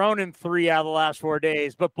I've thrown him 3 out of the last 4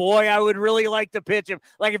 days. But, boy, I would really like to pitch him.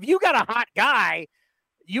 Like, if you got a hot guy,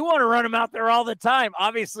 you want to run him out there all the time.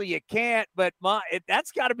 Obviously, you can't, but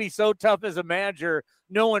that's got to be so tough as a manager,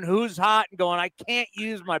 knowing who's hot and going, I can't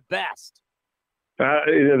use my best.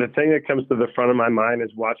 The thing that comes to the front of my mind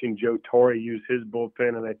is watching Joe Torre use his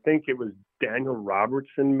bullpen, and I think it was Daniel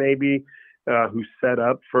Robertson maybe who set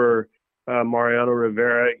up for Mariano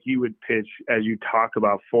Rivera. He would pitch, as you talk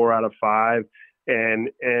about, 4 out of 5. And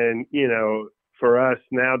for us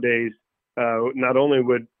nowadays, not only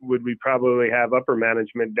would we probably have upper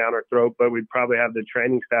management down our throat, but we'd probably have the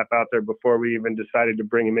training staff out there before we even decided to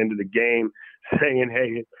bring him into the game saying,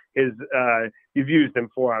 hey, you've used him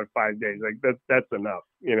 4 out of 5 days. Like that's enough,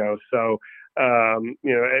 So,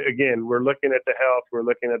 again, we're looking at the health, we're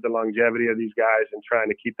looking at the longevity of these guys and trying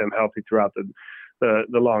to keep them healthy throughout the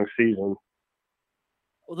long season.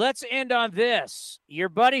 Well, let's end on this. Your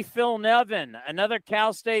buddy Phil Nevin, another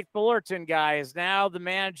Cal State Fullerton guy, is now the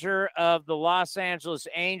manager of the Los Angeles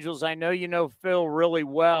Angels. I know you know Phil really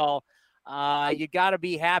well. You got to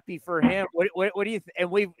be happy for him. What do you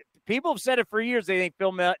and people have said it for years. They think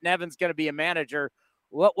Phil Nevin's going to be a manager.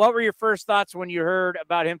 What were your first thoughts when you heard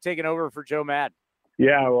about him taking over for Joe Madden?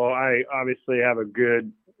 Yeah, well, I obviously have a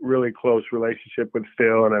good, really close relationship with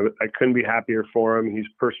Phil, and I couldn't be happier for him. He's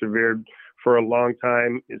persevered for a long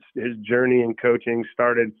time. His journey in coaching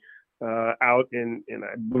started out in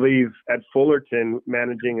I believe at Fullerton,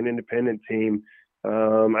 managing an independent team.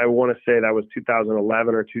 I want to say that was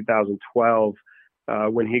 2011 or 2012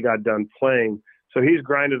 when he got done playing. So he's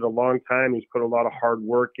grinded a long time. He's put a lot of hard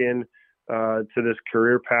work in to this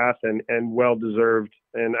career path and well-deserved.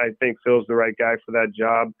 And I think Phil's the right guy for that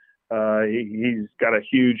job. He's got a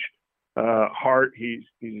huge heart. He's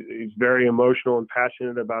very emotional and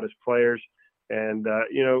passionate about his players. And,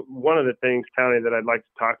 one of the things, Tony, that I'd like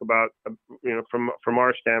to talk about, from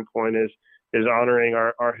our standpoint is honoring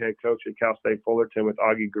our head coach at Cal State Fullerton with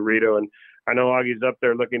Augie Garrido. And I know Augie's up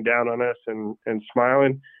there looking down on us and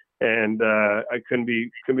smiling. And I couldn't be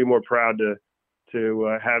more proud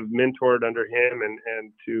to have mentored under him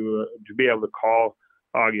and to be able to call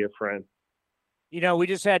Augie a friend. We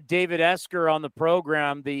just had David Esker on the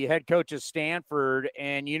program, the head coach of Stanford,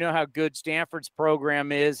 and you know how good Stanford's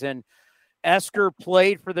program is. And Esker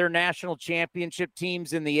played for their national championship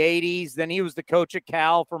teams in the 80s. Then he was the coach at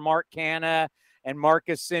Cal for Mark Canna and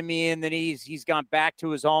Marcus Simeon. Then he's gone back to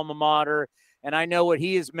his alma mater. And I know what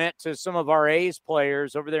he has meant to some of our A's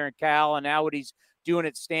players over there in Cal and now what he's doing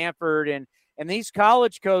at Stanford. And these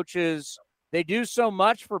college coaches, they do so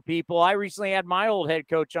much for people. I recently had my old head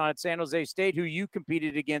coach on at San Jose State, who you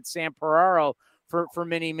competed against, Sam Ferraro, for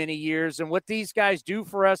many, many years. And what these guys do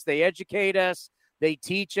for us, they educate us, they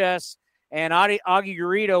teach us. And Augie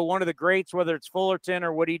Garrido, one of the greats, whether it's Fullerton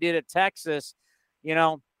or what he did at Texas,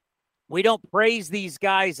 we don't praise these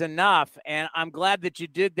guys enough. And I'm glad that you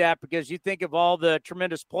did that because you think of all the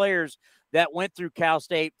tremendous players that went through Cal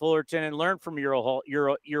State Fullerton and learned from your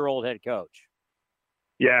old head coach.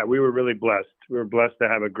 Yeah, we were really blessed. We were blessed to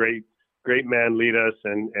have a great man lead us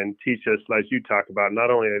and teach us, like you talk about,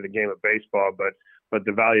 not only the game of baseball, but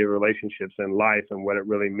the value of relationships in life and what it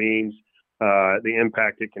really means, the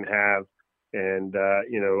impact it can have. And,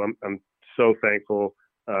 I'm so thankful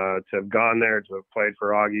to have gone there, to have played for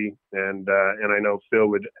Augie. And I know Phil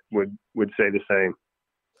would say the same.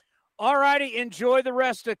 All righty. Enjoy the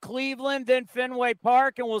rest of Cleveland, then Fenway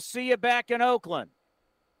Park, and we'll see you back in Oakland.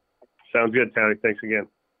 Sounds good, Tony. Thanks again.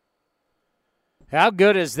 How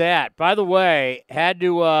good is that? By the way, had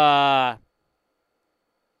to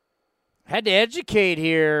educate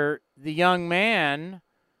here the young man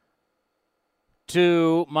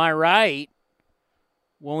to my right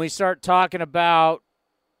when we start talking about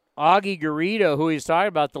Augie Garrido, who he's talking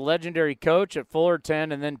about, the legendary coach at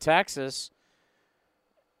Fullerton and then Texas.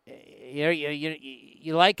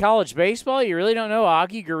 You like college baseball? You really don't know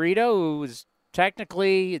Augie Garrido, who was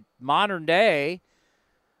technically modern day.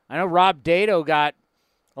 I know Rob Dato got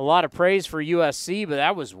a lot of praise for USC, but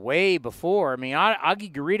that was way before. I mean,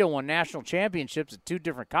 Augie Garrido won national championships at 2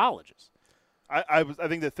 different colleges. I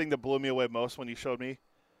think the thing that blew me away most when you showed me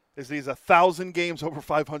is he's 1,000 games over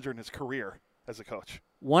 500 in his career as a coach.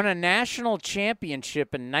 Won a national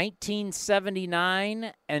championship in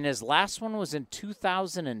 1979, and his last one was in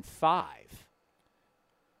 2005.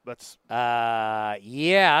 That's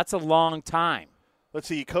that's a long time. Let's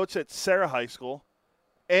see. He coached at Sarah High School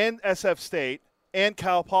and SF State and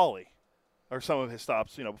Cal Poly are some of his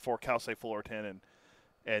stops, before Cal State Fullerton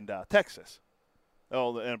and Texas.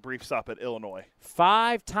 Oh, and a brief stop at Illinois.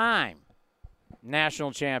 5-time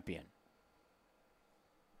national champion.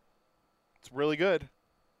 It's really good.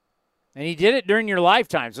 And he did it during your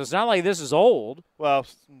lifetime, so it's not like this is old. Well,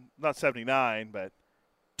 not 79, but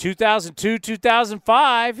 2002,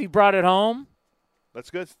 2005, he brought it home. that's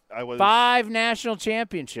good. I was 5 national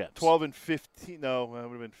championships. 12 and 15. No, it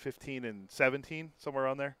would have been 15 and 17, somewhere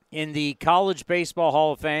around there. In the College Baseball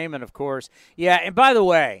Hall of Fame, and of course, yeah. And by the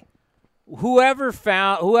way,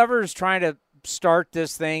 whoever's trying to start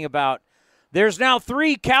this thing about there's now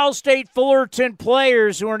 3 Cal State Fullerton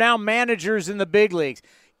players who are now managers in the big leagues.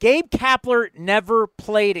 Gabe Kapler never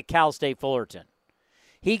played at Cal State Fullerton.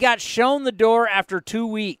 He got shown the door after 2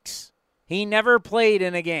 weeks. He never played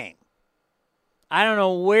in a game. I don't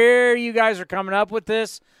know where you guys are coming up with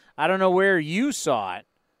this. I don't know where you saw it.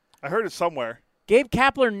 I heard it somewhere. Gabe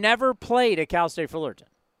Kapler never played at Cal State Fullerton.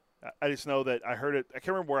 I just know that I heard it. I can't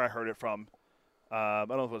remember where I heard it from. I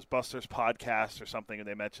don't know if it was Buster's podcast or something, and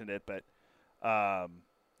they mentioned it, but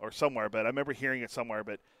or somewhere. But I remember hearing it somewhere.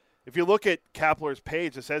 But if you look at Kapler's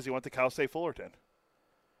page, it says he went to Cal State Fullerton.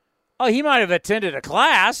 Oh, he might have attended a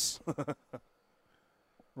class.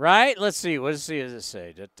 Right? Let's see. What does it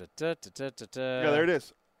say? Yeah, there it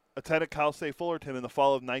is. Attended Cal State Fullerton in the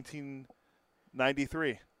fall of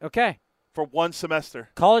 1993. Okay. For 1 semester.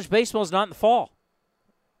 College baseball is not in the fall.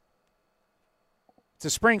 It's a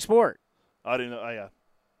spring sport. I didn't know. Yeah.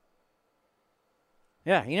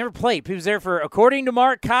 Yeah, he never played. He was there for, according to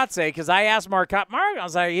Mark Kotze, because I asked Mark, I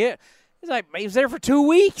was like, yeah. He's like, he was there for 2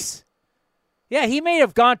 weeks. Yeah, he may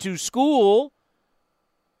have gone to school.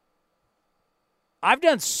 I've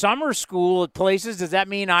done summer school at places. Does that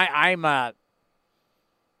mean I'm where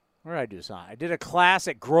did I do something? I did a class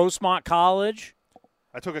at Grossmont College.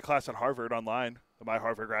 I took a class at Harvard online. My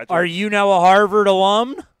Harvard graduate. Are you now a Harvard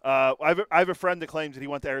alum? I have a friend that claims that he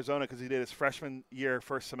went to Arizona because he did his freshman year,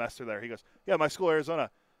 first semester there. He goes, yeah, my school,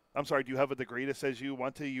 Arizona. I'm sorry, do you have a degree that says you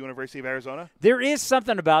went to University of Arizona? There is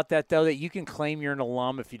something about that, though, that you can claim you're an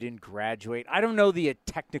alum if you didn't graduate. I don't know the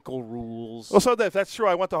technical rules. Well, so if that's true,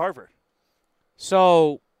 I went to Harvard.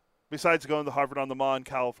 So, besides going to Harvard on the Mon,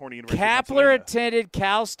 California University. Kapler attended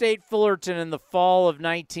Cal State Fullerton in the fall of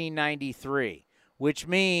 1993, which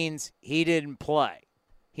means he didn't play.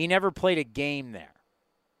 He never played a game there.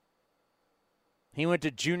 He went to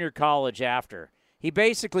junior college after. He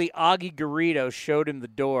basically, Augie Garrido showed him the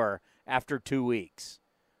door after 2 weeks.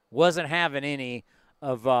 Wasn't having any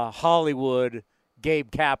of Hollywood Gabe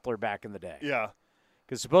Kapler back in the day. Yeah.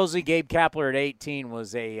 Because supposedly Gabe Kapler at 18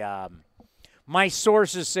 was a my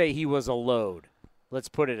sources say he was a load. Let's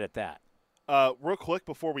put it at that. Real quick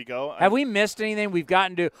before we go. Have we missed anything we've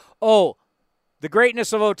gotten to? Oh, the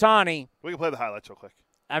greatness of Ohtani. We can play the highlights real quick.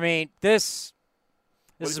 I mean, this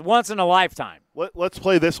is once in a lifetime. Let's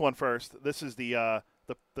play this one first. This is the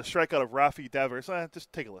strikeout of Rafi Devers.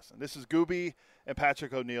 Just take a listen. This is Gooby and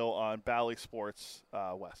Patrick O'Neill on Bally Sports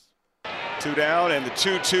West. 2 down and the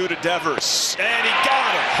 2-2 to Devers. And he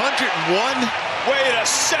got it. 101? Wait a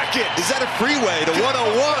second. Is that a freeway to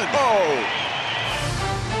 101? Oh.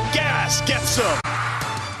 Gas gets him.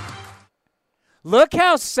 Look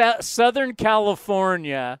how Southern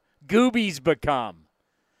California Gooby's become.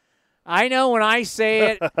 I know when I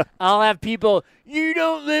say it, I'll have people, you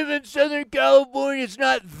don't live in Southern California. It's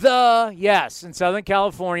not the. Yes, in Southern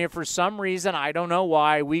California, for some reason, I don't know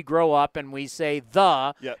why, we grow up and we say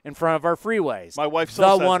the in front of our freeways. My wife still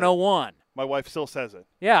says the 101. It. My wife still says it.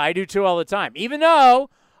 Yeah, I do too all the time. Even though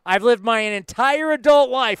I've lived my entire adult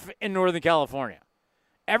life in Northern California.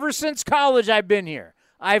 Ever since college, I've been here.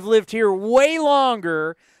 I've lived here way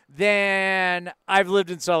longer than I've lived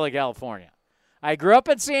in Southern California. I grew up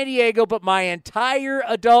in San Diego, but my entire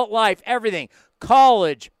adult life, everything,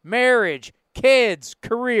 college, marriage, kids,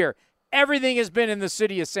 career, everything has been in the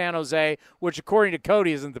city of San Jose, which according to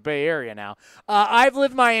Cody is in the Bay Area now. I've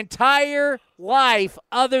lived my entire life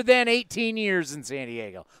other than 18 years in San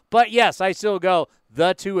Diego. But, yes, I still go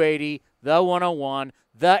the 280, the 101,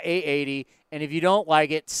 the 880, and if you don't like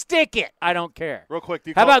it, stick it. I don't care. Real quick.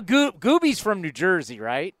 How about Gooby's from New Jersey,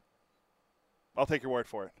 right? I'll take your word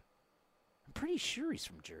for it. I'm pretty sure he's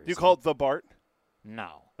from Jersey. Do you call it the BART?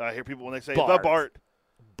 No. I hear people when they say Bart. the BART.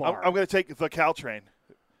 Bart. I'm going to take the Caltrain.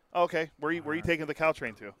 Okay. Where are you taking the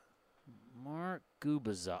Caltrain to? Mark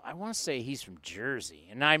Gubazov. I want to say he's from Jersey,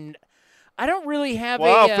 and I don't really have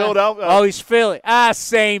Philadelphia. Oh, he's Philly.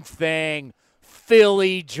 Same thing.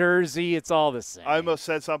 Philly, Jersey, it's all the same. I almost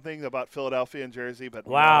said something about Philadelphia and Jersey, but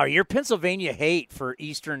wow, your Pennsylvania hate for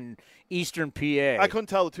Eastern PA. I couldn't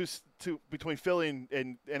tell the two between Philly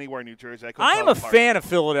and anywhere in New Jersey. I'm a fan of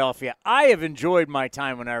Philadelphia. I have enjoyed my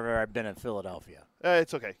time whenever I've been in Philadelphia.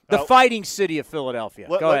 It's okay. The fighting city of Philadelphia.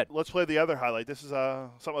 Go ahead. Let's play the other highlight. This is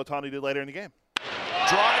something Ohtani did later in the game.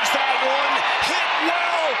 drives that one, hit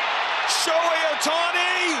well. Shohei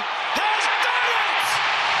Ohtani has done it!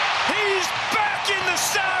 He's back in the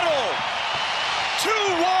saddle.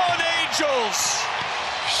 2-1 Angels.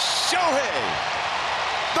 Shohei,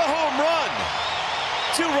 the home run.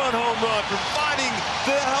 2-run home run, providing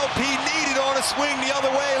the help he needed on a swing the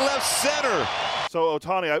other way, left center. So,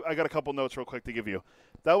 Ohtani, I got a couple notes real quick to give you.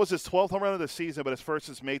 That was his 12th home run of the season, but his first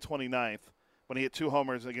since May 29th when he hit 2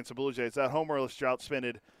 homers against the Blue Jays. That homerless drought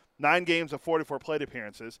spanned 9 games of 44 plate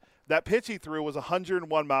appearances. That pitch he threw was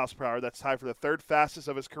 101 miles per hour. That's tied for the 3rd fastest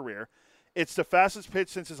of his career. It's the fastest pitch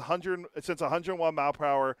since 101 mile per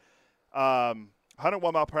hour,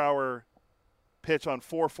 101 mile per hour pitch on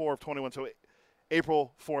 4/4 of 21. So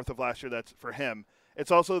April 4th of last year. That's for him.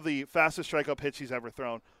 It's also the fastest strikeout pitch he's ever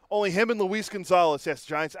thrown. Only him and Luis Gonzalez, yes,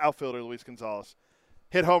 Giants outfielder Luis Gonzalez,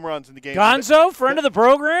 hit home runs in the game. Gonzo, friend of the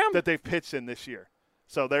program? That they've pitched in this year.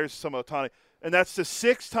 So there's some Ohtani. And that's the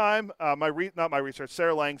 6th time, not my research,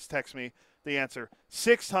 Sarah Langs texted me the answer.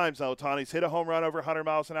 6 times now Ohtani's hit a home run over 100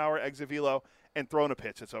 miles an hour, exit velo, and thrown a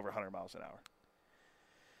pitch that's over 100 miles an hour.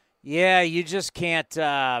 Yeah, you just can't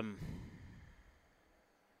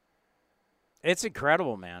it's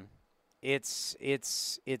incredible, man. It's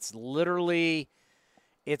literally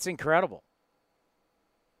it's incredible.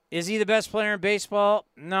 Is he the best player in baseball?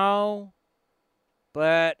 No.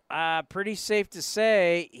 But pretty safe to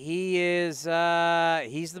say he is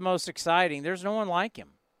he's the most exciting. There's no one like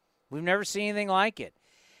him. We've never seen anything like it.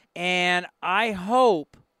 And I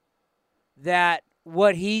hope that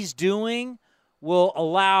what he's doing will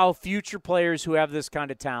allow future players who have this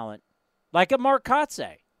kind of talent, like a Mark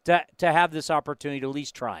Kotsay, to have this opportunity to at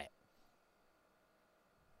least try it.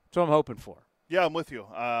 That's what I'm hoping for. Yeah, I'm with you.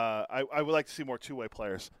 I would like to see more two-way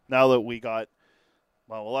players now that we got,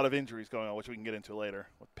 well, a lot of injuries going on, which we can get into later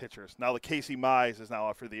with pitchers. Now that Casey Mize is now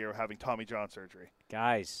out for the year having Tommy John surgery.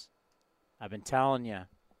 Guys, I've been telling you,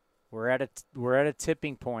 we're at a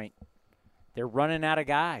tipping point. They're running out of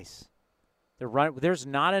guys. There's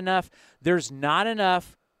not enough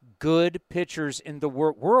good pitchers in the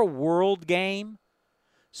world. We're a world game,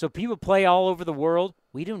 so people play all over the world.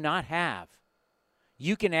 We do not have.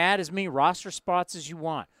 You can add as many roster spots as you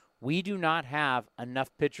want. We do not have enough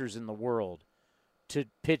pitchers in the world to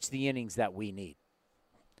pitch the innings that we need.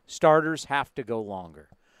 Starters have to go longer.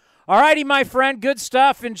 All righty, my friend. Good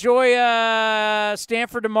stuff. Enjoy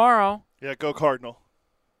Stanford tomorrow. Yeah, go Cardinal.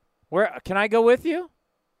 Where can I go with you?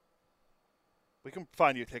 We can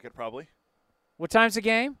find you a ticket probably. What time's the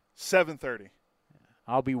game? 7:30.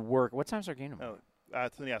 I'll be working. What time's our game tomorrow?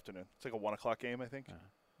 It's in the afternoon. It's like a 1 o'clock game, I think.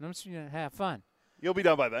 I'm just gonna have fun. You'll be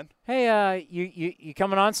done by then. Hey, you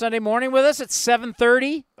coming on Sunday morning with us at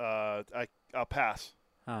 7:30? I'll pass.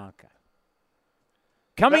 Oh, okay.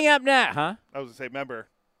 Coming up next, huh? I was going to say, remember,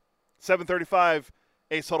 7:35,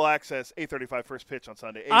 Ace Total Access, 8:35 first pitch on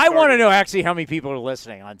Sunday. I want to know actually how many people are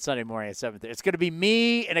listening on Sunday morning at 7:30. It's going to be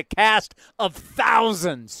me and a cast of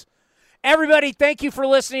thousands. Everybody, thank you for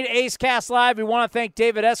listening to A's Cast Live. We want to thank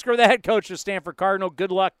David Esquer, the head coach of Stanford Cardinal.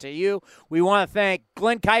 Good luck to you. We want to thank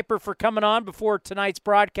Glenn Kuiper for coming on before tonight's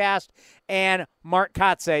broadcast, and Mark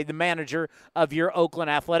Kotsay, the manager of your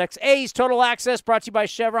Oakland Athletics. A's Total Access brought to you by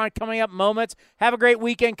Chevron. Coming up moments. Have a great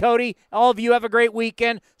weekend, Cody. All of you have a great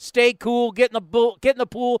weekend. Stay cool. Get in the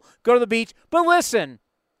pool. Go to the beach. But listen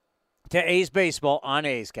to A's Baseball on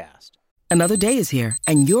A's Cast. Another day is here,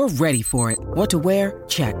 and you're ready for it. What to wear?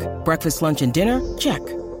 Check. Breakfast, lunch, and dinner? Check.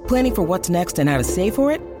 Planning for what's next and how to save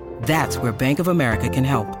for it? That's where Bank of America can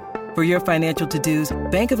help. For your financial to-dos,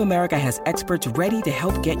 Bank of America has experts ready to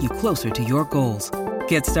help get you closer to your goals.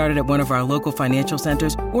 Get started at one of our local financial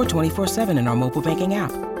centers or 24/7 in our mobile banking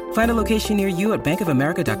app. Find a location near you at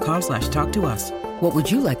bankofamerica.com/talktous. What would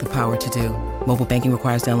you like the power to do? Mobile banking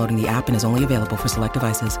requires downloading the app and is only available for select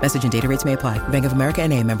devices. Message and data rates may apply. Bank of America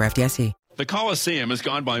N.A., member FDIC. The Coliseum has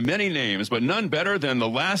gone by many names, but none better than the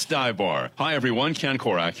Last Dive Bar. Hi, everyone. Ken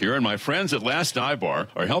Korak here, and my friends at Last Dive Bar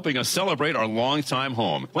are helping us celebrate our longtime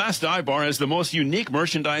home. Last Dive Bar has the most unique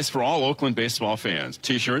merchandise for all Oakland baseball fans.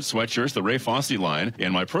 T-shirts, sweatshirts, the Ray Fosse line,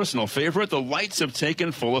 and my personal favorite, the lights have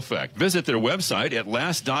taken full effect. Visit their website at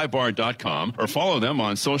lastdivebar.com or follow them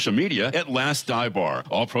on social media at Last Dive Bar.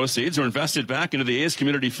 All proceeds are invested back into the A's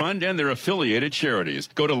Community Fund and their affiliated charities.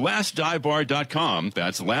 Go to lastdivebar.com.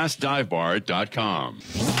 That's lastdivebar.com.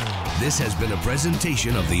 This has been a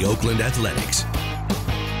presentation of the Oakland Athletics.